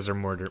because they're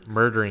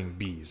murdering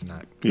bees,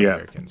 not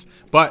Americans.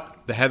 But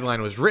the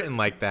headline was written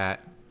like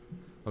that.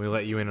 Let me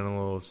let you in on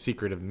a little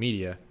secret of the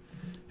media.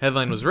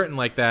 Headline was written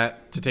like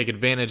that to take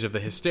advantage of the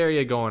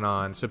hysteria going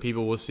on, so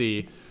people will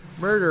see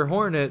murder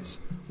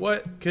hornets.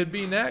 What could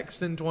be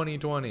next in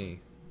 2020?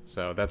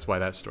 So that's why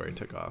that story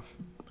took off.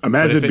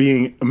 Imagine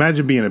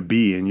being a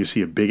bee and you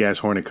see a big ass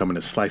hornet coming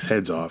to slice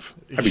heads off.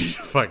 I mean,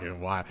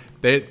 fucking wild.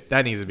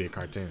 That needs to be a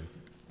cartoon.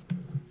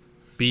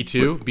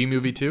 B2, B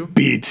movie 2,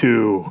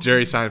 B2.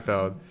 Jerry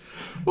Seinfeld.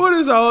 What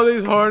is all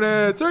these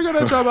hornets? They're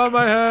gonna jump on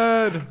my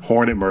head.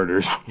 Hornet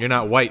murders. You're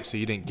not white, so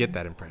you didn't get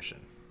that impression.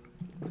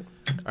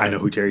 I know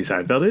who Jerry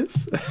Seinfeld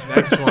is.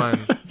 Next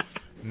one.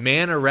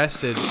 Man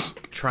arrested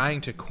trying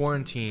to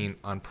quarantine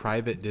on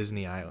private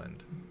Disney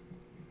island.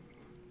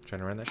 Trying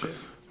to run that shit?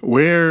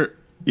 Where?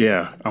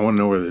 Yeah, I want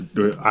to know where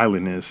the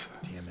island is.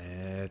 Damn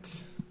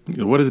it.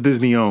 What does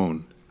Disney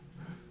own?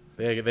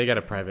 They got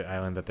a private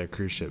island that their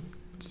cruise ship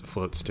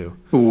floats to.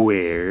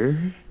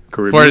 Where?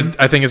 Caribbean? Florida,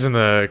 I think it's in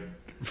the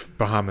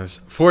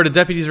Bahamas. Florida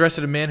deputies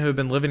arrested a man who had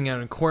been living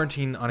out in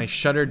quarantine on a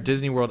shuttered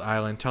Disney World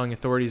island, telling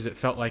authorities it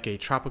felt like a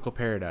tropical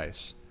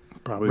paradise.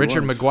 Probably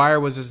Richard was.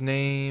 McGuire was his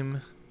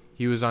name.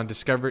 He was on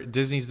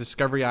Disney's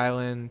Discovery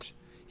Island.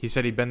 He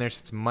said he'd been there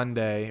since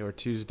Monday or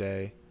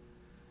Tuesday.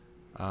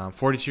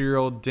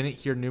 42-year-old didn't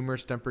hear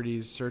numerous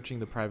deputies searching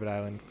the private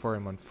island for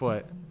him on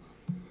foot.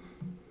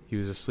 He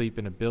was asleep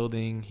in a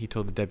building. He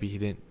told the deputy he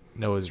didn't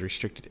know it was a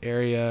restricted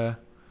area.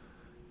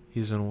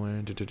 He's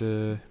unaware.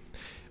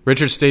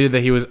 Richard stated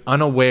that he was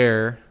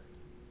unaware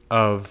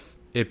of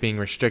it being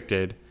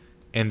restricted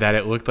and that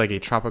it looked like a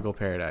tropical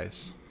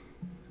paradise.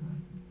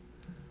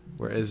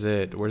 Where is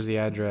it? Where's the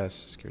address?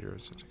 Security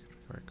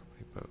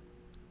boat.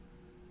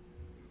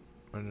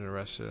 When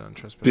arrested on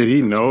trespass. Did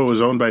he know it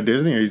was owned by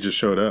Disney, or he just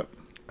showed up?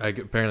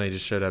 Apparently, he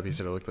just showed up. He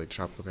said it looked like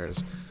tropical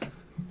paradise.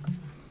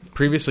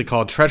 Previously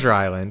called Treasure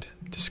Island,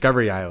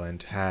 Discovery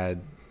Island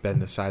had been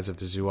the size of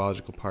the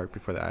zoological park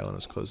before the island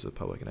was closed to the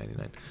public in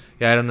 1999.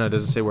 Yeah, I don't know. It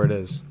doesn't say where it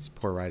is. It's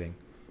poor writing.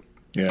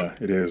 Yeah,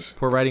 it is.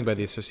 Poor writing by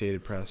the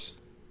Associated Press.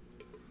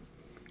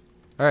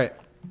 All right.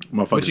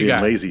 Motherfuckers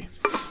getting lazy.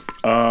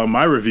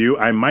 My review,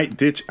 I might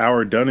ditch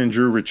our Dunn and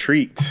Drew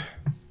retreat.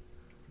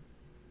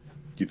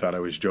 you thought I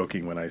was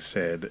joking when I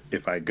said,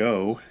 if I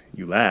go,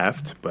 you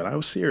laughed, but I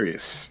was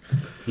serious.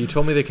 You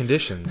told me the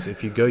conditions.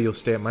 If you go, you'll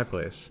stay at my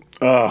place.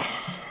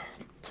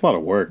 It's a lot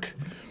of work.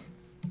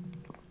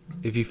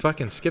 If you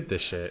fucking skip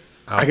this shit,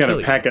 I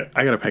gotta pack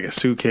a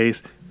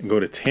suitcase and go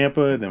to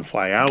Tampa, then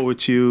fly out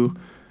with you,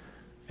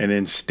 and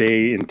then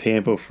stay in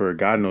Tampa for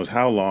God knows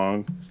how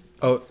long.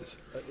 Oh,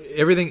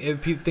 everything.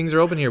 If things are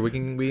open here, we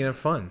can have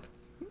fun.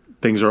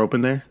 Things are open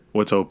there?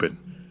 What's open?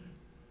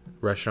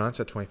 Restaurants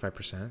at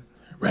 25%.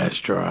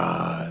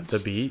 Restaurants. The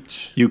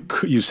beach.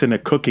 You send a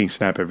cooking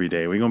snap every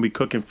day. We're gonna be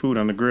cooking food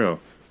on the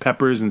grill,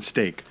 peppers and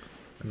steak.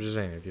 I'm just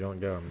saying, if you don't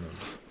go,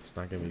 it's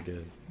not gonna be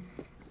good.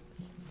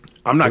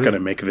 I'm not gonna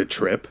make the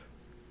trip.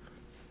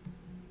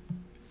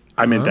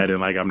 I meant that in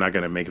like I'm not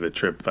gonna make the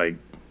trip like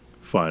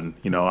fun.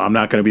 You know, I'm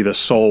not gonna be the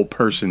sole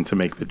person to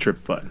make the trip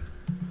fun.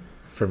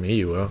 For me,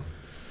 you will.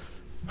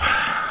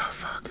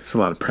 Fuck, it's a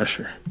lot of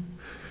pressure.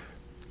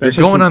 You're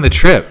going on the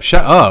trip.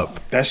 Shut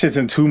up. That shit's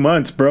in 2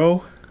 months,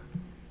 bro.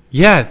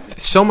 Yeah,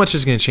 so much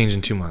is gonna change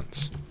in 2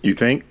 months. You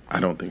think? I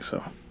don't think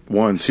so.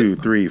 1, 2,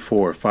 3,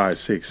 4, 5,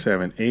 6,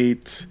 7,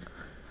 8,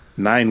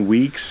 9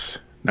 weeks.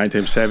 9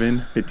 times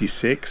 7,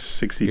 56,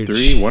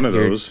 63. One of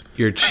those.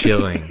 You're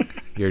chilling.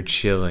 You're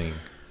chilling.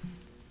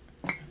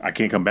 I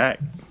can't come back.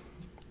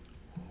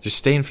 Just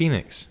stay in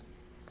Phoenix.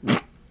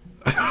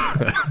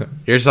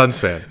 You're a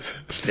Suns fan.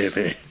 Stay at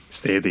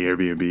the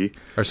Airbnb.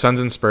 Are Suns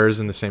and Spurs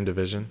in the same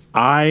division?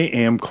 I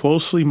am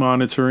closely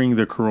monitoring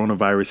the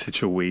coronavirus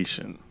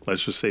situation.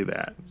 Let's just say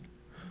that.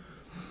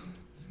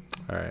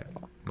 All right.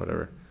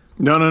 Whatever.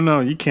 No.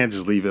 You can't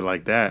just leave it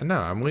like that. No,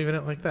 I'm leaving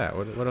it like that.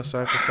 What else do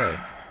I have to say?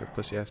 You're a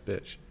pussy ass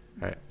bitch.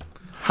 All right.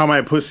 How am I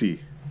a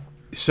pussy?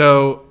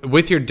 So,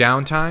 with your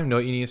downtime, know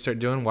what you need to start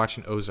doing?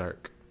 Watching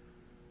Ozark.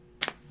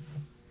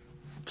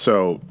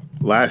 So,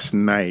 last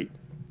night,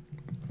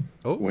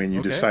 when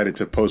you decided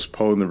to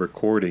postpone the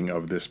recording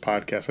of this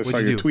podcast, I saw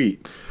your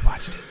tweet.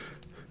 Watched it.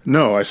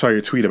 No, I saw your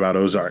tweet about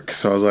Ozark.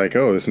 So I was like,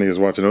 oh, this nigga's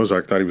watching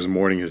Ozark. Thought he was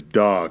mourning his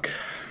dog.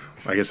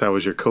 I guess that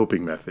was your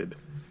coping method.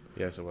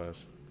 Yes, it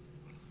was.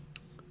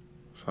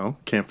 So,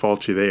 can't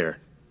fault you there.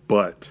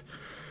 But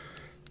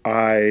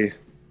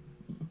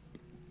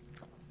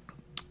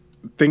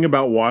thing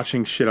about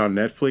watching shit on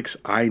Netflix,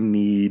 I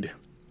need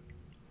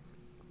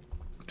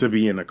to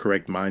be in a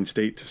correct mind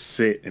state to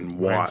sit and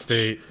watch. Mind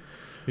state.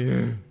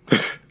 Yeah.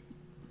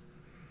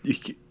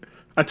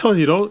 I told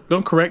you,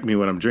 don't correct me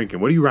when I'm drinking.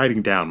 What are you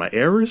writing down? My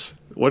errors?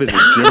 What is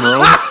this, Jim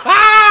Rome?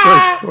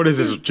 What is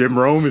this, Jim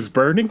Rome is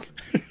burning?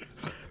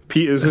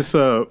 Pete, is this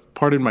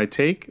pardon my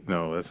take?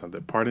 No, that's not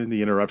the pardon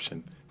the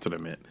interruption. That's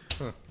what I meant.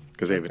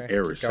 Because they have an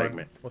error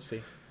segment. We'll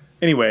see.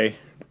 Anyway,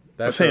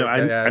 that's I'm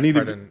saying I need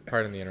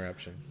pardon the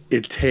interruption.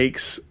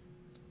 It's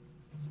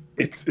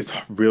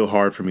real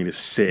hard for me to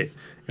sit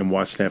and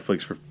watch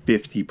Netflix for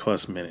 50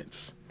 plus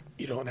minutes.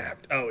 You don't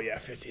have to. Oh yeah,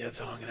 50. That's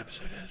how long an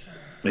episode is.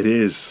 It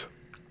is.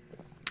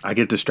 I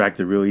get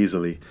distracted real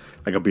easily.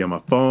 Like I'll be on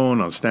my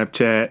phone, on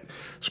Snapchat,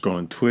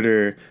 scrolling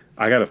Twitter.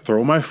 I gotta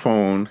throw my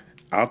phone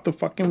out the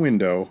fucking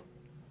window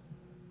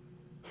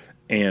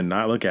and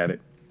not look at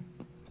it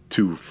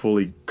to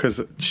fully,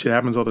 because shit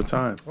happens all the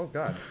time. Oh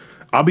God.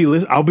 I'll be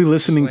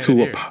listening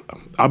to a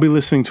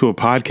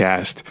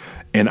podcast,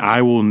 and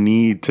I will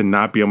need to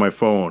not be on my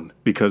phone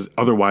because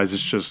otherwise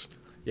it's just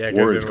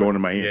words going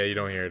in my ear. Yeah, you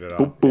don't hear it at all.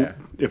 Boop, boop.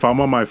 Yeah. If I'm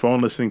on my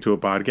phone listening to a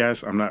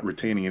podcast, I'm not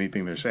retaining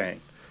anything they're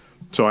saying.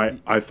 So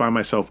I find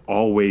myself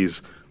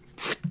always.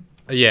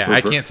 Yeah,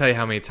 I can't tell you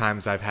how many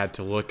times I've had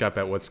to look up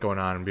at what's going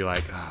on and be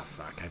like, oh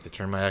fuck, I have to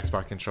turn my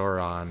Xbox controller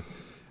on.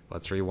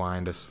 Let's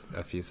rewind a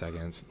few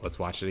seconds. Let's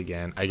watch it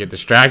again. I get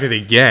distracted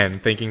again,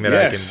 thinking that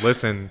I can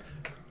listen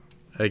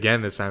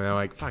again this time. And I'm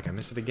like, fuck, I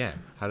missed it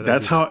again.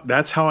 That's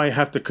how I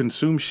have to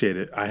consume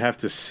shit. I have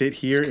to sit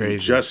here and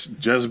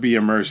just be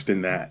immersed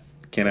in that.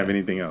 Can't have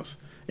anything else.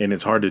 And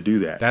it's hard to do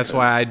that. That's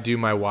why I do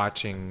my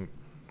watching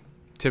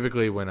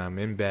typically when I'm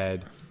in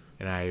bed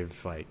and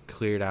I've like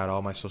cleared out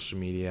all my social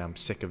media. I'm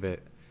sick of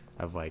it.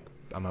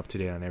 I'm up to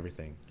date on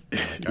everything.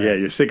 Like, yeah,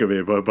 you're sick of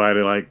it, but by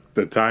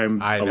the time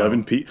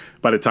 11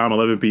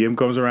 p.m.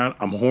 comes around,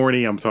 I'm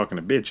horny. I'm talking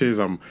to bitches.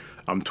 I'm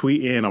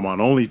tweeting. I'm on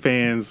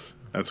OnlyFans.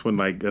 That's when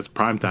that's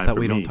prime time for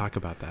me. We don't talk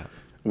about that.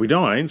 We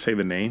don't. I didn't say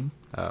the name.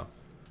 Oh,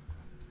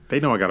 they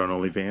know I got on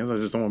OnlyFans. I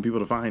just don't want people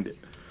to find it.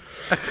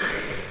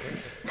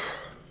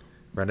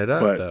 Run it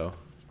up though.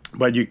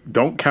 But you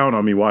don't count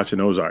on me watching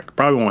Ozark.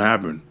 Probably won't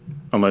happen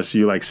unless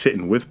you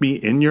sitting with me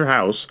in your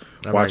house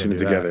watching it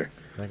together.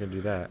 I'm not gonna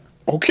do that.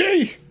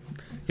 Okay.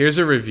 Here's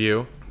a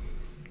review.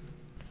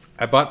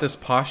 I bought this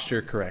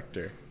posture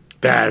corrector.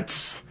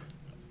 That's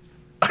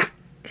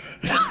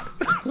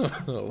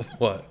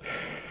what?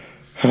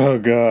 Oh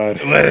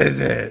God. What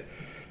is it?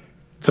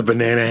 It's a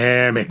banana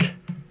hammock.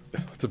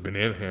 It's a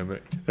banana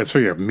hammock. That's for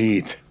your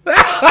meat.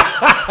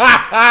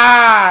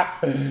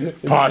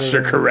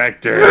 Posture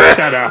corrector.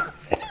 Shut up.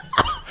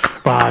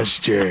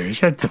 Posture.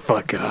 Shut the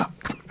fuck up.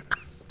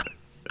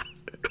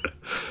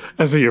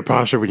 That's for your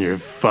posture when you're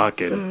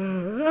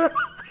fucking.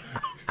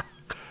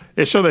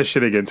 Yeah, show that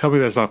shit again. Tell me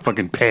that's not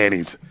fucking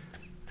panties.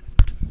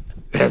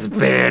 That's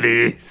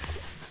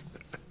panties.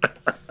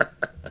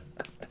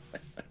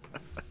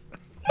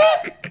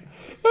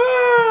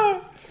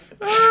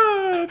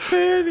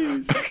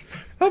 Panties.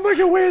 How am I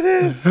gonna wear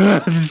this?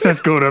 That's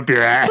going up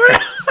your ass.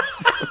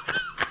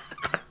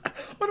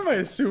 What am I,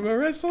 a sumo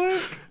wrestler?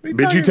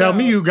 Bitch, you tell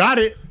me you got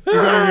it.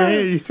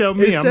 You tell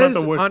me. I'm not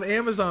the one. On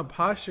Amazon,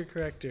 posture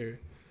corrector.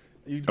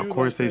 Of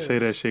course they say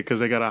that shit because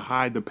they gotta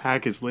hide the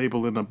package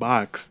label in the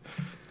box.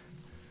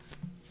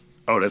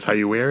 Oh, that's how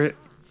you wear it?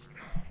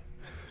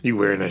 You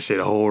wearing that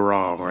shit whole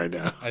wrong right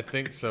now. I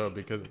think so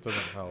because it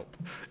doesn't help.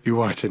 You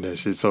watching that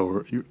shit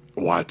so you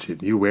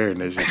wearing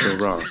that shit so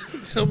wrong.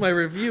 So my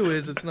review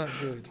is it's not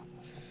good.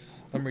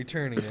 I'm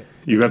returning it.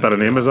 You got that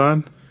on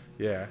Amazon?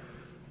 Yeah.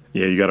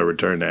 Yeah, you gotta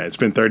return that. It's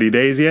been 30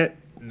 days yet?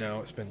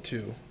 No, it's been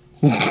 2.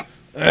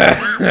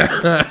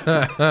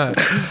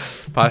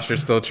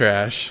 Posture's still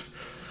trash.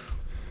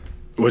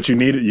 What you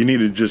need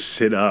to just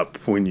sit up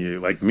when you,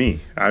 like me.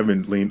 I've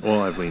leaned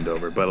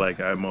over, but like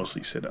I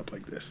mostly sit up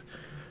like this.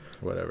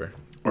 Whatever.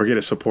 Or get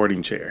a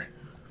supporting chair.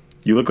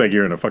 You look like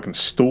you're in a fucking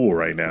stool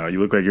right now. You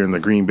look like you're in the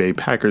Green Bay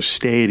Packers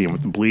stadium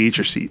with the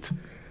bleacher seats.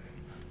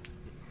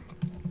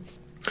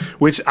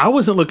 Which I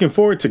wasn't looking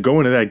forward to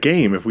going to that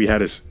game if we had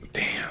this.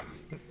 Damn.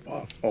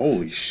 Oh,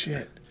 holy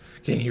shit.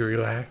 Can you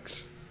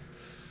relax?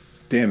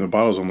 Damn, the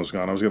bottle's almost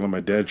gone. I was going to let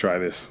my dad try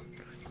this.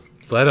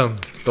 Let him.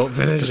 Don't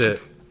finish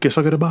it. Guess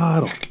I'll get a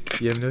bottle.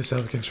 You have no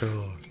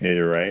self-control. Yeah,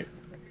 you're right.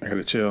 I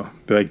gotta chill.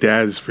 Be like,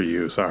 Dad, this is for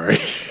you. Sorry.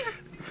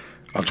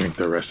 I'll drink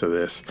the rest of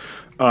this.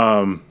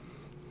 More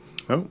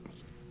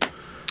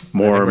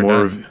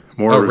reviews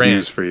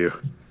rant. for you.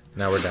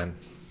 Now we're done.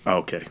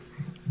 Okay.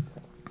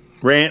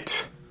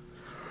 Rant.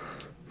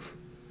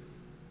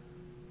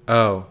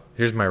 Oh,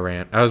 here's my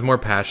rant. I was more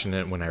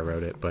passionate when I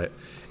wrote it, but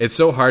it's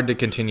so hard to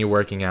continue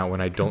working out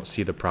when I don't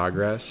see the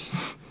progress.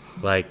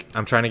 Like,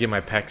 I'm trying to get my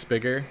pecs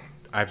bigger.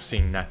 I'm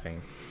seeing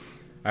nothing.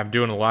 I'm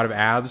doing a lot of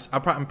abs.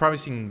 I'm probably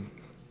seeing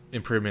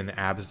improvement in the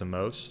abs the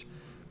most.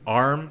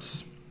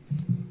 Arms,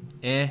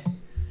 but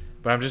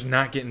I'm just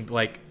not getting,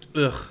 like,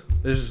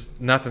 there's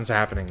nothing's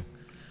happening.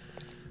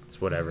 It's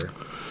whatever.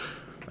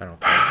 I don't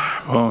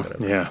care. Well,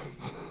 yeah.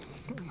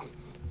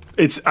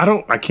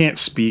 I can't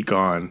speak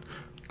on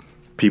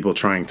people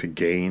trying to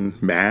gain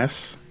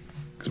mass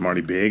because I'm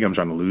already big. I'm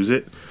trying to lose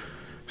it.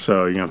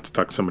 So you have to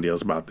talk to somebody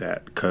else about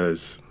that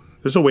because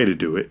there's a way to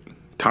do it.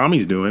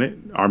 Tommy's doing it.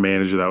 Our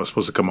manager that was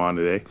supposed to come on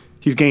today.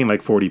 He's gained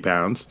like 40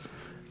 pounds.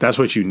 That's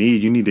what you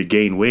need. You need to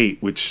gain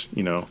weight, which,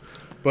 you know.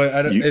 But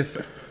I don't, if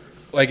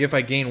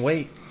I gain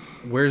weight,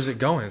 where's it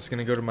going? It's going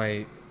to go to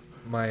my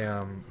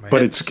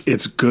But hips.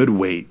 it's good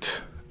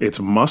weight. It's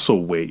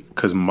muscle weight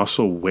because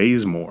muscle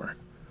weighs more.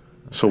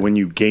 So when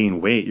you gain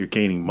weight, you're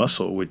gaining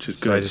muscle, which is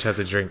good. So I just have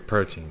to drink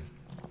protein.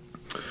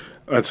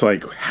 That's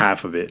like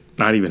half of it.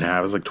 Not even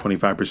half. It's like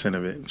 25%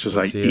 of it. It's just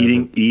like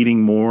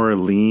eating more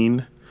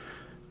lean.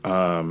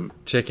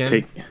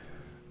 Chicken.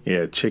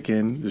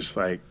 Chicken. Just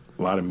like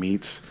a lot of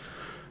meats.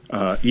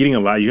 Eating a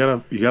lot. You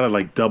gotta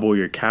like double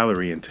your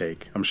calorie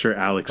intake. I'm sure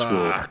Alex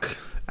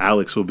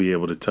will be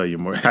able to tell you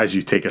more as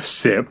you take a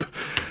sip.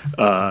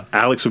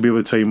 Alex will be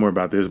able to tell you more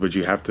about this, but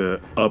you have to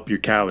up your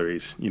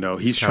calories. You know,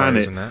 he's trying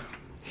to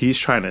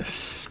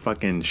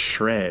fucking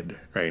shred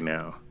right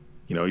now.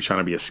 You know, he's trying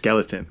to be a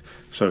skeleton.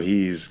 So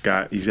he's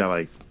got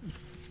like,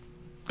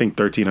 I think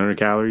 1,300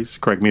 calories.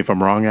 Correct me if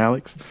I'm wrong,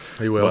 Alex.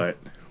 He will. But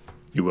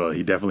he will.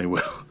 He definitely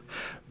will.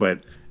 But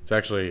it's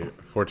actually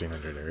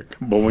 1,400, Eric.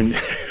 But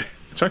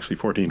it's actually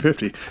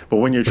 1,450. But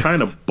when you're trying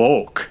to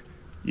bulk,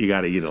 you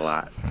got to eat a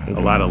lot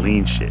of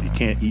lean shit. You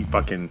can't eat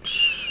fucking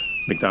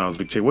McDonald's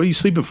Big Chicken. What are you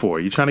sleeping for?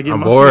 You trying to get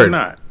muscle or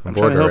not? I'm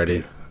bored already.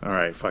 You. All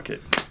right, fuck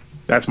it.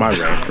 That's my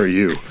rant for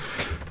you.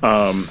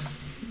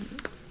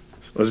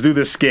 Let's do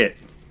this skit.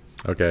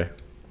 Okay.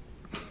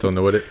 Don't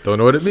know what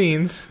it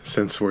means.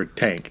 Since we're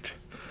tanked.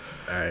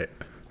 All right.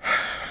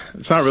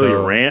 It's not really a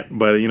rant,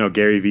 but you know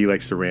Gary Vee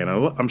likes to rant.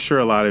 I'm sure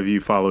a lot of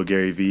you follow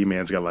Gary Vee.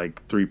 Man's got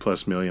like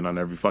 3+ million on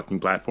every fucking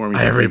platform.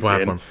 Every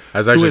platform. I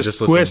was actually just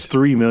listening. Who has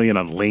 3 million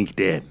on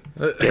LinkedIn?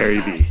 Gary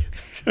Vee.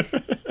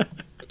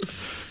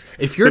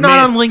 If you're not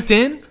on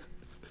LinkedIn,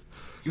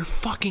 you're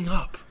fucking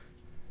up.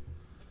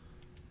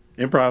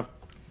 Improv.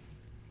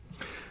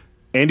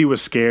 Andy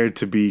was scared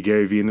to be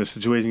Gary Vee in this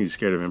situation. He's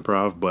scared of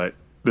improv, but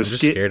I'm just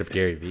scared of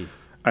Gary Vee.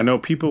 I know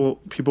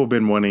people have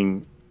been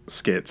wanting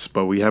skits,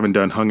 but we haven't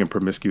done Hung and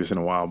Promiscuous in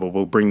a while, but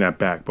we'll bring that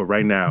back. But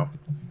right now,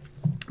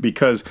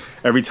 because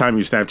every time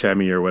you Snapchat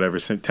me or whatever,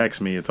 text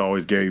me, it's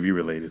always Gary Vee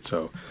related.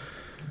 So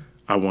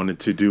I wanted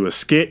to do a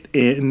skit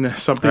in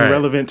something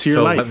relevant to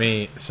your life.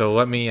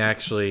 Let me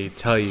actually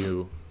tell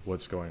you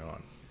what's going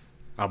on.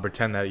 I'll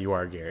pretend that you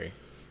are Gary.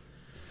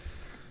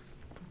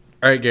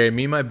 All right, Gary,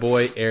 me and my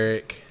boy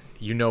Eric,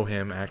 you know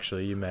him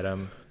actually. You met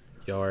him.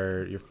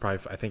 You're probably,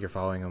 I think you're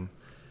following him.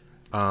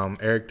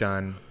 Eric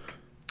Dunn.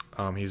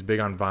 He's big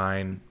on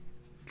Vine.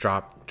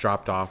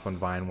 Dropped off on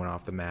Vine, went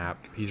off the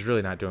map. He's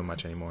really not doing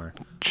much anymore.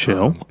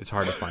 Chill. It's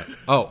hard to find.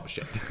 Oh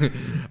shit.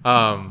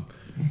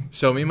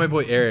 So me and my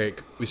boy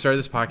Eric, we started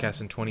this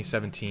podcast in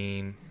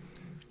 2017,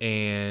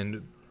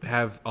 and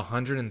have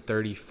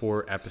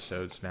 134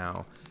 episodes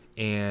now,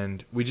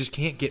 and we just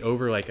can't get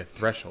over like a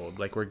threshold.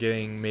 Like we're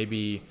getting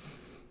maybe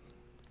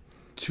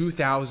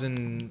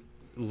 2,000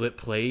 lit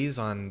plays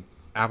on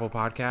Apple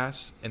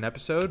Podcasts an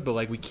episode, but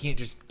like we can't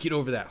just get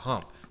over that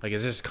hump. Like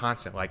it's just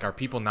constant. Like are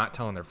people not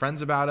telling their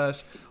friends about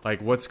us?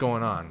 Like what's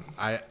going on?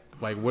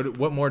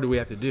 What more do we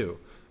have to do?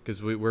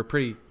 Because we're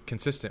pretty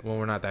consistent. Well,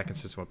 we're not that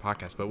consistent with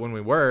podcasts, but when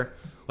we were,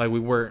 like we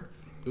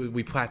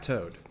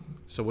plateaued.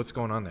 So what's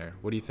going on there?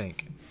 What do you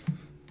think?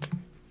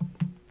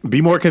 Be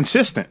more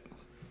consistent.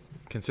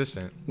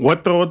 Consistent.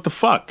 What the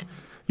fuck?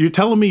 You're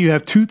telling me you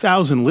have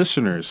 2,000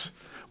 listeners,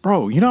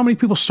 bro? You know how many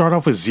people start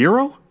off with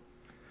 0,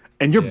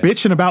 and you're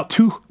bitching about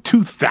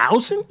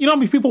 2,000? You know how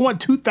many people want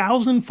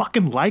 2,000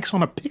 fucking likes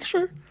on a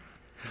picture,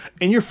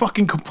 and you're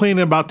fucking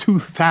complaining about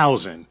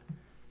 2,000?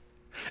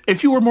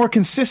 If you were more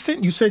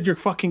consistent, you said you're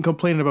fucking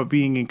complaining about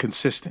being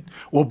inconsistent.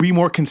 Well, be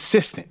more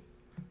consistent.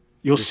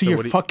 You'll see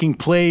your fucking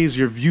plays,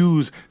 your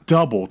views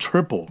double,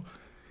 triple.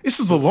 This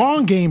is the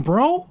long game,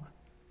 bro.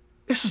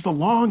 This is the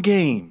long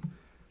game.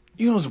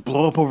 You don't just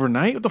blow up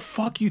overnight. What the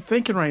fuck are you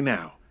thinking right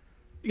now?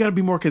 You got to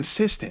be more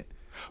consistent.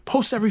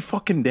 Post every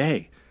fucking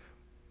day.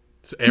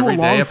 So every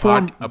day, a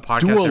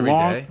podcast every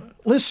day?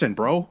 Listen,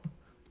 bro.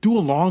 Do a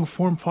long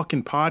form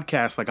fucking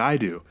podcast like I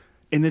do.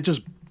 And then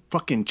just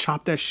fucking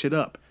chop that shit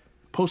up.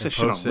 Post that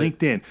shit on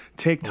LinkedIn,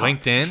 TikTok,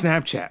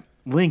 Snapchat,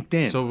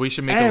 LinkedIn. So we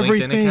should make a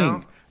LinkedIn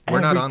account?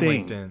 We're not on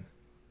LinkedIn.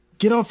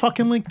 Get on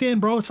fucking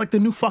LinkedIn, bro. It's like the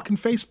new fucking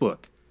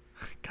Facebook.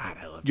 God,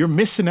 I love it. You're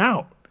missing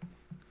out.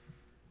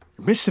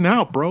 You're missing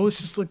out, bro.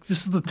 It's just like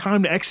this is the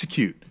time to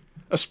execute,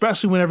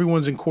 especially when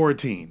everyone's in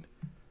quarantine.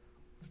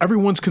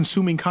 Everyone's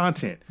consuming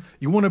content.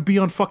 You want to be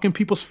on fucking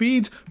people's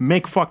feeds?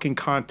 Make fucking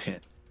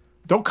content.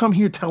 Don't come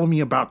here telling me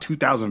about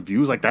 2,000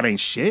 views like that ain't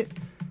shit.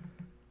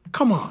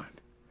 Come on.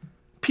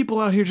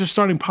 People out here just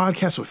starting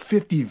podcasts with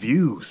 50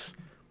 views.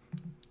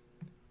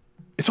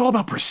 It's all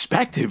about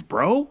perspective,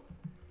 bro.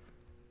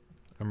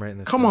 I'm writing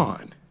this Come down.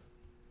 on.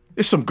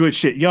 It's some good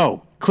shit.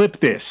 Yo, clip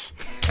this.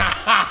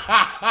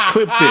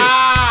 Clip this.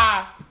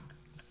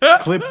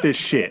 Clip this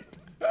shit.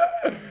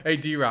 Hey,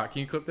 D-Rock, can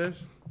you clip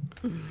this?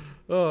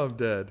 Oh, I'm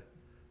dead.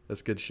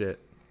 That's good shit.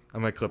 I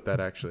might clip that,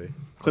 actually.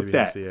 Clip Maybe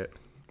that. See it.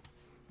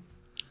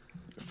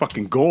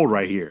 Fucking gold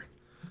right here.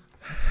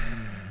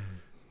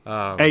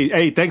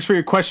 Hey, thanks for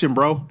your question,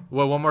 bro.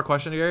 Well, one more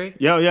question, Gary?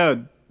 Yeah.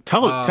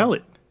 Tell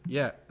it.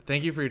 Yeah.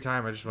 Thank you for your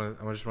time. I just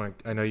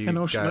want. I know you.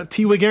 Got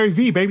T with Gary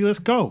V, baby. Let's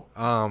go.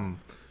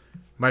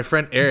 My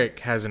friend Eric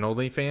has an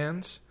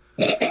OnlyFans.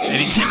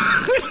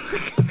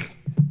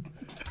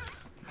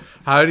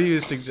 How do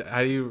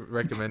you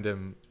recommend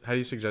him? How do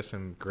you suggest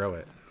him grow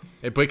it?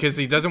 Because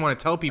he doesn't want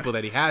to tell people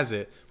that he has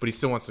it, but he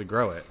still wants to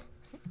grow it.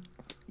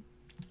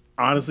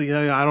 Honestly,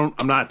 I'm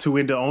not too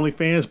into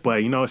OnlyFans,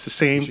 but it's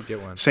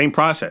the same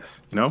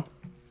process.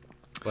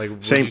 Like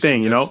same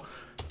thing.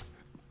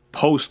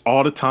 Post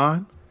all the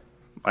time.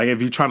 Like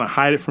if you're trying to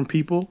hide it from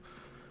people,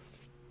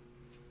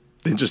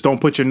 then just don't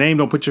put your name,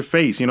 don't put your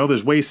face.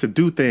 There's ways to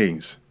do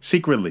things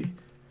secretly.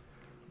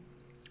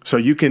 So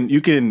you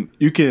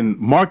can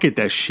market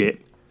that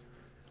shit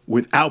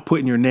without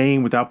putting your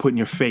name, without putting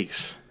your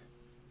face.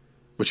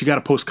 But you got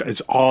to post.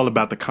 It's all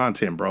about the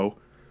content, bro.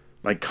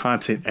 Like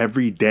content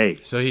every day.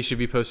 So he should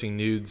be posting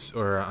nudes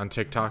or on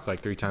TikTok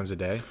like 3 times a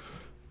day?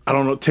 I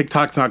don't know.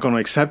 TikTok's not going to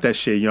accept that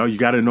shit, You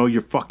got to know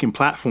your fucking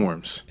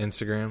platforms.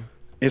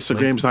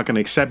 Instagram's not going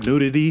to accept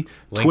nudity.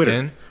 LinkedIn?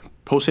 Twitter.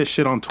 Post that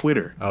shit on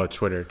Twitter. Oh,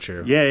 Twitter,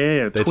 true.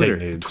 Yeah. They Twitter.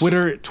 take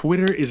nudes.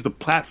 Twitter is the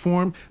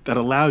platform that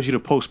allows you to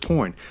post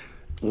porn.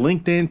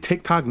 LinkedIn,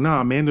 TikTok,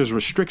 nah, man, there's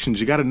restrictions.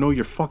 You got to know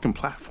your fucking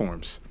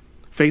platforms.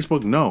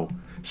 Facebook, no.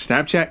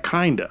 Snapchat,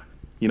 kinda.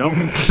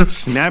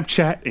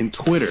 Snapchat and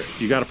Twitter,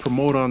 you got to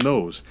promote on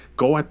those.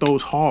 Go at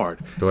those hard.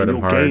 You'll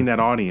gain that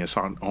audience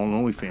on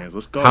OnlyFans.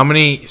 Let's go. How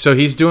many? So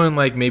he's doing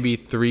like maybe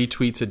 3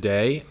 tweets a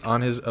day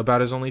on about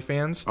his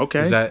OnlyFans.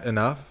 Okay, is that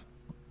enough?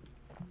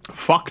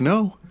 Fuck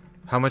no.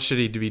 How much should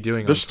he be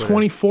doing? There's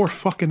 24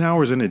 fucking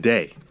hours in a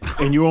day,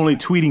 and you're only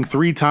tweeting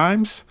 3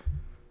 times.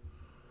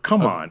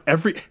 Come on,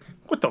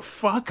 what the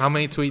fuck? How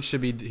many tweets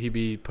should he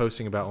be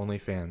posting about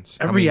OnlyFans?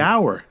 Every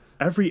hour.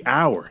 Every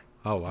hour.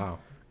 Oh wow.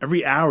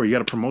 Every hour, you got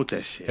to promote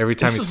that shit. Every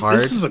time it's hard.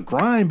 This is a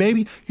grind, baby.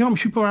 You know how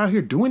many people are out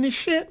here doing this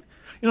shit?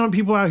 You know how many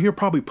people are out here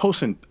probably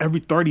posting every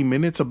 30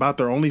 minutes about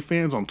their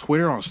OnlyFans on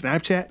Twitter, on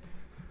Snapchat?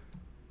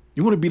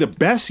 You want to be the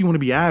best? You want to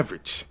be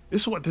average?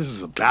 This is what this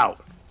is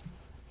about.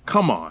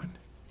 Come on.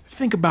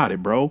 Think about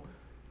it, bro.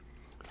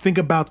 Think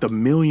about the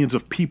millions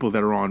of people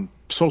that are on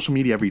social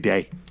media every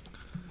day.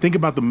 Think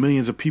about the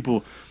millions of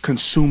people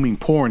consuming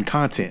porn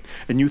content,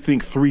 and you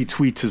think 3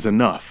 tweets is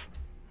enough.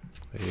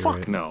 Fuck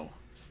right. No.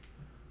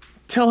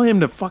 Tell him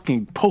to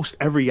fucking post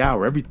every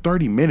hour, every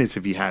 30 minutes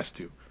if he has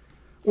to.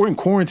 We're in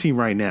quarantine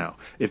right now.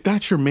 If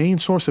that's your main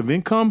source of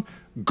income,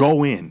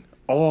 go in.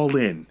 All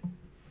in.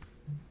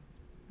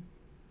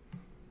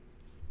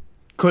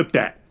 Clip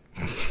that.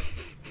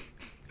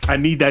 I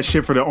need that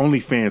shit for the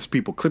OnlyFans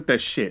people. Clip that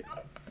shit.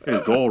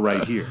 There's gold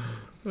right here.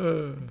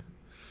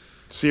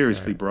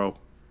 Seriously, bro.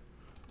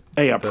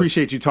 Hey, I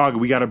appreciate you talking.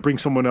 We got to bring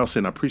someone else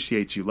in. I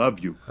appreciate you. Love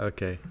you.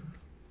 Okay.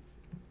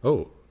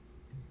 Oh.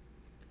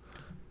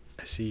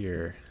 I see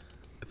your...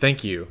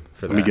 Thank you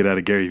for that. Let me get out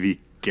of Gary Vee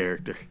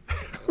character.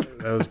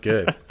 That was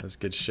good. That was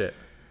good shit.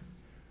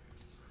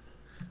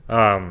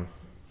 I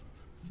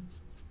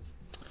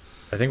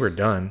think we're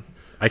done.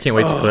 I can't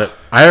wait to clip.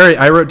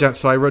 I wrote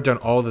down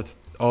all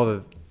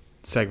the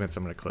segments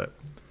I'm going to clip.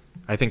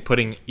 I think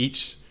putting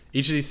each of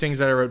these things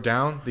that I wrote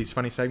down, these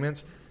funny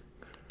segments,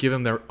 give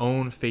them their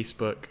own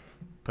Facebook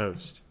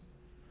post.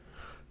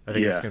 I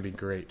think it's going to be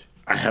great.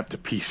 I have to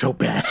pee so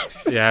bad.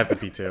 Yeah, I have to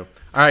pee too.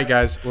 All right,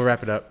 guys, we'll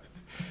wrap it up.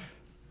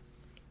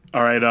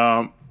 All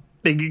right,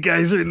 thank you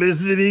guys for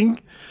listening.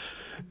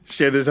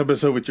 Share this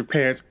episode with your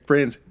parents,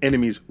 friends,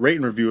 enemies. Rate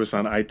and review us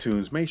on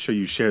iTunes. Make sure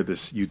you share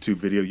this YouTube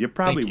video. You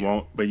probably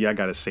won't, but I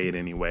got to say it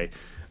anyway.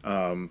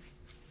 I'm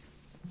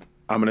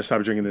going to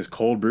stop drinking this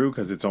cold brew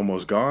because it's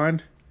almost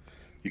gone.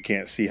 You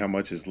can't see how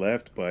much is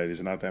left, but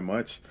it's not that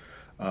much.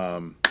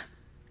 Thank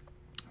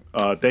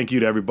you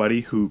to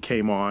everybody who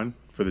came on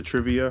for the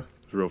trivia. It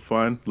was real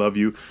fun. Love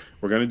you.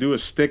 We're going to do a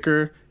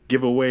sticker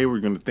giveaway. We're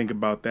going to think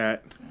about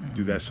that.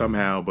 Do that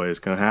somehow, but it's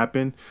going to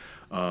happen.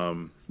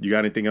 You got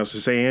anything else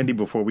to say, Andy,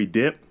 before we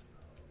dip?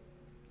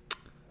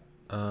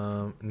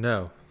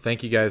 No.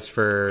 Thank you guys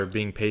for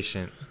being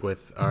patient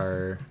with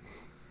our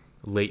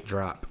late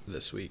drop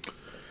this week.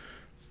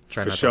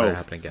 Try not to let it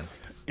happen again.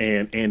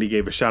 And Andy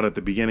gave a shout out at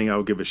the beginning. I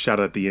will give a shout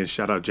out at the end.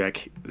 Shout out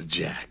Zach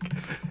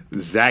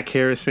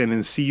Harrison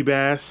and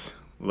Seabass.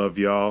 Love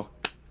y'all.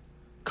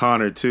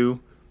 Connor too.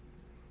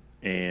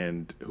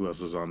 And who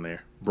else was on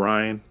there?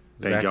 Brian.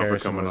 Thank y'all for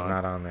coming on.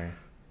 Not on there.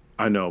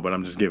 I know, but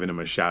I'm just giving him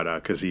a shout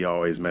out because he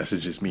always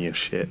messages me and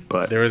shit.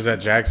 But there was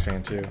that Jags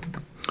fan too.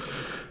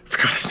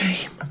 Forgot his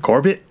name.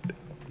 Corbett?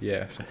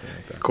 Yeah, something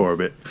like that.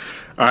 Corbett.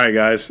 All right,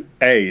 guys.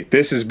 Hey,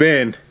 this has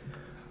been.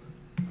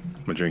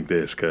 I'm gonna drink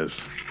this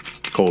because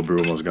cold brew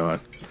almost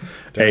gone.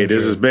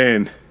 This has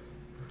been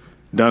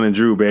Dunn and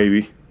Drew,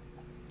 baby.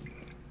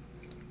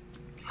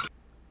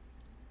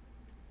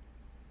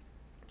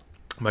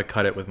 I might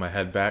cut it with my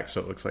head back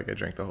so it looks like I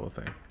drank the whole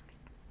thing.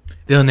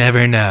 They'll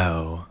never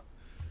know.